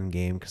one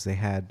game because they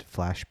had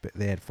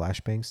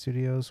Flashbang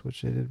Studios,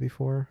 which they did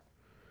before,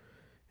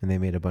 and they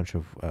made a bunch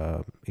of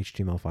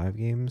HTML5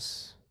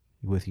 games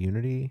with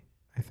Unity,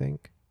 I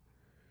think.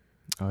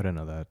 Oh, I didn't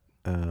know that.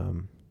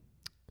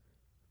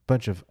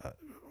 Bunch of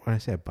when I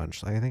say a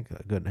bunch, like I think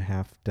a good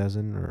half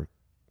dozen or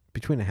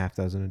between a half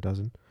dozen and a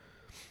dozen.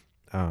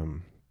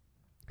 So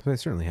they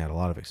certainly had a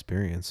lot of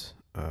experience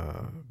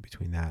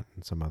between that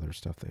and some other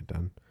stuff they'd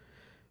done.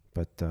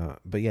 But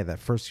yeah, that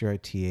first year I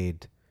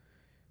TA'd,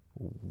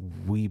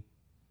 we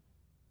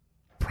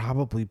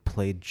probably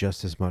played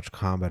just as much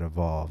Combat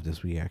Evolved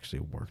as we actually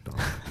worked on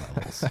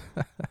levels.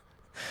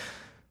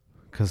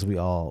 Because we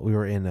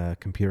were in a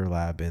computer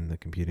lab in the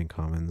Computing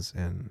Commons,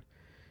 and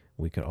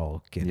we could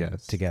all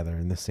get together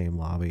in the same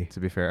lobby. To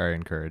be fair, I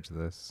encourage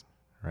this,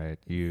 right?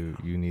 You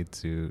need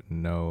to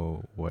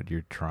know what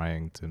you're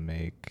trying to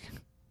make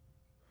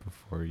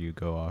before you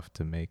go off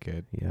to make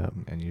it. Yeah.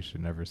 And you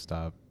should never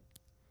stop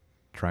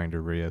trying to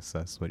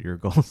reassess what your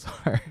goals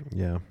are.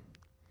 Yeah.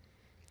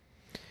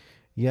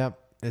 Yep.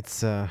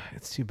 It's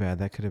too bad.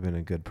 That could have been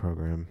a good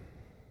program.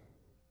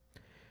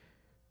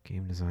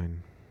 Game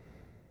design.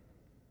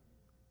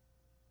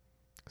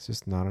 It's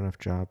just not enough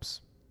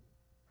jobs.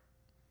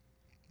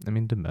 I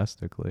mean,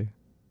 domestically.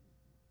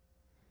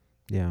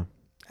 Yeah.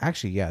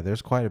 Actually, yeah,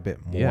 there's quite a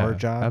bit more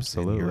jobs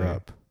in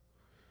Europe.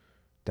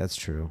 That's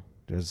true.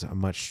 There's a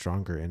much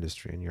stronger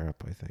industry in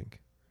Europe, I think.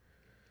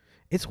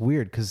 It's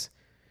weird because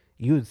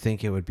you would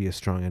think it would be a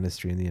strong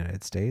industry in the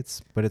United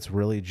States, but it's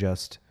really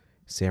just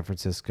San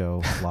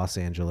Francisco, Los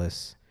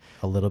Angeles,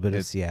 a little bit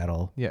of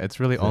Seattle. Yeah, it's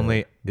really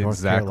only North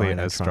exactly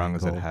Carolina as strong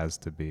as it Triangle. has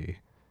to be.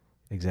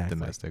 Exactly.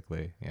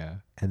 Domestically, yeah.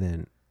 And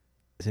then,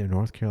 is it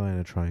North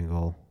Carolina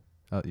Triangle?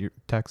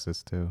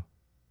 Texas, too.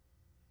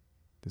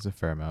 There's a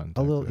fair amount in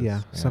Texas. A little,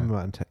 yeah. Some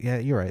amount in yeah,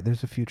 you're right.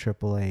 There's a few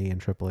AAA and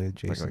AAA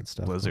adjacent like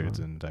stuff. Blizzards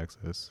in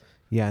Texas.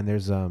 Yeah, and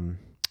there's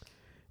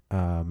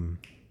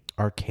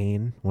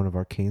Arcane. One of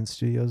Arcane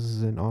Studios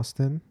is in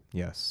Austin.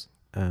 Yes.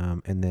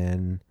 And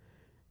then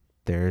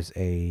there's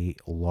a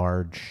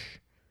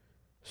large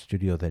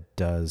studio that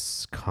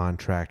does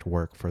contract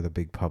work for the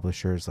big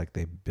publishers, like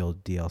they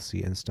build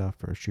DLC and stuff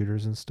for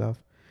shooters and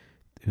stuff,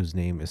 whose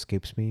name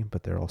escapes me,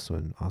 but they're also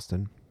in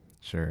Austin.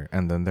 Sure.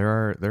 And then there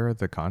are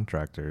the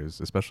contractors,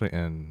 especially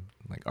in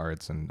like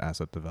arts and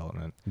asset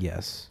development.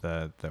 Yes.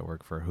 That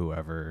work for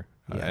whoever.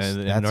 Yes,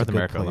 and that's in North a good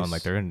America alone,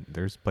 place. like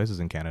there's places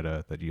in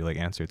Canada that you like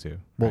answer to.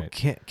 Well,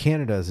 right?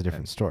 Canada is a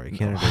different story.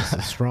 Canada is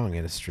a strong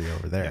industry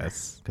over there.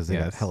 Yes. Because they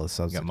got hella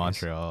subsidies. You got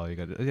Montreal, you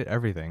got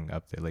everything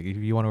up there. Like if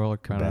you want to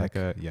work kind of like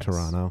a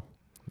Toronto.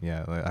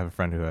 Yeah, like I have a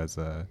friend who has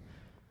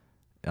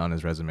on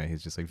his resume,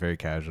 he's just like very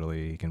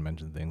casually, he can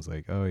mention things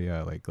like, oh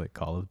yeah, like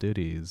Call of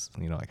Duties,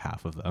 like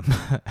half of them.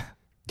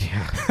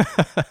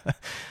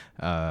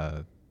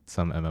 Yeah.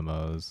 Some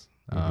MMOs.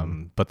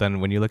 But then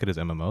when you look at his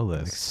MMO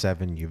list, like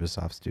 7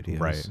 Ubisoft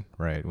studios.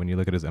 Right. When you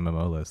look at his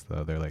MMO list,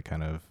 though, they're like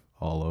kind of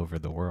all over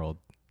the world.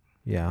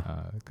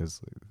 Yeah. Because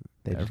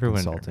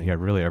everyone,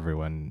 really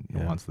everyone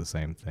Yeah. wants the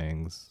same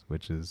things,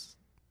 which is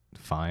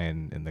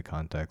fine in the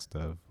context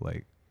of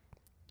like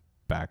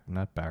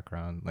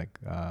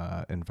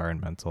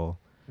environmental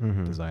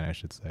Mm-hmm. design, I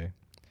should say.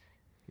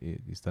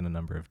 he's done a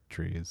number of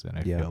trees, and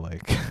I Yeah. feel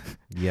like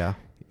Yeah.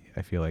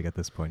 I feel like at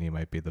this point he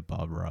might be the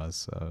Bob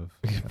Ross of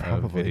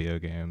Probably. video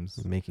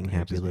games, Making And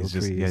happy little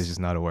trees. he's just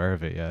not aware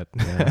of it yet.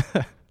 Yeah.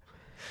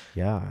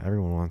 Yeah,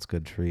 everyone wants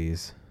good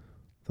trees.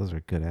 Those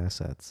are good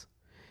assets.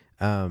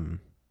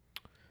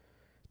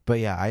 But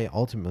yeah, I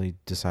ultimately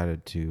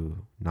decided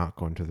to not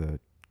go into the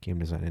game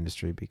design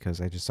industry because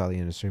I just saw the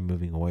industry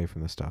moving away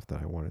from the stuff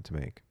that I wanted to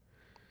make,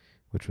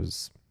 which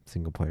was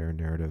single player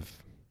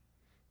narrative,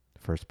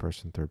 first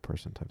person, third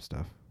person type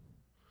stuff.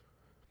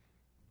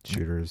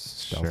 Shooters,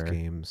 stealth Sure.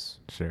 games.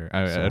 Sure. So-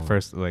 At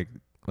first, like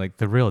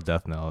the real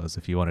death knell is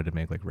if you wanted to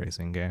make like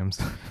racing games.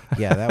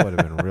 Yeah, that would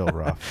have been real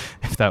rough.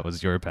 If that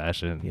was your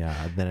passion.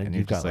 Yeah, then And you've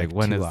you're just got like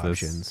when two is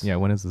options. this? Yeah,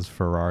 when is this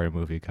Ferrari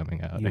movie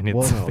coming out? I need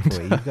Well, no,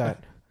 something. wait,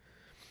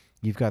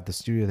 you've got the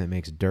studio that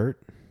makes Dirt.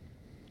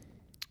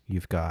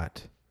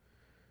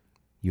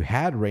 You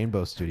had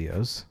Rainbow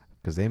Studios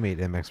because they made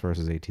MX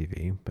versus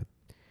ATV, but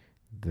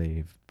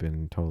they've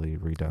been totally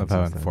redone. Of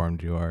how since then.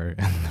 informed you are in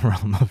the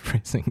realm of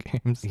racing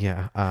games.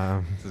 Yeah,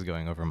 This is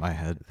going over my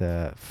head.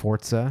 the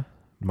Forza,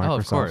 Microsoft Oh,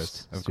 of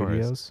course.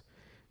 Studios,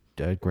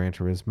 Gran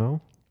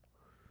Turismo,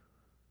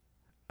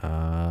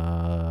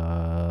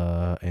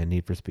 and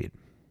Need for Speed.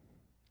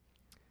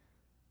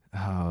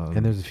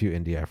 And there's a few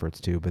indie efforts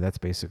too, but that's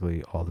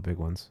basically all the big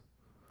ones.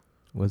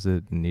 Was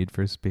it Need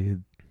for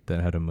Speed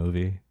that had a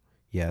movie?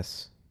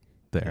 Yes.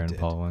 The It Aaron did.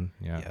 Paul one?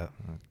 Yeah. Yeah.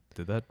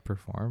 Did that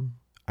perform?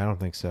 I don't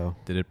think so.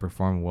 Did it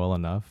perform well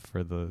enough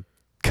for the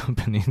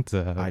company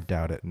to have I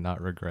doubt it.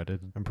 not regretted?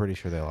 I'm pretty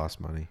sure they lost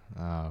money.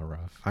 Oh,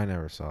 rough. I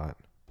never saw it.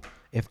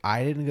 If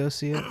I didn't go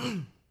see it,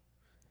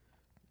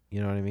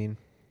 you know what I mean?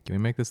 Can we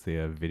make this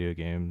the video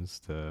games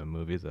to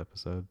movies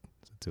episode?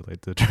 Is it too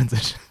late to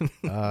transition?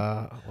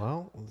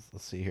 Well,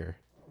 let's see here.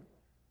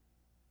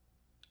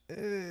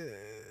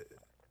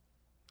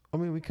 I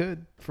mean, we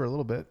could for a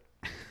little bit.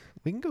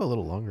 We can go a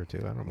little longer too.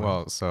 I don't know.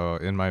 Well, so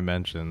in my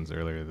mentions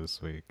earlier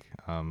this week,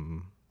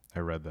 I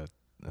read that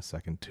a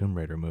second Tomb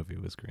Raider movie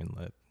was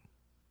greenlit.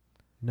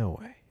 no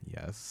way.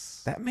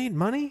 Yes. That made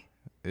money?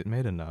 It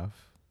made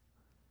enough,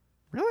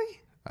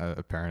 Really?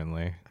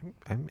 apparently.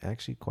 I'm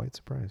actually quite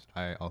surprised.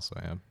 I also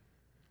am.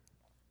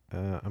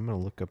 I'm gonna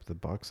look up the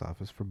box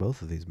office for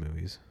both of these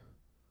movies.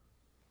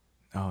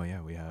 Oh,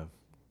 yeah, we have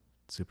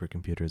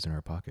supercomputers in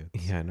our pockets.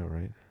 Yeah, I know,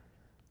 right?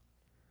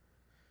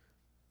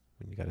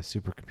 When you got a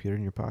supercomputer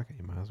in your pocket,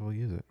 you might as well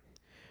use it.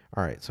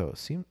 All right, so it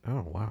seems.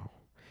 Oh wow.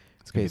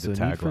 It's gonna Okay, be so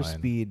the Need for tagline.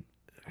 Speed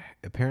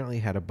apparently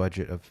had a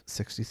budget of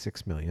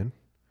 66 million,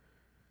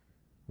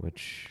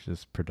 which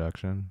Just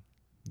production.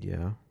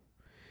 yeah,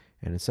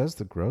 and it says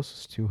the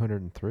gross is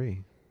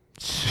 203.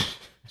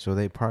 So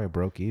they probably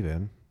broke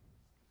even.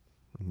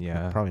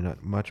 Yeah. Probably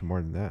not much more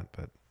than that,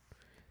 but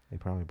they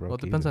probably broke. Well,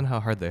 it depends even. on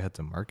how hard they had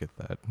to market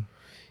that.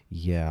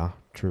 Yeah,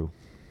 true.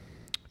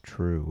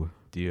 True.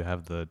 Do you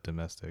have the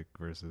domestic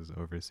versus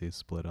overseas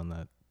split on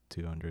that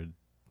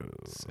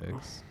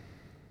 206?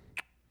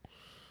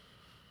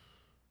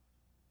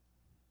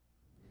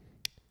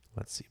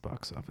 Let's see,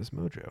 Box Office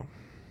Mojo.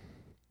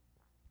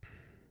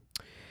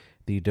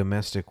 The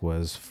domestic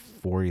was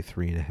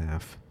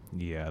 43.5,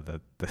 Yeah,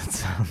 that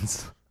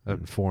sounds.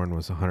 and foreign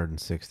was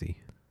 160.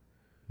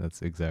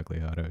 That's exactly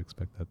how to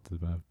expect that to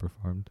have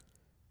performed.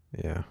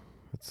 Yeah,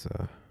 that's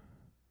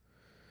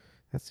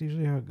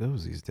usually how it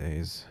goes these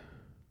days.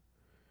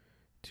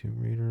 Tomb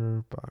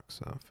Raider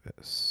box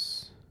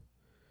office.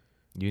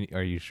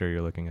 Are you sure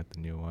you're looking at the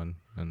new one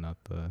and not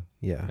the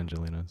Yeah,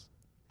 Angelina's?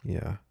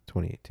 yeah,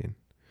 2018.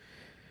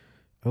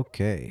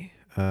 Okay.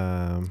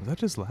 Was that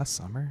just last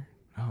summer?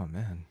 Oh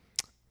man.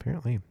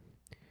 Apparently,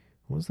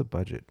 what was the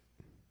budget?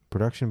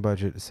 Production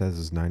budget it says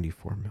is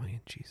 94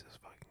 million. Jesus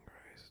fucking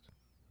Christ.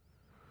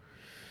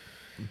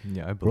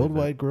 Yeah, I believe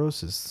Worldwide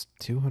gross is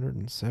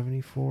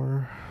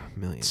 274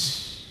 million.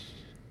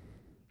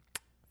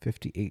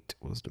 58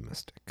 was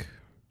domestic.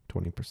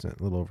 20%,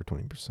 a little over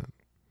 20%.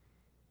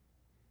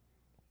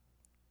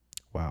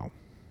 Wow.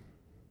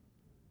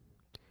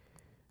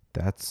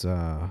 That's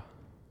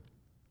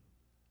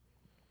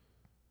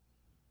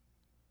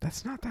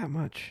not that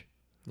much.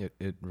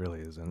 It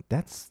really isn't.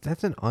 That's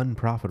an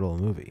unprofitable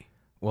movie.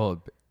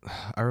 Well,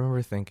 I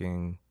remember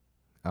thinking,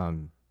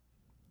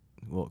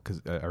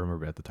 because I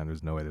remember at the time there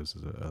was no way this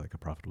was a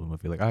profitable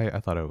movie. Like I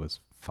thought it was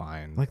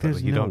fine. Like, but,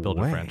 there's you no don't build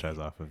way. a franchise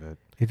off of it.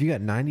 If you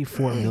got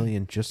 94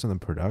 million just on the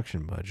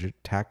production budget,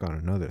 tack on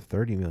another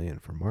 30 million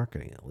for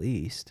marketing at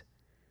least.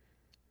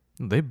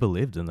 They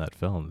believed in that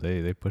film.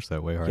 They pushed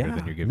that way harder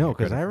than you're giving. no, it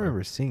because credit I for.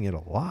 remember seeing it a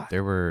lot.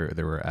 There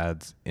were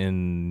ads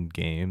in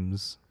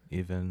games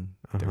even.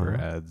 There were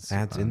ads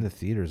in the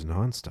theaters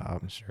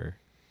nonstop. Sure.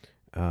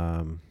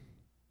 And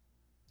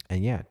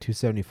yeah,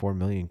 274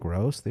 million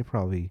gross. They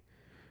probably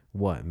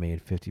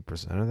made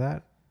 50% of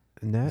that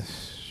net.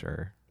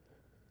 Sure.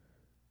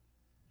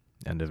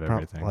 End of Prob-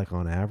 everything. like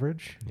on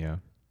average, Yeah.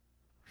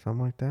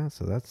 something like that.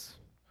 So that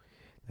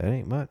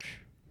ain't much.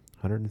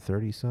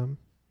 130 some.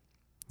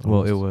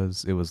 Well,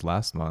 Almost. it was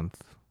last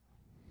month.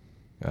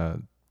 Yeah,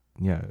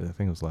 I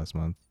think it was last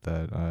month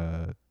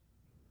that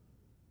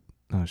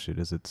Oh shoot,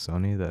 is it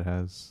Sony that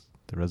has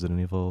the Resident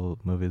Evil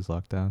movies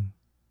locked down?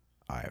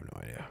 I have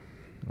no idea.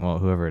 Well,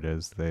 whoever it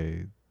is,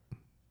 they're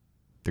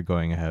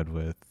going ahead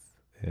with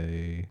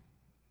a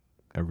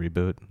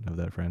reboot of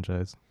that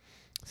franchise.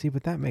 See,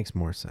 but that makes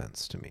more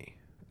sense to me.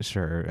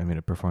 Sure, I mean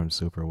it performed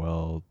super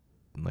well,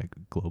 like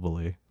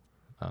globally.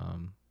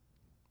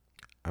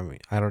 I mean,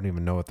 I don't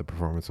even know what the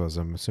performance was.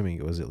 I'm assuming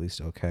it was at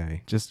least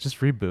okay. Just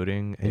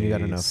rebooting And you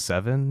got a enough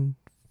 7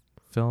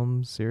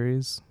 film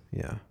series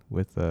Yeah.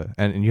 with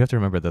and you have to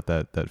remember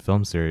that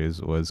film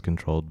series was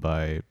controlled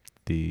by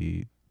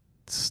the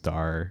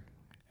star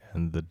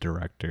and the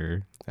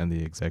director and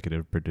the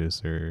executive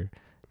producer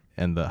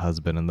and the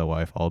husband and the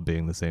wife all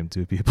being the same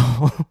 2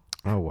 people.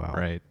 Oh wow.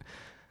 Right.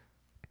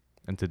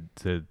 And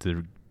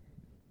to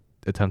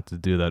attempt to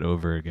do that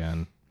over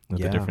again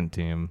with a different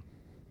team,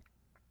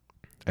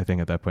 I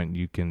think at that point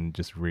you can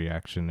just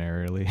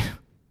reactionarily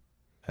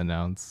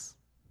announce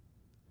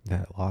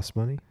that it lost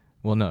money.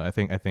 Well, no, I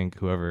think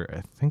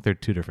they're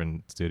 2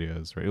 different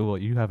studios, right? Well,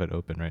 you have it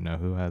open right now.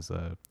 Who has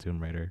a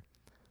Tomb Raider?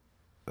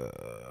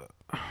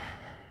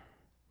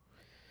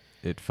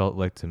 It felt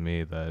like to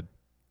me that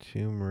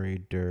Tomb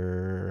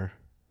Raider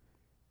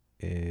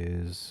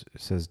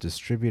says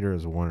distributor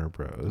is Warner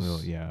Bros.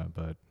 Well, yeah,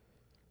 but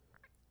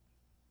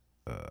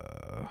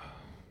I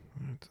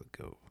have to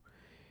go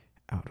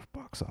out of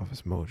Box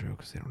Office Mojo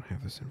because they don't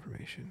have this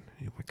information.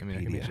 I mean,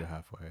 I can meet you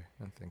halfway.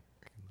 I think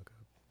I can look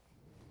up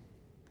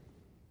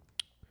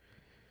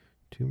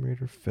Tomb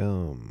Raider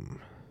film.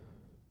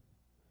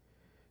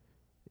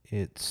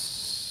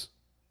 It's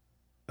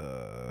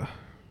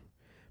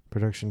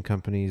production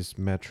companies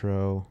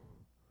Metro,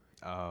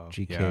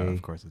 GK, yeah,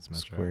 of course it's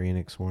Metro. Square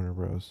Enix, Warner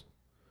Bros.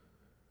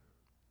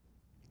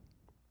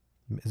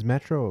 Is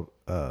Metro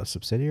a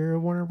subsidiary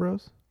of Warner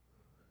Bros?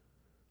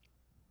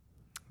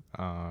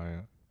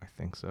 I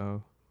think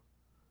so.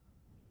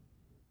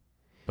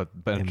 But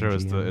Metro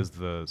is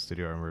the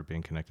studio I remember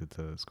being connected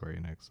to Square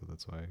Enix, so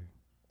that's why I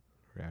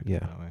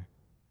reacted that way.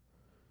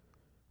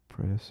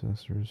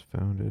 Predecessors,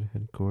 founded,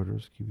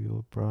 headquarters,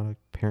 Cubula product,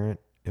 parent,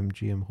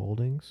 MGM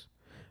Holdings.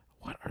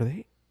 What are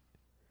they?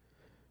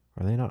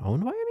 Are they not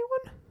owned by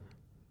anyone?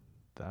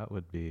 That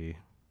would be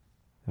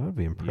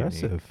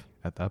impressive. Unique.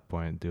 At that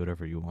point, do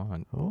whatever you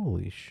want.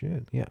 Holy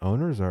shit. Yeah,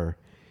 owners are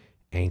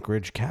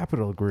Anchorage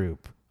Capital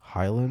Group,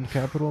 Highland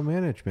Capital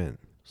Management,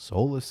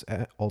 Solus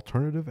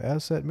Alternative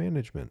Asset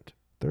Management,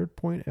 Third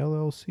Point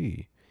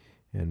LLC,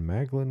 and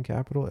Maglin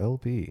Capital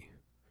LP.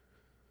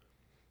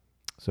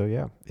 So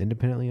yeah,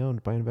 independently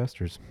owned by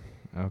investors.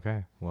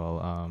 Okay.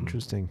 Well,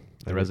 interesting.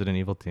 The Resident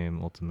Evil team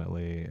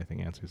ultimately, I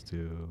think, answers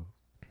to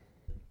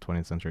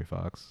 20th Century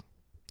Fox.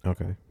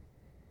 Okay.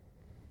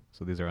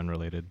 So these are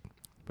unrelated.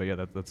 But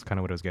yeah, that's kind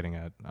of what I was getting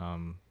at.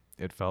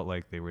 It felt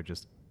like they were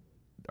just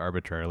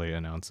arbitrarily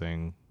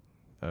announcing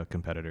a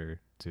competitor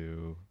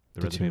to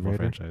the Resident Evil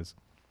franchise.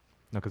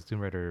 No, because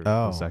Tomb Raider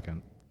was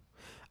second.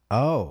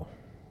 Oh,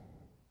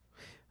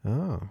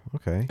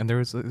 okay. And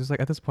there's like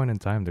at this point in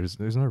time, there's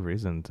no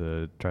reason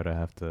to try to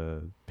have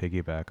to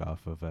piggyback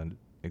off of an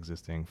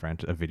existing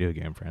a video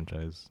game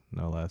franchise,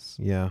 no less.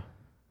 Yeah.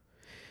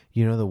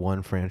 You know the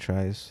one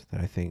franchise that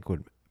I think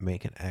would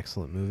make an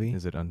excellent movie?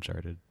 Is it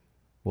Uncharted?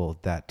 Well,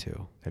 that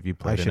too. Have you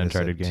played an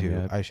Uncharted game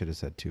yet? I should have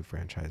said 2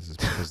 franchises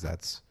because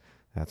that's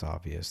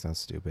obvious. That's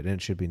stupid. And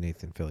it should be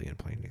Nathan Fillion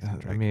playing Nathan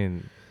Drake. I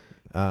mean,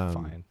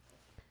 fine.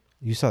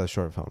 You saw the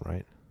short film,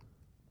 right?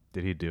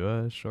 Did he do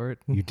a short?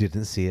 You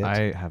didn't see it?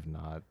 I have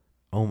not.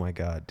 Oh my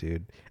god,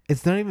 dude!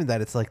 It's not even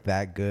that it's like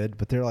that good,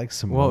 but they're like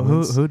some. Well,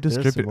 moments, who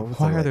distributed?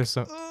 Why are there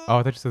so? Oh,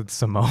 I thought you said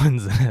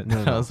Samoans in it.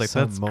 No, I was like,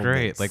 that's moments.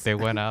 great. Like they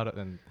went out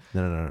and.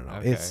 No.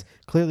 Okay. It's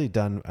clearly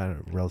done at a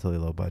relatively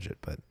low budget,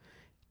 but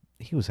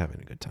he was having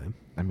a good time.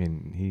 I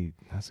mean, he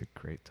has a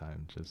great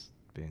time just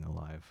being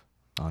alive.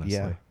 Honestly.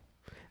 Yeah,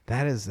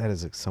 that is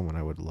like someone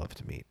I would love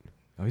to meet.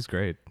 Oh, he's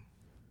great.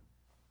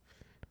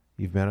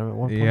 You've met him at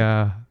one point?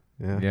 Yeah.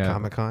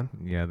 Comic-Con?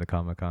 Yeah, the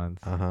Comic-Cons.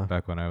 Uh-huh.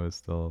 Back when I was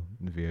still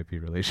VIP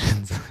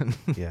relations.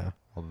 Yeah.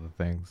 All the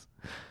things.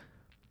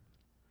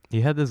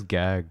 He had this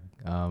gag.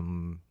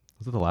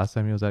 Was it the last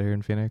time he was out here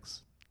in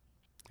Phoenix?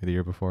 Or the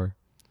year before?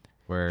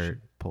 Where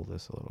Should pull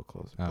this a little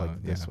closer,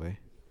 like this way.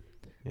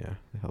 Yeah,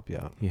 to help you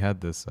out. He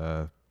had this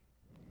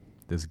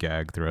this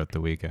gag throughout the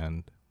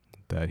weekend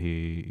that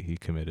he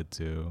committed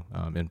to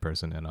in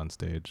person and on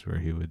stage, where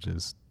he would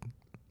just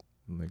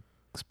like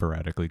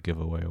sporadically give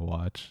away a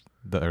watch,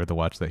 the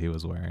watch that he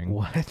was wearing.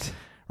 What?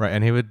 Right,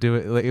 and he would do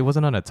it like it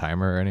wasn't on a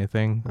timer or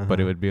anything, but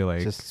it would be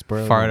like just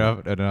far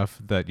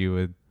enough that you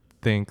would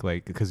think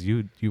like because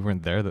you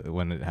weren't there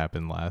when it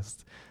happened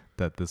last,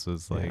 that this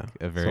was like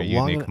a very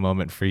unique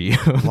moment for you.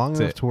 Long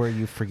enough to where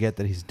you forget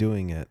that he's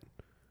doing it.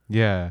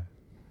 Yeah.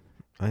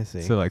 I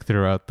see. So like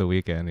throughout the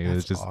weekend, he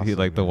was just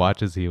awesome, the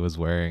watches he was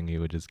wearing, he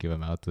would just give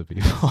them out to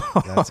people.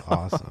 That's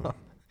awesome.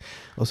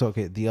 Also,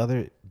 okay, the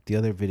other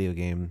video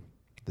game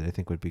that I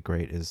think would be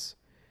great is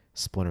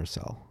Splinter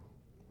Cell.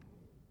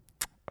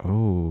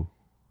 Oh.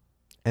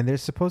 And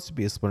there's supposed to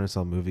be a Splinter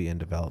Cell movie in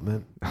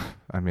development.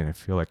 I mean, I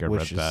feel like I read that.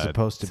 Which is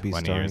supposed to be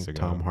starring ago.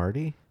 Tom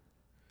Hardy.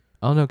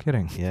 Oh, no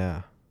kidding.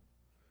 Yeah.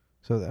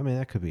 So I mean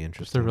that could be Just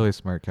interesting. a really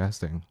smart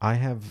casting. I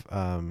have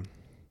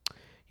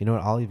you know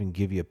what? I'll even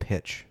give you a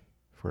pitch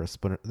for a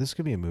Splinter. This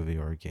could be a movie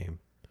or a game.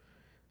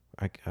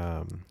 Like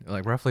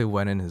Like roughly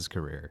when in his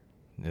career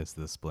is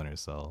the Splinter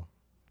Cell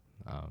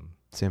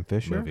Sam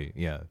Fisher movie?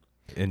 Yeah,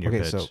 in your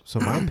okay, pitch. so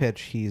my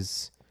pitch,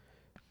 he's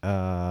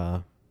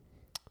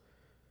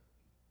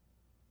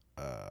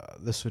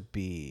this would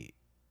be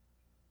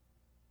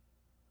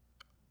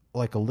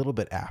like a little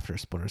bit after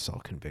Splinter Cell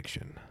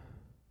Conviction.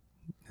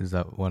 Is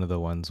that one of the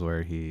ones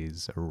where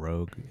he's a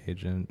rogue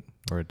agent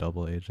or a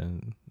double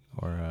agent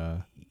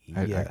or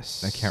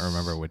Yes. I can't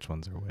remember which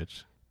ones are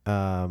which.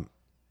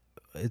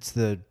 It's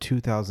the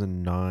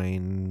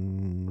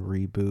 2009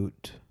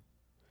 reboot.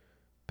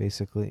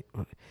 Basically,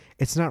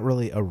 it's not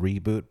really a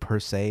reboot per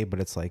se, but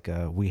it's like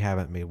we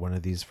haven't made one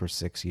of these for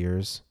 6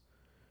 years,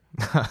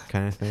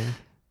 kind of thing.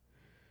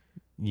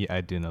 Yeah,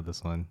 I do know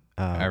this one.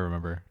 I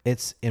remember.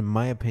 It's, in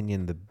my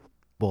opinion,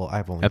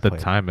 I've only At the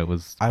played, time it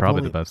was I've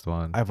probably only- the best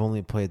one. I've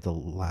only played the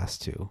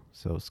last two,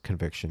 so it's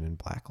Conviction and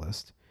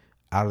Blacklist.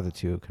 Out of the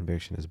two,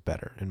 Conviction is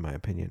better, in my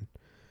opinion,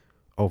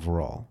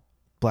 overall.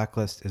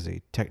 Blacklist is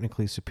a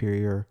technically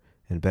superior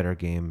and better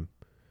game,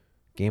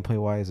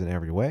 gameplay-wise in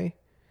every way,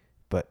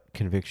 but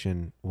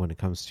Conviction, when it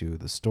comes to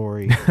the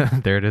story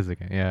There it is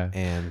again. Yeah.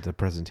 and the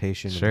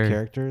presentation Sure. of the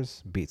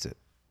characters, beats it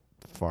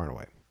far and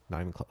away.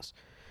 Not even close.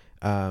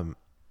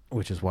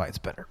 Which is why it's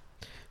better.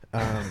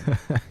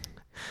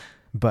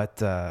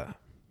 But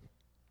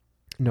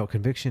no,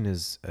 Conviction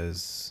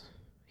is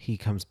he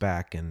comes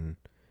back and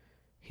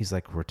he's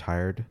like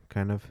retired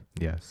kind of,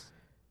 Yes.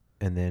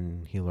 and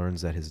then he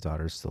learns that his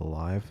daughter's still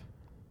alive,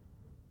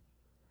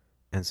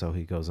 and so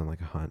he goes on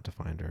like a hunt to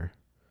find her.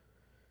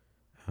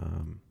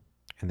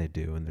 And they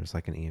do, and there's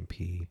like an EMP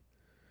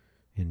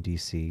in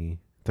DC,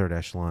 third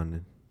echelon,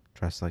 and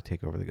tries to like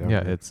take over the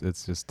government. Yeah,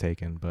 it's just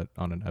Taken, but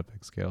on an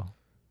epic scale.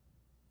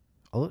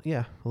 a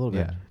little bit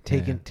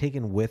Yeah,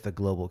 taken with a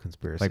global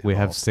conspiracy. Like we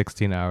have involved.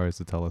 16 hours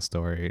to tell a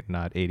story,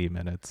 not 80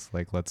 minutes.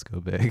 Like let's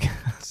go big.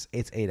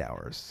 It's 8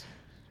 hours,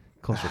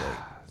 closer to 8,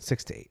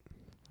 6 to 8.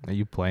 Are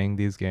you playing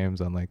these games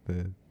on like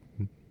the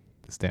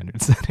standard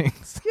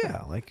settings?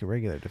 Yeah, like a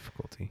regular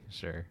difficulty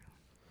Sure.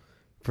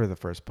 for the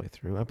first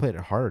playthrough. I played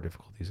at harder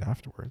difficulties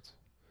afterwards.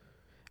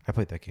 I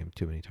played that game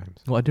too many times.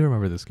 Well, I do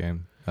remember this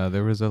game.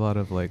 There was a lot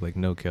of like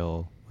no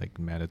kill, like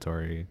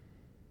mandatory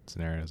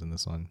scenarios in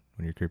this one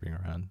when you're creeping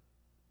around.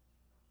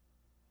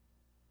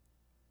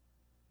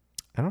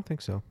 I don't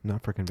think so.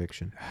 Not for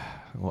Conviction.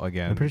 Well,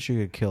 again, I'm pretty sure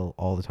you could kill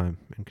all the time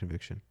in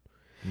Conviction.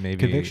 maybe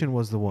Conviction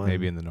was the one.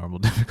 maybe in the normal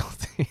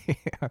difficulty.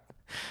 I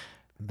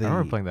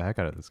remember playing the heck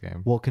out of this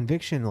game. Well,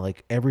 Conviction,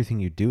 like everything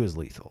you do is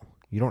lethal.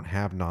 You don't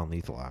have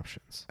non-lethal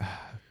options.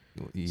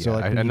 Yeah, So,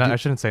 like, when you I do-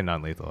 shouldn't say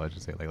non-lethal. I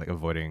should say like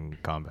avoiding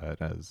combat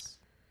as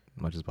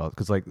much as possible.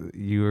 Because like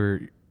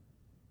you're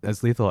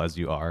as lethal as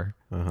you are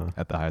Uh-huh.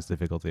 at the highest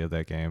difficulty of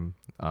that game.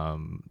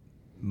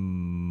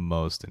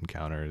 Most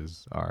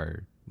encounters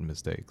are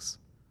mistakes.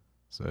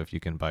 So if you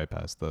can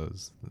bypass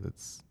those,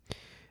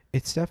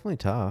 It's definitely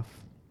tough.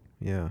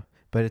 Yeah.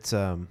 But it's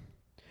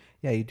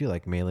yeah, you do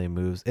like melee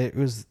moves. It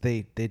was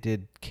they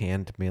did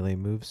canned melee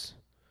moves.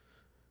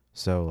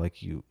 So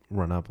like you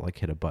run up, like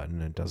hit a button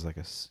and it does like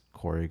a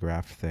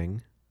choreographed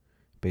thing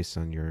based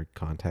on your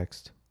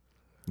context.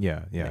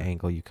 yeah. The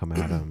angle you come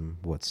at them,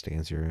 what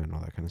stance you're in, all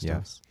that kind of stuff.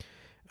 Yes.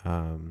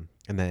 And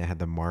then it had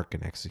the mark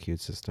and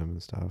execute system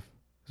and stuff.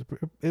 It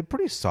was a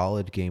pretty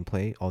solid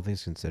gameplay, all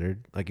things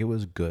considered. Like it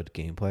was good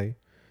gameplay.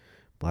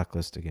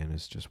 Blacklist again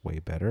is just way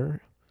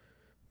better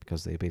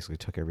because they basically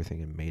took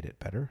everything and made it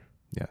better,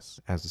 Yes.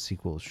 as the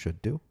sequels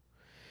should do.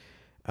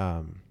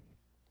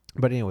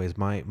 But anyways,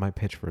 my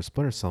pitch for a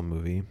Splinter Cell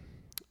movie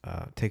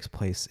takes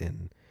place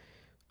in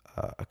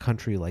a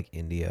country like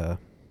India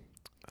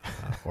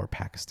or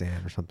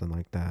Pakistan or something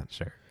like that.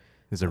 Sure.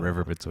 There's a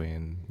river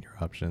between your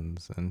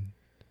options, and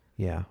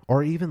Yeah,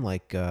 or even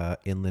like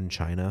inland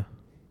China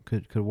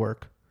could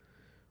work.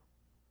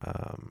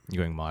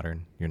 you're going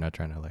modern. You're not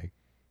trying to like.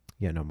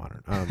 Yeah, no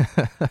modern.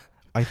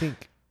 I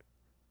think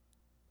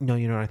no,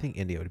 I think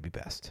India would be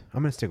best.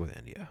 I'm gonna stick with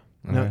India.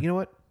 No, Okay. you know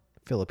what?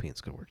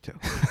 Philippines could work too.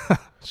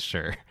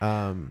 Sure.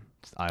 Um,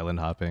 Just island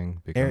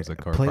hopping becomes a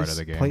core part of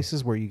the game.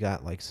 Places where you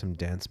got like some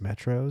dense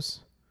metros,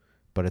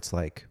 but it's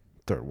like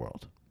third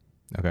world.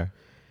 Okay.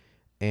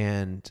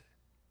 And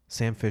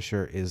Sam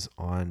Fisher is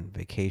on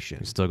vacation.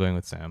 You're still going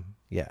with Sam.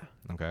 Yeah,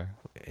 Okay.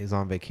 is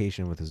on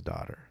vacation with his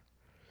daughter,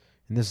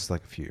 and this is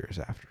like a few years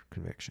after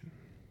Conviction.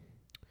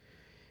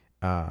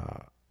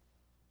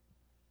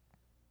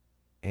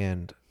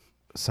 And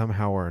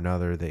somehow or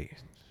another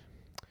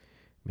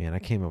man, I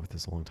came up with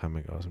this a long time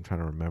ago, so I'm trying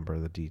to remember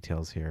the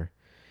details here.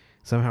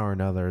 Somehow or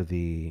another,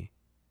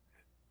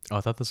 Oh,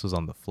 I thought this was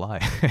on the fly.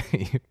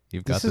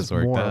 You've got this this is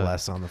worked more out. or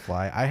less on the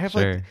fly. I have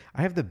Sure.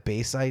 I have the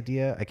base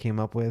idea I came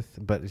up with,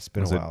 but it's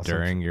been Was a it while.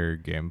 during your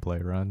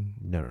gameplay run?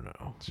 No.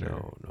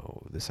 Sure.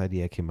 No. This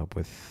idea I came up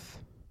with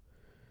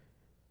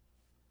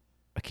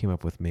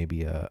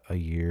maybe a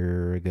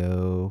year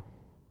ago,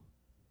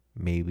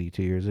 maybe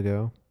 2 years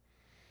ago.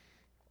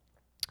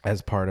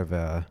 as part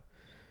of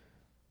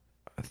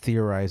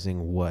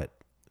theorizing what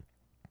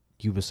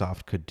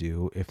Ubisoft could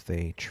do if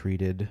they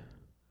treated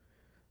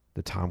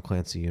the Tom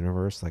Clancy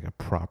universe like a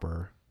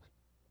proper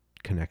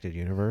connected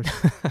universe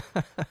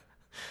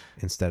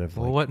instead of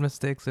Well, like what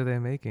mistakes are they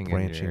making?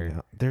 branching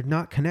out. They're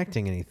not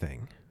connecting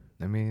anything.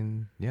 I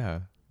mean,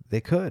 yeah.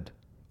 They could.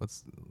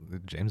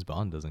 James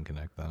Bond doesn't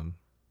connect them.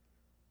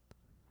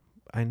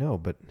 I know,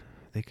 but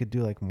they could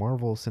do like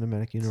Marvel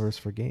Cinematic Universe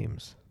for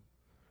games.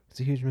 It's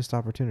a huge missed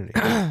opportunity.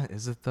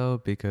 Is it though?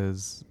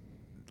 Because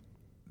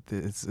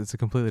it's a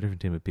completely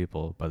different team of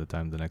people by the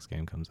time the next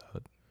game comes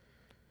out.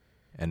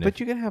 And But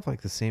you can have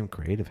like the same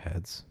creative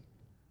heads.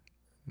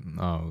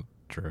 Oh,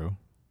 true.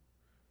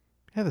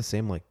 Have the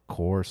same like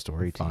core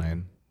story team.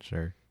 Fine,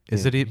 sure. Yeah,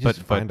 Is it? you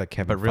just find a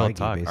Kevin But real Feige,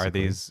 talk,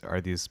 basically.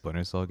 are these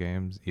Splinter Cell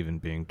games even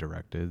being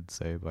directed,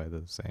 say, by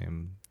the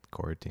same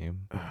core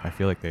team? I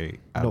feel like they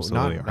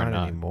absolutely no, are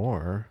not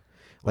anymore.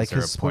 Was Like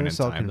there his a point in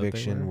Splinter Cell time that they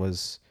Conviction were?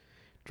 was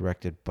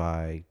directed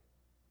by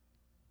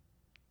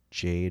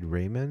Jade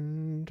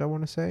Raymond, I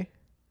want to say.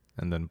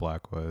 And then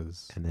Black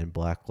was. And then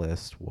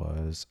Blacklist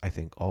was, I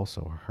think,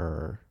 also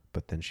her,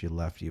 but then she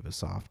left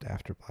Ubisoft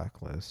after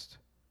Blacklist.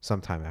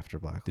 Sometime after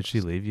Blacklist. Did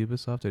she leave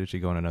Ubisoft or did she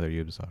go on another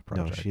Ubisoft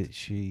project? No,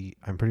 she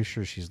I'm pretty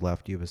sure she's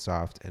left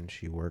Ubisoft and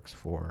she works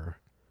for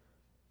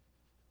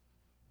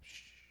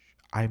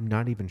I'm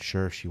not even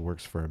sure if she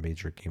works for a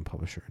major game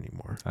publisher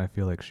anymore. I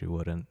feel like she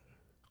wouldn't.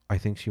 I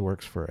think she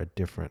works for a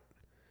different,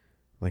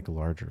 like,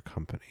 larger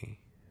company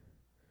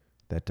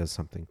that does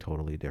something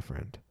totally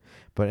different.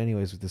 But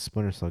anyways, with the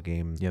Splinter Cell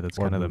game, Yeah, that's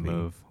or kind of the movie-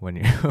 move when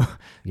you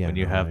Yeah, when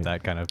you no, have I-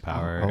 that kind of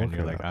power I'll and look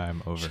you're her like, up.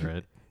 I'm over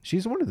it.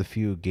 She's one of the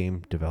few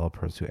game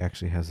developers who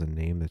actually has a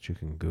name that you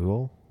can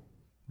Google.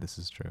 This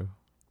is true.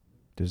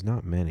 There's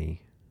not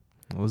many.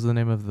 What was the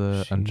name of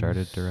the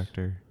Uncharted She's-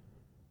 director?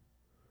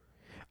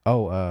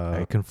 Oh,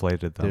 I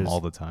conflated them there's all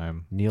the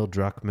time. Neil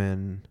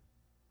Druckmann.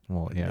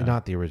 Well, yeah.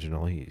 Not the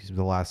original. He's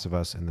The Last of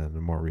Us, and then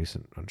the more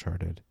recent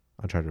Uncharted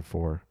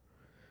 4.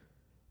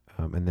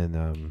 And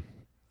then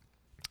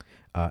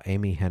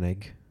Amy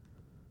Hennig.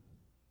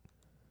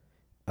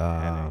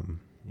 Hennig.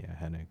 Yeah,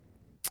 Hennig.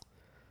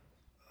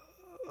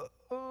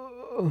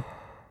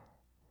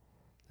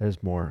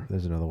 There's more.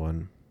 There's another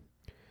one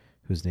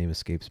whose name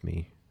escapes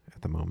me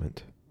at the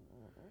moment.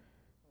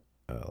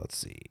 Let's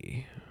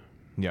see.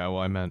 Yeah, well,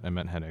 I meant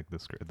Hennig, the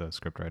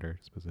scriptwriter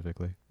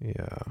specifically.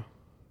 Yeah.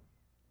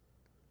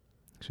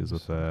 She was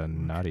with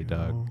Naughty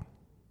Dog.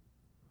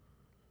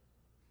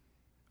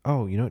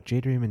 Oh, you know what?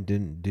 Jade Raymond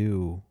didn't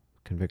do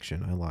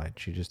Conviction. I lied.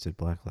 She just did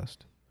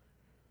Blacklist.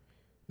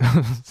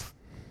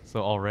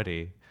 So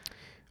already,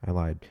 I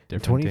lied. In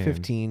Different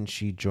 2015,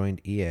 she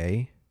joined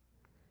EA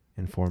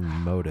and formed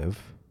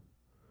Motive.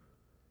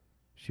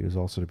 She was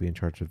also to be in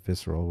charge of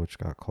Visceral, which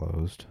got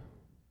closed,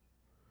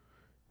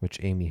 which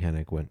Amy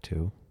Hennig went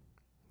to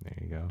there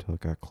you go. until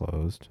it got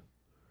closed.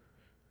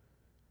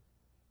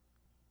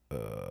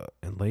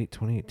 In late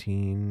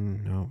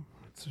 2018, no,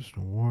 it's just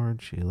an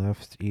award. She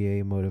left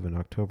EA Motive in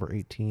October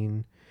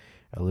 18,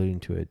 alluding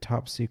to a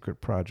top secret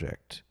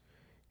project.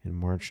 In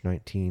March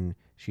 19,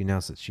 she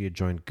announced that she had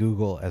joined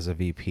Google as a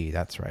VP.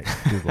 That's right,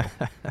 Google.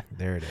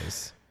 There it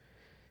is.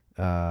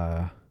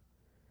 And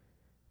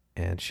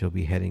she'll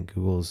be heading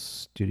Google's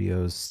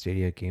Studios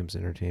Stadia Games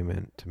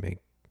Entertainment to make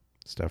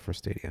stuff for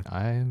Stadia.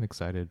 I am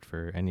excited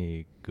for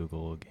any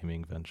Google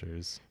gaming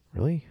ventures.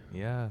 Really?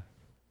 Yeah.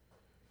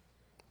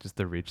 Just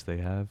the reach they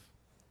have.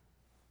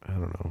 I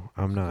don't know.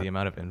 I'm not. The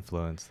amount of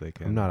influence they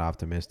can. I'm not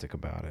optimistic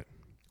about it.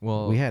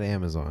 Well, We had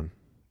Amazon.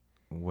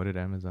 what did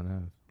Amazon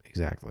have?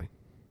 Exactly.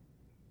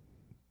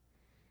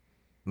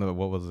 No,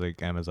 what was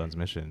like Amazon's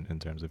mission in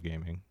terms of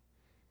gaming?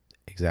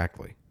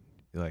 Exactly.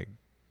 Like,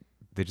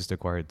 they just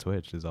acquired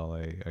Twitch is all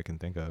I can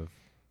think of.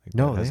 Like,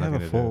 No, that they has have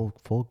nothing a to do-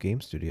 full game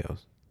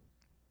studios.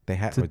 They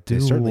had. To They do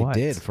certainly what?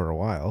 did for a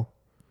while.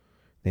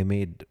 They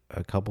made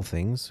a couple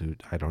things. Who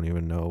I don't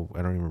even know.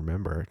 I don't even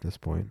remember at this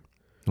point.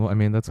 Well, I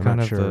mean, that's I'm kind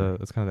not of sure.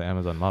 the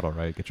Amazon model,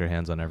 right? Get your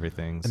hands on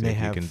everything, see they if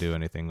you have can do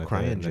anything with it,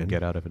 and then CryEngine.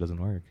 get out if it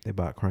doesn't work. They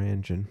bought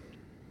CryEngine.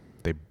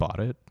 They bought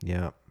it.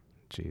 Yeah.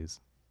 Jeez.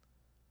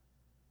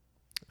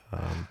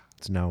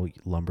 It's now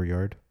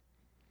Lumberyard.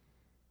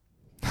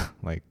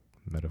 Like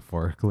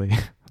metaphorically.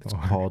 It's Or-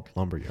 called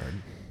Lumberyard.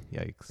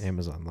 Yikes.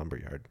 Amazon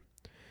Lumberyard.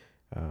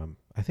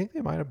 I think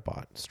they might have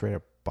straight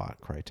up bought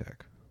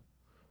Crytek.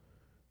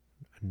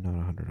 I'm not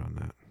 100 on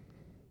that.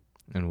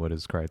 And what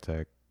is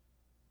Crytek?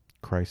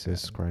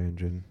 Crysis, Yeah.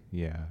 CryEngine,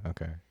 Yeah.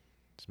 Okay.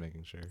 Just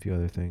making sure. a few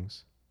other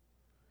things.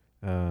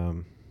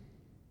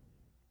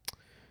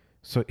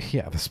 So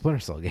yeah, the Splinter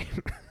Cell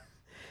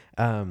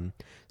game.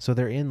 So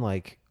they're in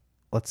like,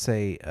 let's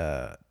say,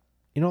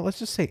 let's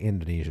just say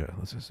Indonesia.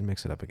 Let's just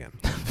mix it up again.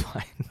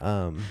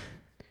 Fine.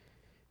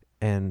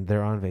 And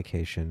they're on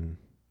vacation,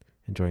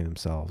 enjoying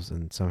themselves,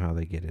 and somehow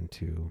they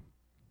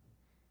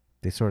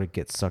sort of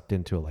get sucked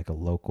into like a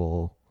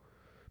local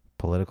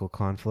political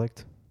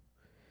conflict.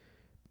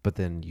 But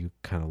then you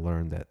kind of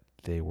learn that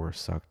they were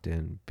sucked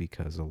in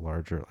because a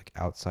larger like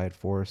outside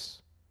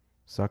force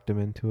sucked them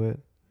into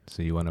it.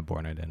 So you want a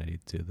Bourne Identity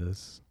 2?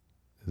 This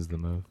is the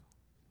move.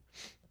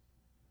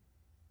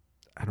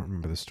 I don't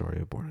remember the story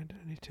of Bourne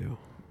Identity 2.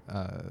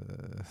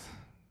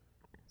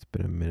 It's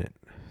been a minute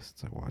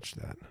since I watched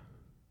that.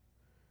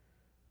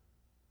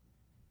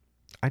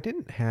 I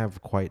didn't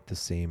have quite the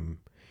same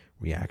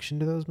reaction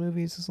to those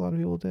movies as a lot of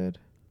people did.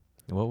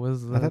 What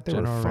was the I thought they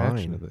were general fine.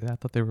 reaction? I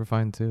thought they were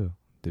fine too.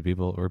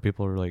 Were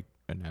people like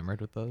enamored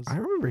with those? I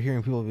remember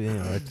hearing people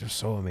being like, they're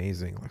so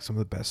amazing, like some of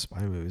the best spy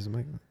movies. I'm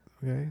like,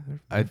 okay,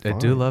 I they're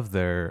do fine. love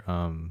their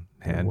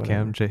hand whatever.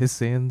 cam chase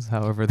scenes.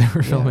 However, they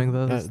were filming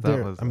those.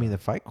 I mean, the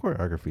fight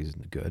choreography is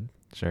good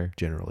sure.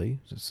 generally.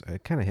 Just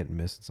kind of hit and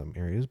miss in some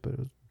areas, but it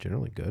was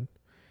generally good.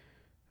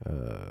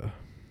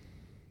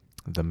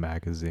 The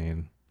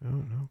magazine. Oh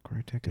no,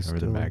 Crytek is Or the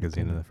still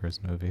magazine in the independent.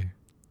 first movie.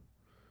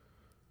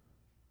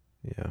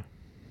 Yeah.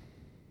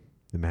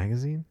 The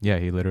magazine? Yeah,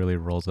 he literally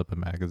rolls up a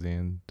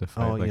magazine to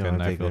fight Oh, like you know, a I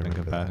knife vaguely wielding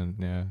remember that.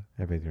 combatant. Yeah,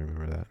 I vaguely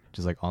remember that.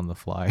 just like on the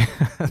fly.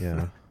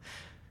 Yeah.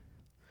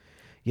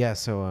 Yeah,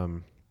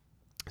 so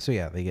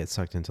yeah, they get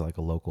sucked into like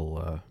a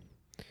local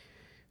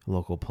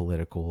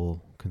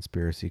political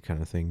conspiracy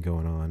kind of thing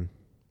going on,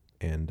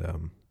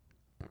 and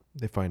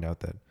they find out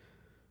that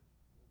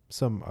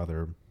some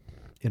other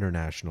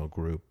international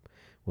group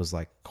was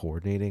like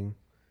coordinating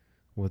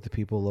with the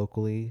people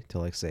locally to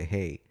like say,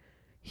 hey,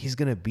 he's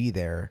gonna be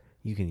there,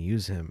 you can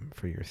use him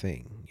for your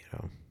thing, you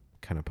know,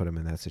 kind of put him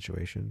in that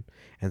situation.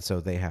 And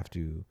so they have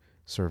to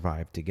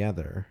survive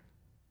together.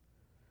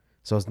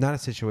 So it's not a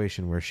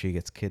situation where she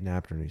gets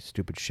kidnapped or any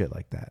stupid shit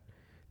like that.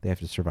 They have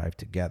to survive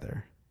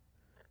together,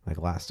 like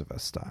Last of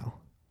Us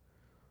style.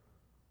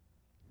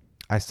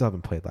 I still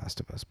haven't played Last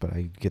of Us, but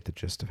I get the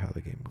gist of how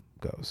the game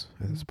goes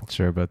at this point.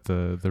 Sure, but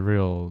the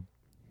real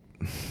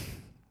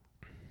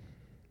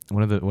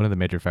one of the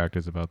major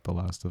factors about The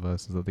Last of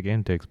Us is that the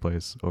game takes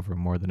place over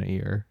more than a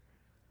year.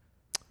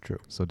 True.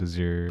 So what is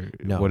this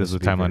the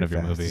would be timeline very of your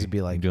fast. movie? This would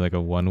be like- do like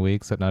a 1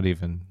 week, so not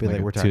even But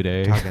like we're 2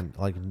 days. talking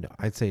like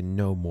I'd say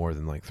no more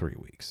than like 3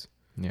 weeks.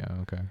 Yeah,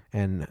 okay.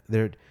 And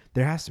there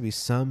has to be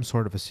some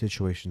sort of a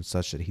situation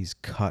such that he's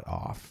cut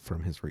off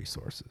from his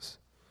resources.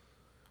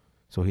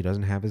 So he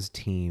doesn't have his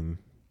team.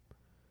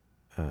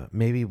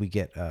 Maybe we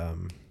get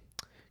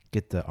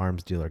the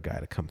arms dealer guy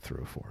to come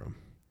through for him.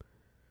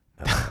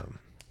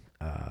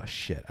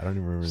 Shit, I don't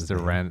even remember. Just his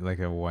name. like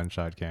a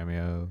one-shot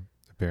cameo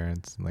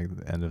appearance, in, like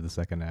the end of the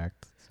second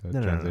act. So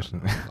No,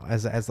 transition. no.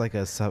 As like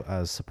a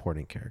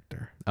supporting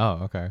character.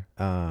 Oh, okay.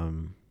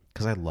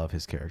 Because I love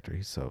his character.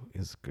 He's a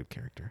good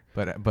character.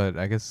 But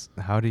I guess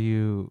how do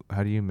you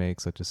make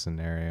such a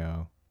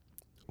scenario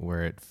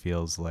where it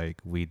feels like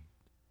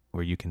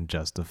where you can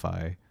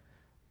justify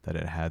that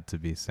it had to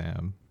be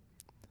Sam?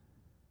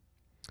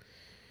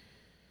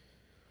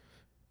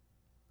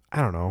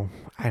 I don't know.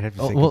 I'd have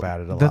to think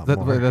about it a lot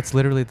more. That's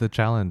literally the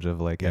challenge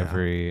of like Yeah.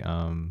 every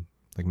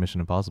like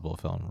Mission Impossible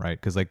film, right?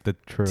 Because like the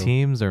True.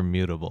 teams are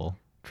mutable.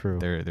 True.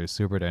 They're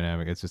super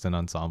dynamic. It's just an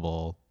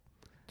ensemble.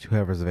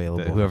 Whoever's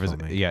available. Whoever's for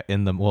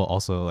filming.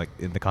 also like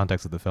in the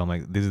context of the film,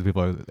 like these are the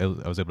people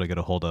I was able to get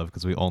a hold of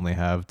because we only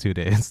have 2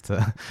 days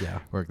to Yeah.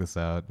 work this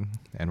out,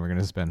 and we're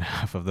gonna spend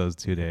half of those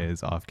 2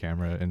 days off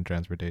camera in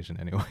transportation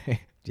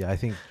anyway. Yeah, I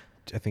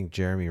think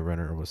Jeremy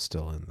Renner was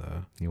still in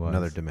He was.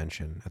 another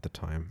dimension at the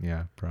time.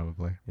 Yeah,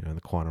 probably. You know, in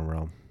the quantum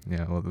realm.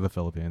 Yeah, well, the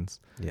Philippines.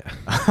 Yeah.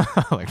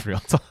 Like real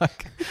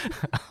talk.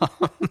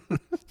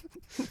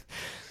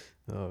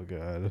 Oh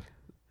God.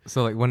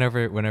 So like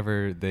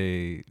whenever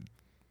they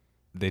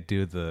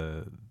do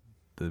the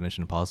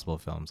Mission Impossible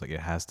films, like it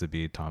has to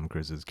be Tom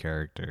Cruise's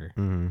character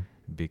Mm-hmm.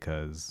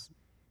 because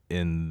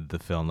in the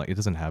film, like it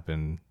doesn't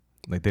happen,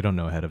 like they don't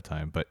know ahead of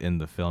time, but in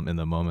the film, in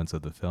the moments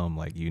of the film,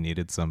 like you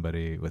needed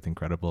somebody with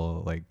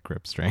incredible like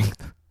grip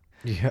strength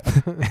Yeah.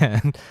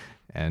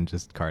 and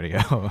just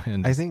cardio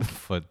and I think-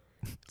 foot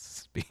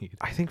speed.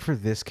 I think for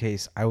this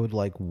case, I would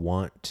like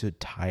want to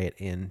tie it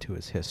into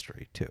his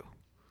history too.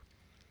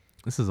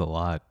 This is a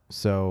lot.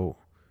 So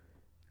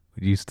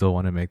Do you still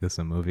want to make this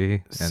a movie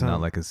and Some- not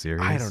like a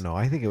series? I don't know.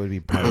 I think it would be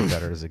probably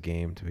better as a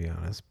game, to be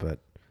honest. But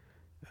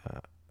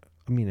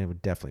I mean, it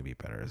would definitely be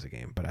better as a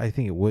game. But I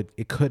think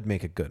it could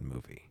make a good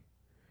movie.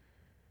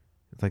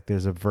 It's like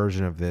there's a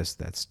version of this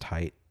that's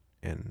tight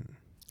and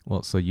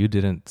Well, so you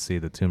didn't see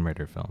the Tomb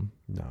Raider film,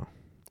 no.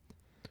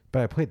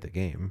 But I played the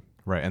game.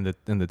 right? And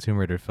the Tomb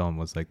Raider film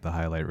was like the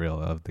highlight reel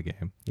of the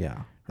game,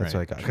 Yeah, that's Right.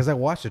 what I got. Because I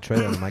watched the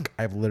trailer and I'm like,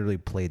 I've literally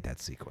played that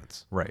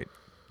sequence. right?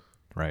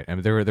 Right. I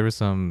mean, there were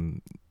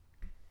some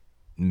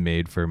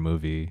made for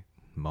movie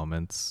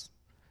moments,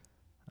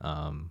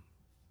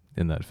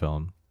 in that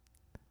film.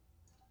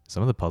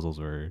 Some of the puzzles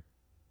were,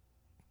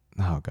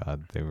 oh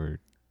god, they were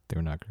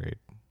not great.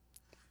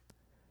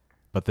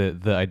 But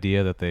the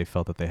idea that they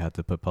felt that they had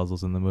to put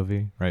puzzles in the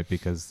movie, right?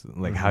 Because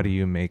like, how do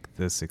you make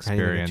this How do you make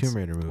a experience? Tomb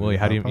Raider movie Well,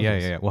 how do you? without Yeah,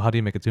 puzzles? yeah. Well, how do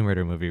you make a Tomb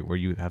Raider movie where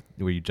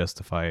you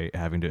justify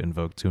having to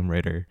invoke Tomb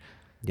Raider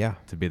Yeah,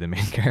 to be the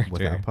main character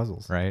without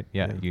puzzles. right?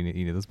 Yeah, Yeah. you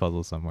need this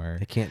puzzle somewhere,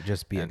 It can't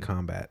just be And- a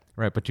combat.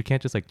 right? But you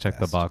can't just like check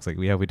Fest. the box like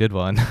we did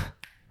one,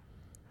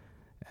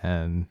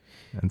 and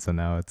so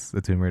now it's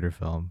a Tomb Raider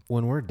film.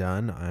 When we're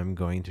done, I'm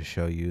going to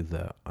show you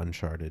the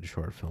Uncharted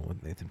short film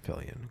with Nathan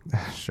Fillion.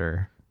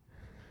 Sure.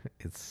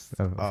 It's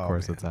Of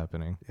course it's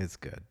happening. It's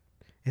good.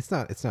 It's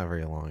not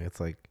very long. It's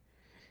like,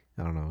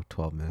 I don't know,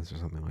 12 minutes or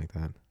something like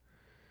that.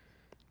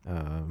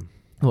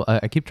 Well,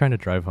 I keep trying to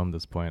drive home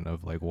this point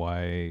of like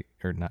why,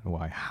 or not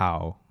why,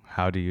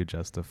 how do you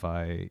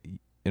justify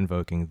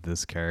invoking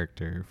this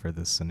character for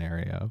this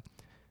scenario?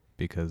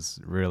 Because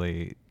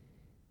really,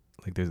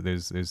 like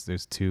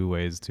there's two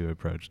ways to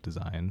approach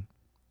design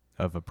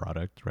of a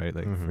product, right?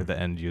 Like for the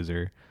end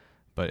user,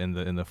 but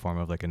in the form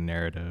of like a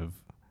narrative,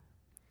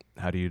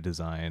 how do you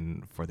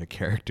design for the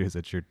characters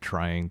that you're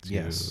trying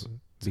to,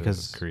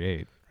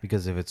 create?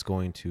 Because if it's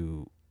going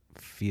to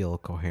feel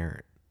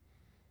coherent,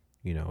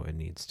 it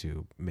needs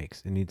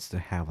to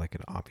have like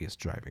an obvious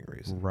driving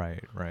reason.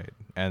 Right.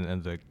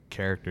 And the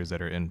characters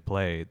that are in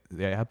play,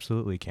 they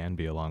absolutely can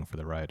be along for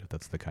the ride if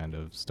that's the kind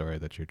of story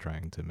that you're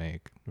trying to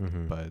make.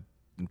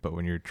 But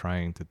when you're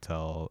trying to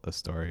tell a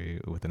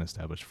story with an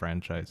established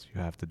franchise, you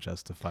have to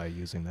justify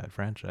using that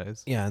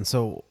franchise. Yeah, and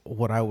so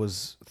what I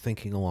was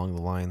thinking along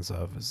the lines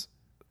of is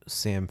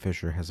Sam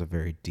Fisher has a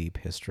very deep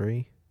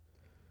history.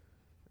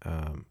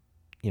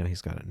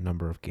 He's got a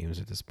number of games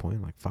at this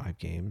point, like 5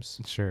 games.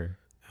 Sure.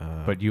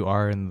 But you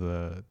are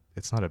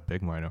it's not a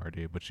big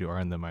minority, but you are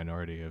in the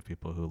minority of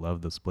people who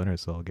love the Splinter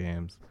Cell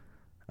games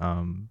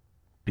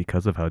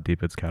because of how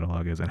deep its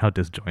catalog is and how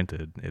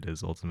disjointed it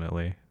is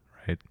ultimately,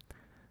 right?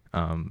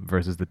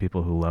 Versus the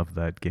people who love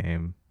that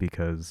game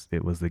because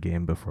it was the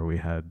game before we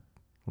had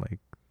like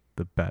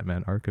the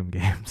Batman Arkham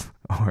games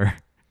or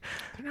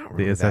they're not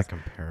really that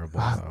comparable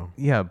though.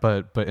 Yeah,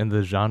 but in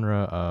the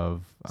genre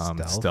of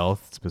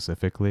stealth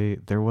specifically,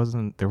 there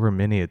were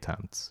many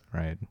attempts,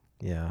 right?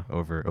 Yeah.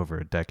 Over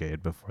a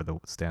decade before the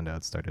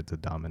standouts started to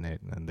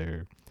dominate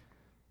and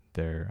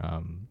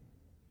their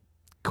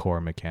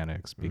core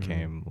mechanics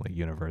became like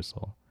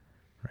universal,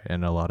 right?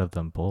 And a lot of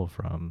them pull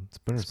from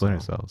Splinter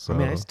Cell. So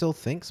I still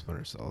think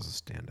Splinter Cell is a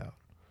standout.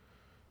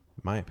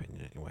 In my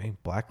opinion anyway.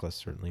 Blacklist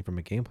certainly from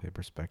a gameplay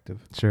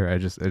perspective. Sure, I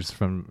just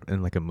from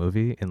in like a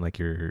movie, in like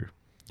your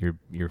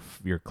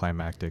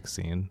climactic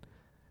scene,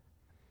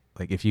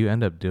 like if you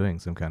end up doing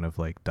some kind of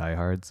like Die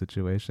Hard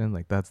situation,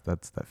 like that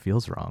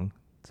feels wrong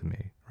to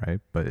me,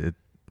 right? But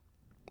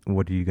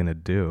what are you gonna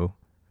do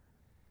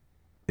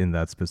in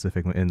that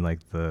specific, in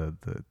like the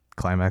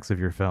climax of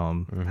your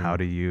film? How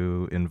do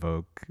you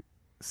invoke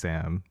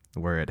Sam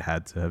where it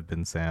had to have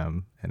been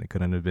Sam and it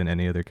couldn't have been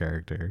any other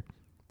character,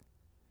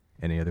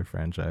 any other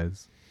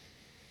franchise?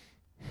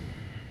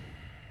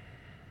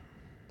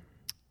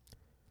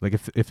 Like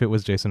if it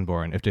was Jason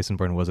Bourne, if Jason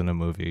Bourne wasn't a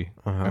movie,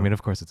 I mean,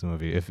 of course it's a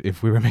movie.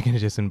 If we were making a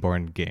Jason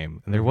Bourne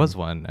game, and there was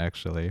one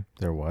actually.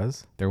 There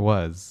was.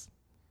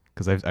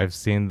 Because I've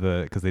seen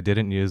because they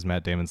didn't use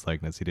Matt Damon's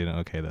likeness. He didn't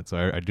okay that.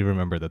 So I do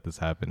remember that this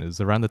happened. It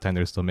was around the time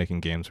they're still making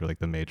games for like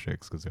The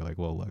Matrix, because they're like,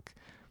 well, look,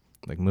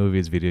 like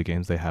movies, video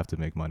games, they have to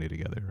make money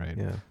together, right?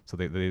 Yeah. So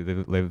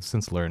they've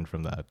since learned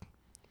from that.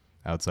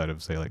 Outside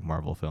of say like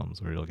Marvel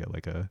films, where you'll get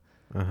like a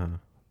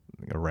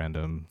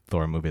random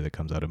Thor movie that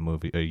comes out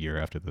a year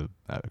after the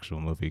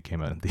actual movie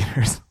came out in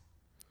theaters.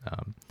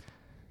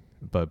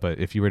 But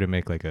if you were to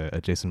make like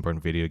a Jason Bourne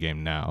video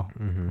game now,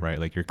 right,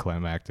 like your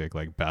climactic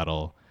like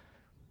battle,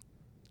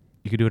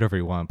 you could do whatever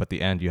you want, but at the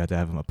end you had to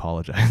have him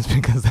apologize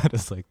because that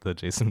is like the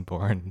Jason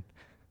Bourne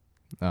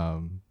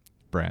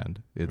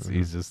brand.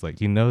 He's just like,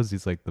 he knows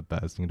he's like the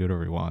best. He can do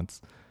whatever he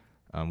wants,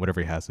 whatever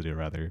he has to do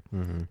rather.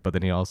 But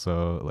then he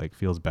also like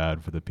feels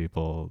bad for the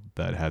people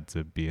that had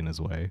to be in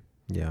his way.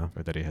 Yeah.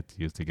 Or that he had to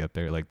use to get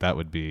there. Like that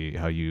would be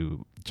how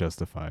you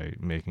justify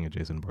making a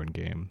Jason Bourne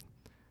game,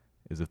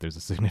 is if there's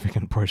a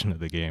significant portion of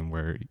the game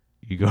where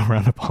you go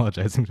around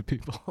apologizing to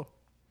people.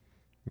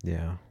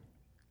 Yeah.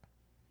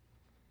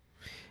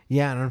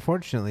 Yeah, and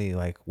unfortunately,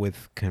 like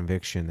with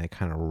Conviction, they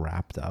kind of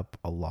wrapped up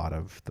a lot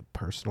of the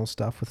personal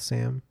stuff with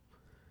Sam,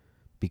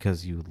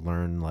 because you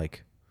learn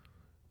like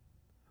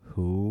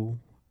who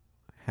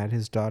had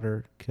his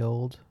daughter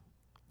killed,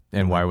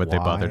 and why would they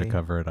bother to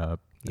cover it up?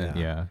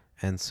 Yeah.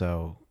 And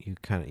so you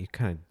kind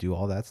of do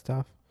all that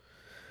stuff.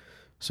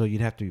 So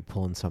you'd have to be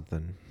pulling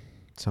something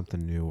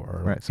new,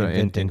 or right. So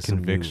in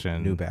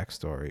Conviction, new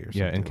backstory or something.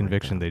 Yeah, in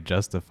Conviction, like they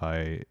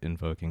justify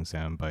invoking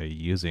Sam by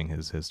using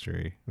his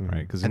history,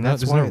 right? Because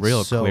that's there's why no it's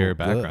real so clear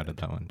background good.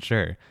 to that one.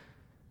 Sure,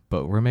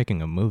 but we're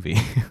making a movie.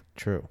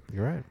 True,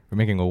 you're right. We're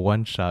making a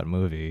one-shot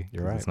movie.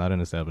 You're right. It's not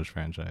an established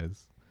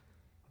franchise.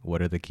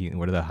 What are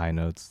the high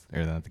notes,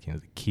 or not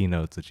the key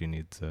notes that you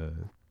need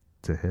to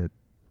hit?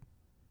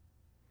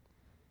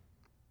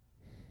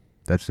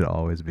 That should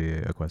always be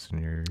a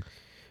question you're.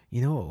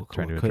 You know what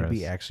trying to could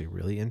be address. actually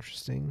really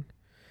interesting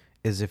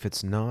is if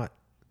it's not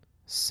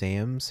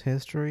Sam's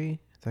history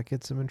that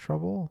gets him in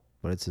trouble,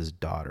 but it's his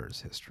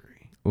daughter's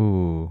history.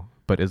 Ooh,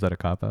 but is that a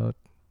cop-out?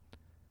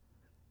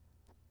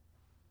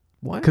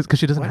 What? Because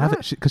she doesn't Why have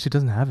not? it. Because she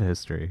doesn't have a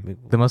history. I mean,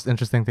 The most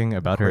interesting thing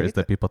about her is create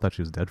that people thought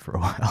she was dead for a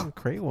while.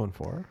 Create one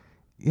for her.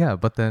 Yeah,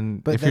 but then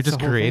But if you're that's just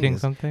the whole thing creating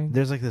is something,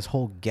 There's like this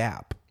whole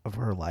gap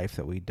of her life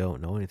that we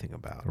don't know anything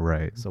about.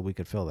 Right. So we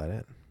could fill that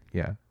in.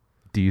 Yeah.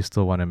 Do you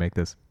still want to make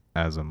this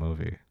as a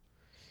movie?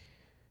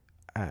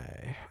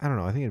 I don't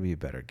know. I think it'd be a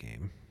better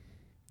game.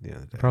 The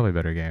other day. Probably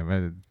better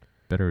game,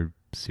 better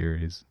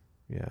series.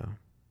 Yeah,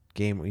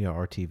 game.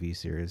 Our TV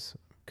series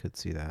could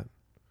see that,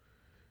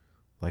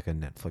 like a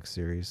Netflix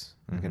series,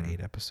 like an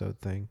 8-episode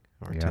thing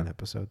or a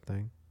 10-episode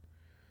thing.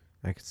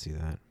 I could see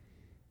that.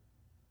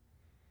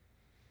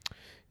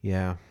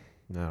 Yeah,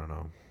 I don't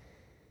know.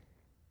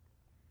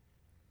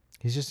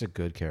 He's just a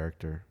good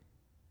character.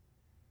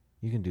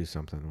 You can do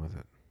something with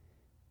it.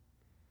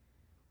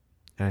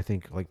 And I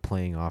think like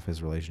playing off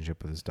his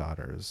relationship with his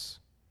daughter is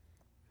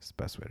the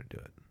best way to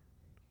do it.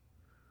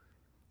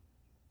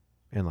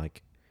 And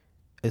like,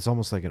 it's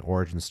almost like an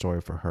origin story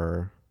for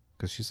her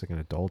because she's like an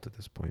adult at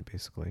this point,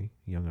 basically,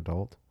 young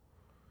adult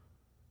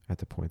at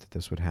the point that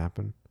this would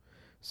happen.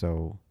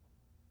 So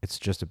it's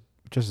just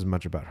as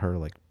much about her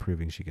like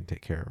proving she can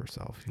take care of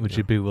herself. Would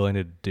you be willing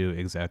to do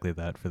exactly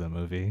that for the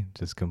movie?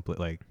 Just complete,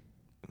 like,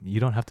 you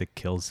don't have to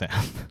kill Sam,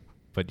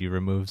 but you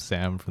remove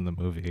Sam from the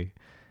movie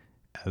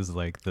as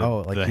like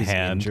the he's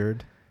hand.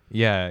 Injured.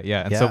 Yeah.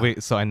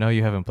 And so I know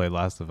you haven't played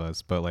Last of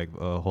Us, but like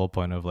the whole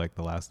point of like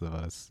The Last of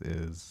Us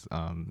is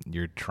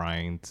you're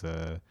trying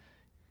to,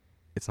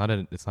 it's not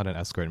an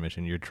escort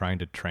mission. You're trying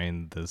to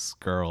train this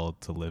girl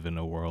to live in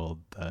a world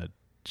that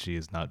she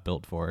is not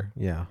built for.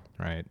 Yeah.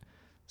 Right.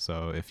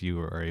 So if you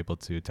are able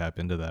to tap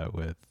into that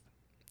with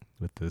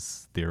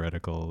this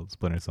theoretical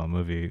Splinter Cell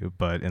movie,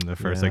 but in the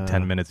first like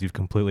 10 minutes you've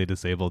completely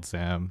disabled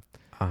Sam.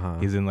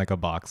 He's in like a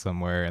box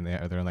somewhere and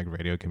they're in like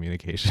radio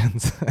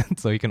communications.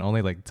 So you can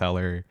only like tell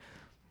her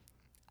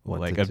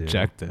what like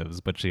objectives,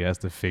 but she has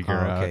to figure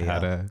out how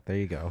to. There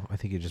you go. I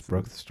think you just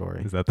broke the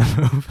story. Is that the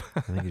move?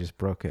 I think you just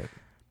broke it.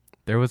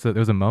 There was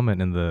a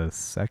moment in the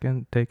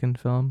second Taken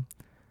film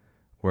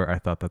where I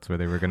thought that's where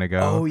they were gonna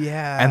go. Oh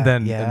yeah. And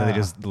then they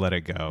just let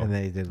it go. And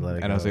they did let it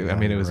go. And I was like, I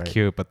mean, it was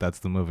cute, but that's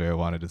the movie I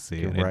wanted to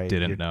see, and I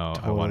didn't know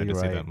I wanted to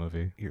see that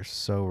movie. You're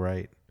so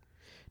right.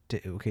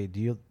 Okay,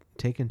 do you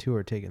Taken 2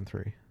 or Taken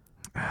 3?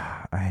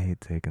 I hate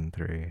Taken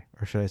 3.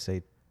 Or should I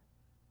say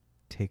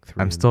Take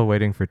 3? I'm still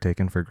waiting for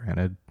Taken for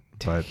Granted,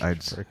 but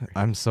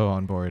I'm so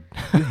on board.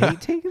 You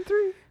hate Taken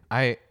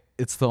 3?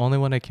 It's the only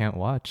one I can't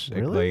watch.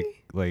 Really?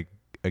 Like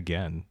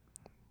again.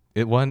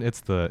 It's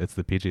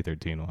the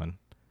PG-13 one.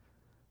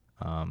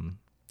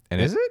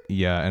 And is it?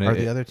 Yeah, and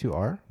the other two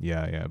are?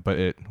 Yeah,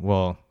 but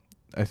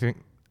I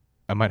think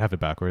I might have it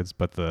backwards,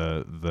 but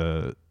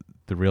the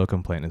real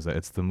complaint is that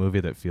it's the movie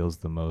that feels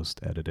the most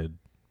edited.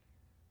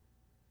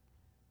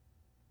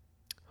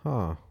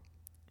 Huh.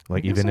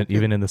 Like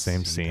even in the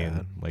same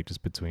scene, like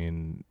just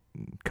between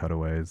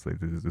cutaways, like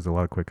there's a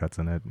lot of quick cuts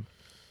in it,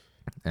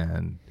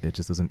 and it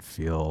just doesn't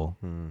feel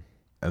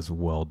as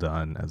well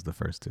done as the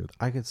first two.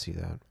 I could see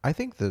that. I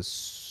think the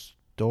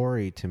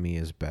story to me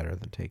is better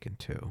than Taken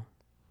 2.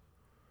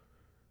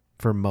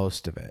 For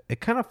most of it.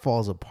 It kind of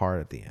falls apart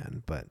at the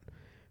end, but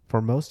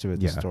for most of it,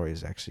 the story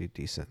is actually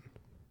decent.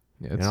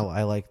 Yeah, and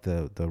I like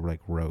the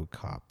like rogue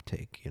cop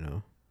take, you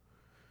know.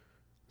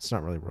 It's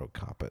not really rogue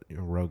cop, but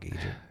rogue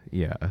agent.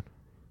 Yeah.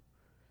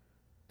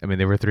 I mean,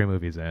 they were 3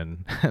 movies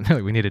in, and they're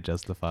like, we need to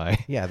justify.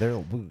 Yeah, they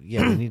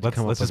need to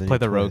come up with let's just play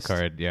the rogue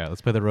card. Yeah, let's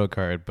play the rogue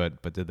card.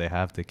 But did they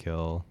have to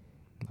kill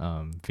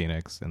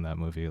Phoenix in that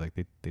movie? Like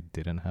they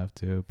didn't have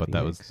to, but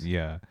Phoenix. That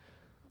was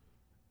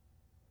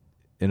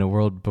in a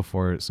world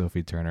before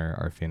Sophie Turner,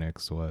 our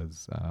Phoenix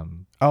was.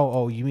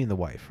 Oh, you mean the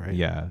wife, right?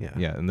 Yeah.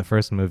 In the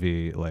first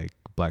movie, like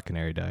Black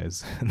Canary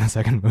dies. In the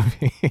second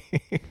movie.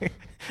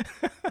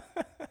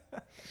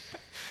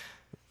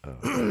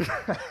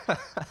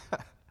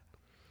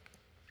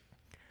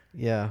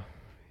 Yeah,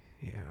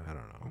 I don't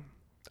know.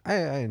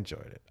 I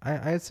enjoyed it.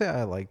 I'd say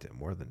I liked it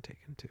more than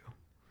Taken 2.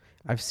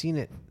 I've seen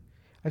it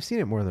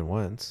more than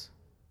once.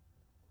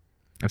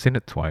 I've seen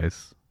it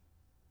twice.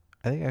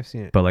 I think I've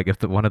seen it. But like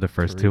if one of the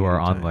first two are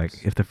on times.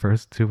 if the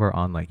first two are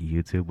on like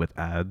YouTube with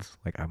ads,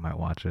 like I might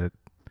watch it.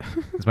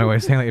 It's my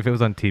wife saying like if it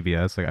was on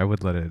TBS, like I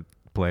would let it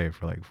play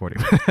for like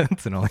 40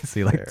 minutes and only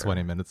see like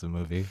 20 minutes of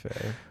movie.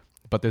 Fair.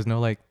 But there's no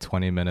like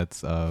 20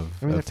 minutes of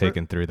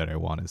Taken 3 that I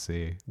want to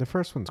see. The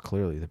first one's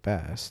clearly the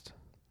best.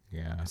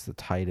 Yeah. It's the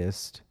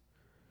tightest.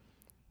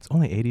 It's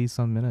only 80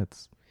 some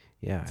minutes.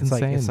 Yeah. It's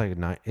insane.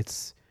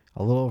 It's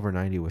a little over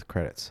 90 with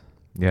credits.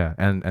 Yeah.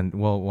 And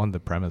the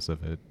premise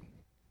of it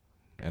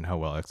and how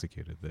well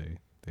executed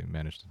they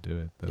managed to do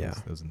it.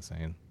 That was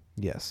insane.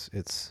 Yes.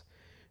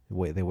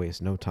 They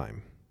waste no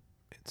time.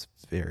 It's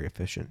very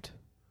efficient.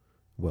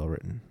 Well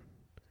written.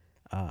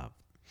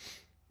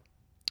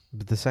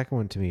 But the second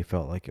one to me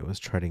felt like it was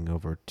treading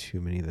over too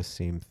many of the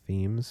same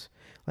themes.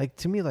 Like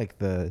to me, like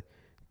the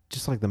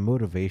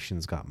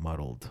motivations got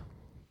muddled.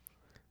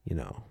 You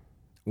know.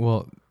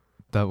 Well,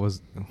 that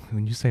was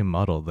when you say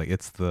muddled, like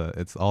it's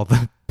all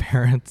the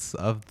parents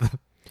of the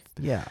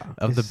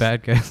the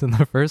bad guys in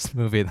the first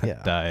movie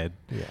that died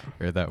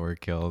or that were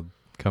killed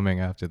coming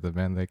after the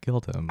man that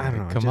killed him. I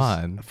don't know. Come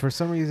on. For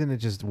some reason, it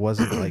just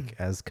wasn't like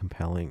as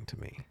compelling to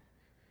me.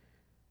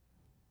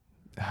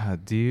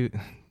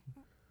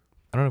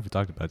 I don't know if we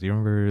talked about it. Do you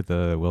remember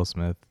the Will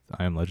Smith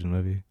I Am Legend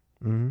movie?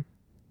 Mm-hmm.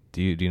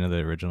 Do you know the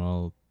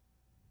original,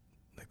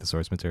 like the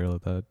source material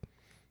of that?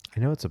 I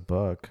know it's a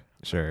book.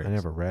 Sure. I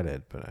never read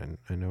it, but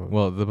I know.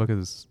 Well, the book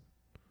is,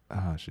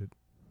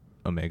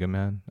 Omega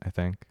Man, I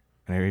think,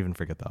 and I even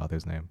forget the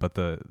author's name. But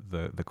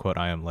the quote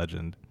 "I am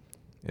Legend"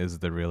 is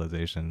the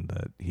realization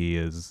that he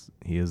is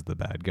the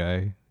bad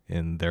guy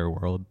in their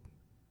world,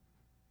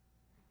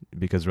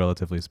 because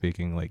relatively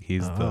speaking, like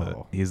he's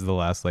the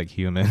last like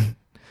human.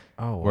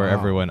 Oh, where wow.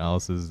 everyone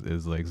else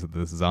is like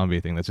this zombie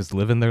thing that's just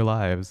living their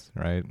lives,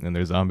 right? And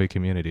there's zombie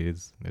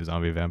communities, there's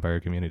zombie vampire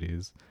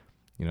communities,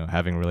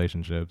 having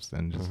relationships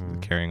and just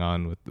carrying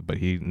on with. But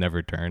he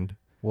never turned.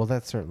 Well,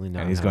 that's certainly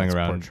not. And he's how going it's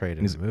around portrayed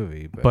in the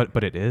movie,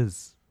 but it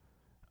is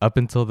up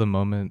until the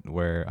moment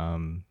where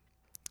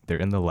they're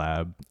in the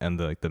lab and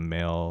the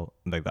male,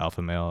 like the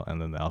alpha male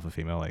and then the alpha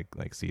female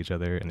like see each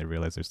other and they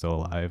realize they're still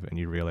alive, and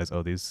you realize,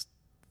 oh, these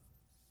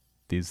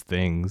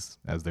things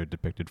as they're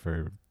depicted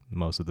for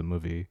most of the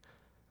movie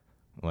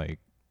like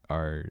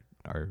are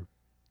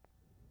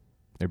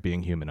they're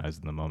being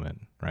humanized in the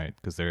moment, right?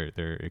 Because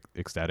they're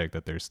ecstatic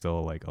that they're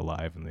still like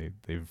alive and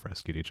they've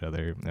rescued each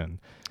other, and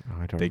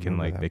they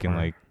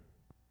can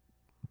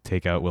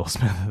take out Will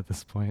Smith at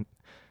this point.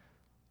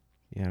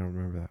 Yeah, I don't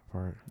remember that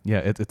part. Yeah,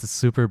 it's a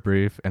super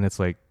brief, and it's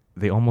like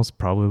they almost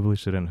probably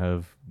shouldn't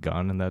have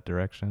gone in that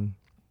direction,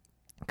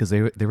 because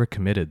they were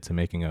committed to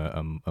making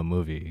a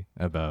movie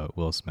about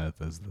Will Smith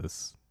as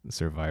this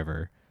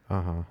survivor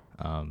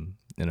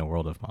in a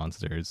world of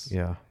monsters.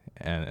 Yeah.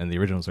 And the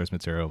original source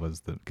material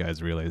was the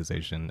guy's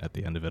realization at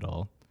the end of it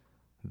all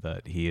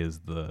that he is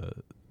the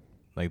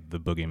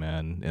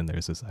boogeyman in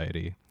their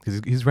society,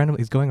 because he's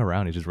going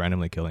around, he's just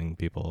randomly killing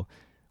people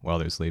while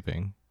they're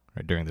sleeping,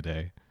 right, during the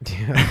day.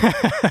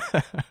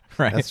 Yeah.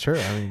 Right. That's true.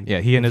 I mean,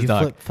 yeah, he and his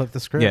dog flip the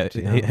script.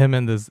 Yeah, him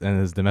and his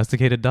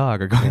domesticated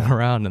dog are going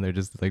around and they're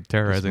just like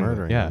terrorizing.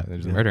 They're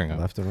just murdering him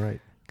left and right.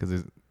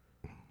 Because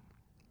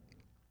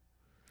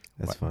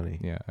that's funny.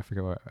 Yeah, I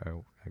forget what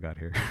I got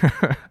here.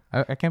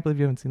 I can't believe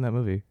you haven't seen that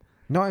movie.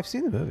 No, I've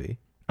seen the movie.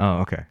 Oh,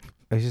 okay.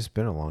 It's just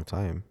been a long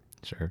time.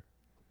 Sure.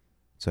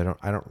 So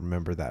I don't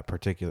remember that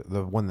particular,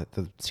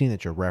 the scene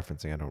that you're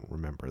referencing. I don't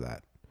remember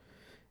that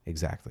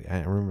exactly. I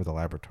remember the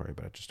laboratory,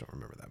 but I just don't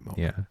remember that moment.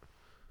 Yeah.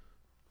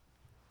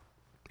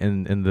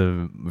 In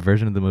the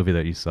version of the movie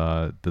that you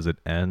saw, does it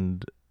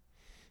end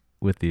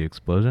with the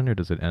explosion, or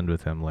does it end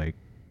with him like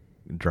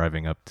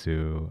driving up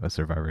to a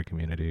survivor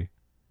community,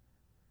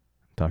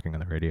 talking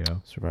on the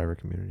radio? Survivor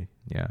community.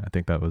 Yeah, I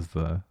think that was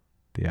the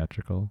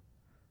theatrical.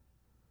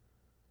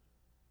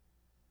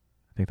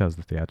 I think that was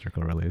the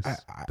theatrical release.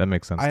 That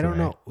makes sense. I don't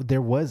know.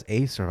 There was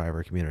a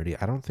survivor community.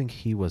 I don't think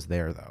he was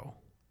there though.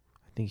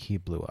 I think he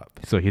blew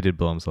up. So he did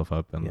blow himself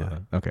up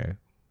in okay.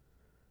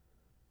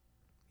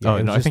 Yeah,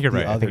 I think you're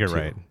right. I think you're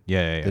right.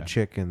 Yeah. The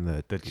chick and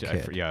the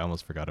kid. I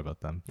almost forgot about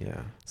them.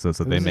 Yeah. So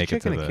they make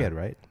it to the chick and a kid,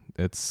 right?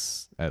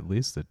 It's at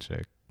least a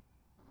chick.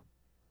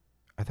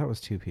 I thought it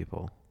was two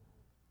people.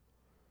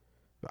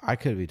 I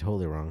could be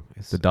totally wrong.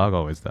 The dog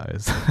always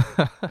dies.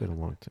 Been a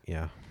long time.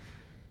 Yeah.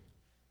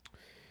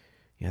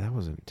 Yeah, that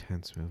was an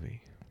intense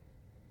movie.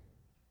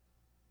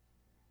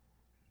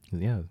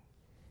 Yeah, it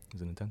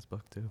was an intense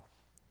book too.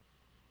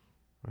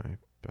 I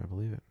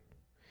believe it.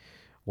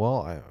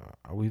 Well,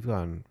 we've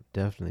gone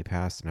definitely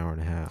past an hour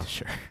and a half.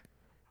 Sure.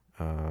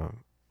 I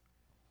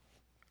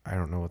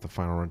don't know what the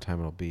final run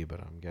time will be, but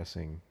I'm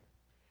guessing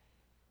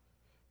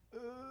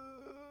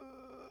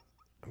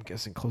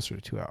closer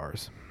to 2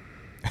 hours.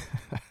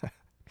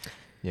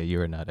 Yeah, you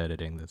are not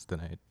editing this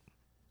tonight.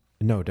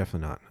 No,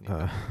 definitely not.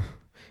 Yeah.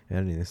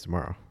 Editing this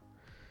tomorrow.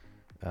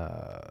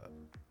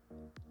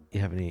 You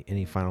have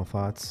any final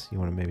thoughts? You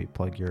want to maybe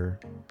plug your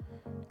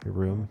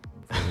room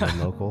for anyone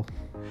local?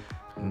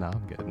 No,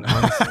 I'm good.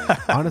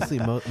 Honestly,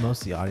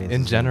 most of the audience.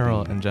 In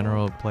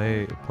general,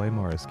 play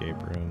more escape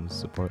rooms.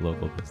 Support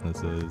local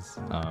businesses.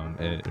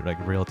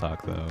 Like real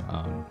talk though.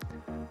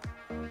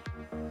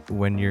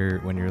 When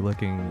you're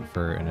looking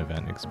for an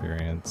event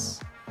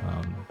experience,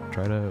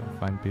 try to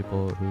find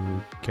people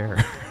who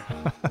care.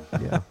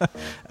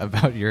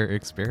 About your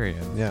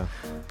experience. Yeah.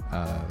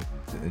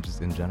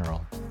 Just in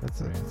general.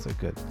 That's a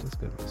good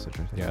message. I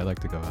think. Yeah, I'd like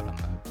to go out on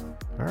that.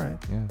 All right.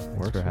 Yeah.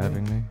 Thanks for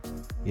having me.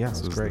 Yeah, it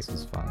was great. This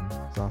was fun.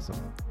 It's awesome.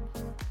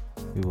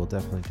 We will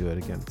definitely do it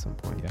again at some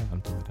point. Yeah,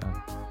 I'm totally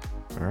down.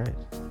 All right.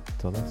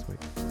 Till next week.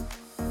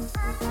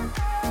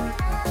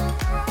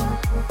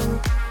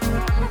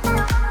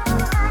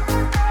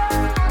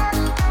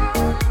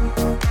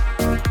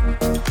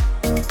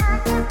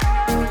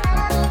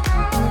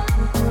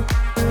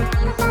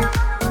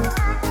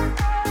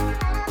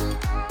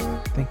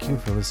 Thank you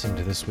for listening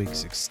to this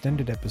week's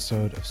extended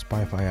episode of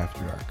Spy-Fi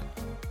After Dark.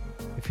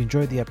 If you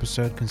enjoyed the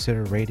episode,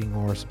 consider rating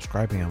or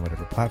subscribing on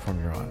whatever platform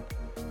you're on.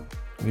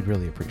 We'd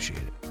really appreciate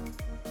it.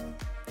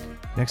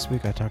 Next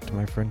week, I talked to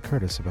my friend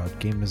Curtis about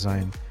game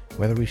design,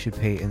 whether we should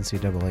pay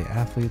NCAA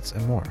athletes,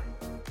 and more.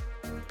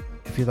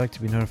 If you'd like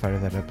to be notified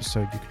of that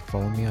episode, you can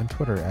follow me on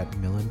Twitter at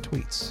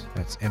MillanTweets.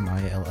 That's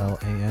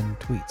MILLAN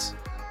tweets.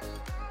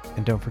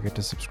 And don't forget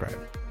to subscribe.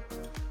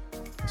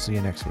 See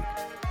you next week.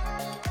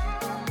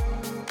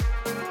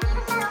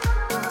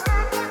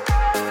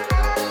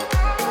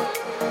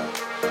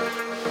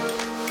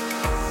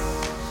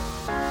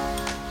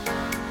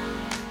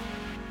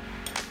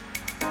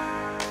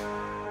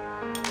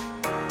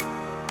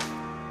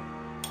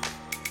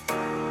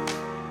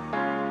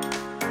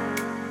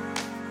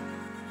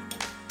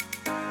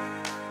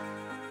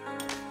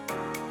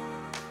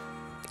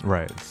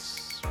 Right.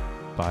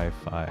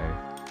 Spy-Fi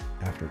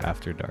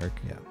After Dark.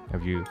 Yeah.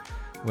 Have you...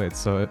 Wait,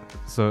 so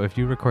if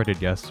you recorded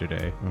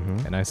yesterday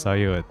Mm-hmm. and I saw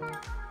you at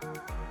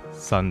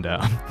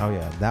sundown... Oh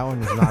yeah, that one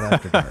was not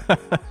After Dark.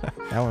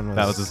 That one was.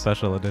 That was a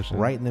special edition.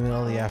 right in the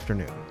middle of the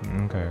afternoon.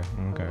 Okay.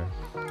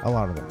 A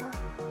lot of them.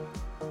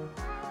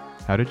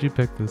 How did you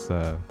pick this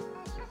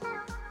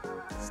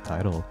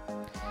title?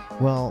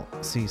 Well,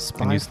 see,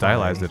 Spy-Fi. And you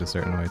stylized it a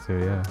certain way too,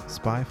 yeah.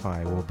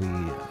 Spy-Fi will be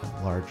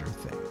a larger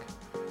thing.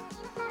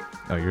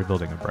 Oh, you're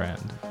building a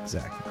brand.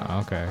 Exactly. Oh,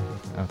 okay.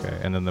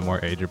 And then the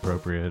more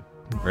age-appropriate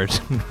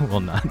version will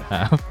not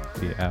have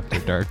the After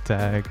Dark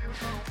tag.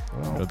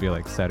 Well, It'll be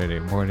like Saturday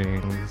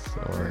mornings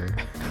or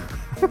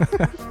if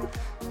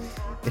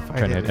I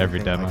trying to did hit every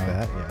anything like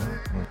demo. that,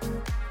 yeah.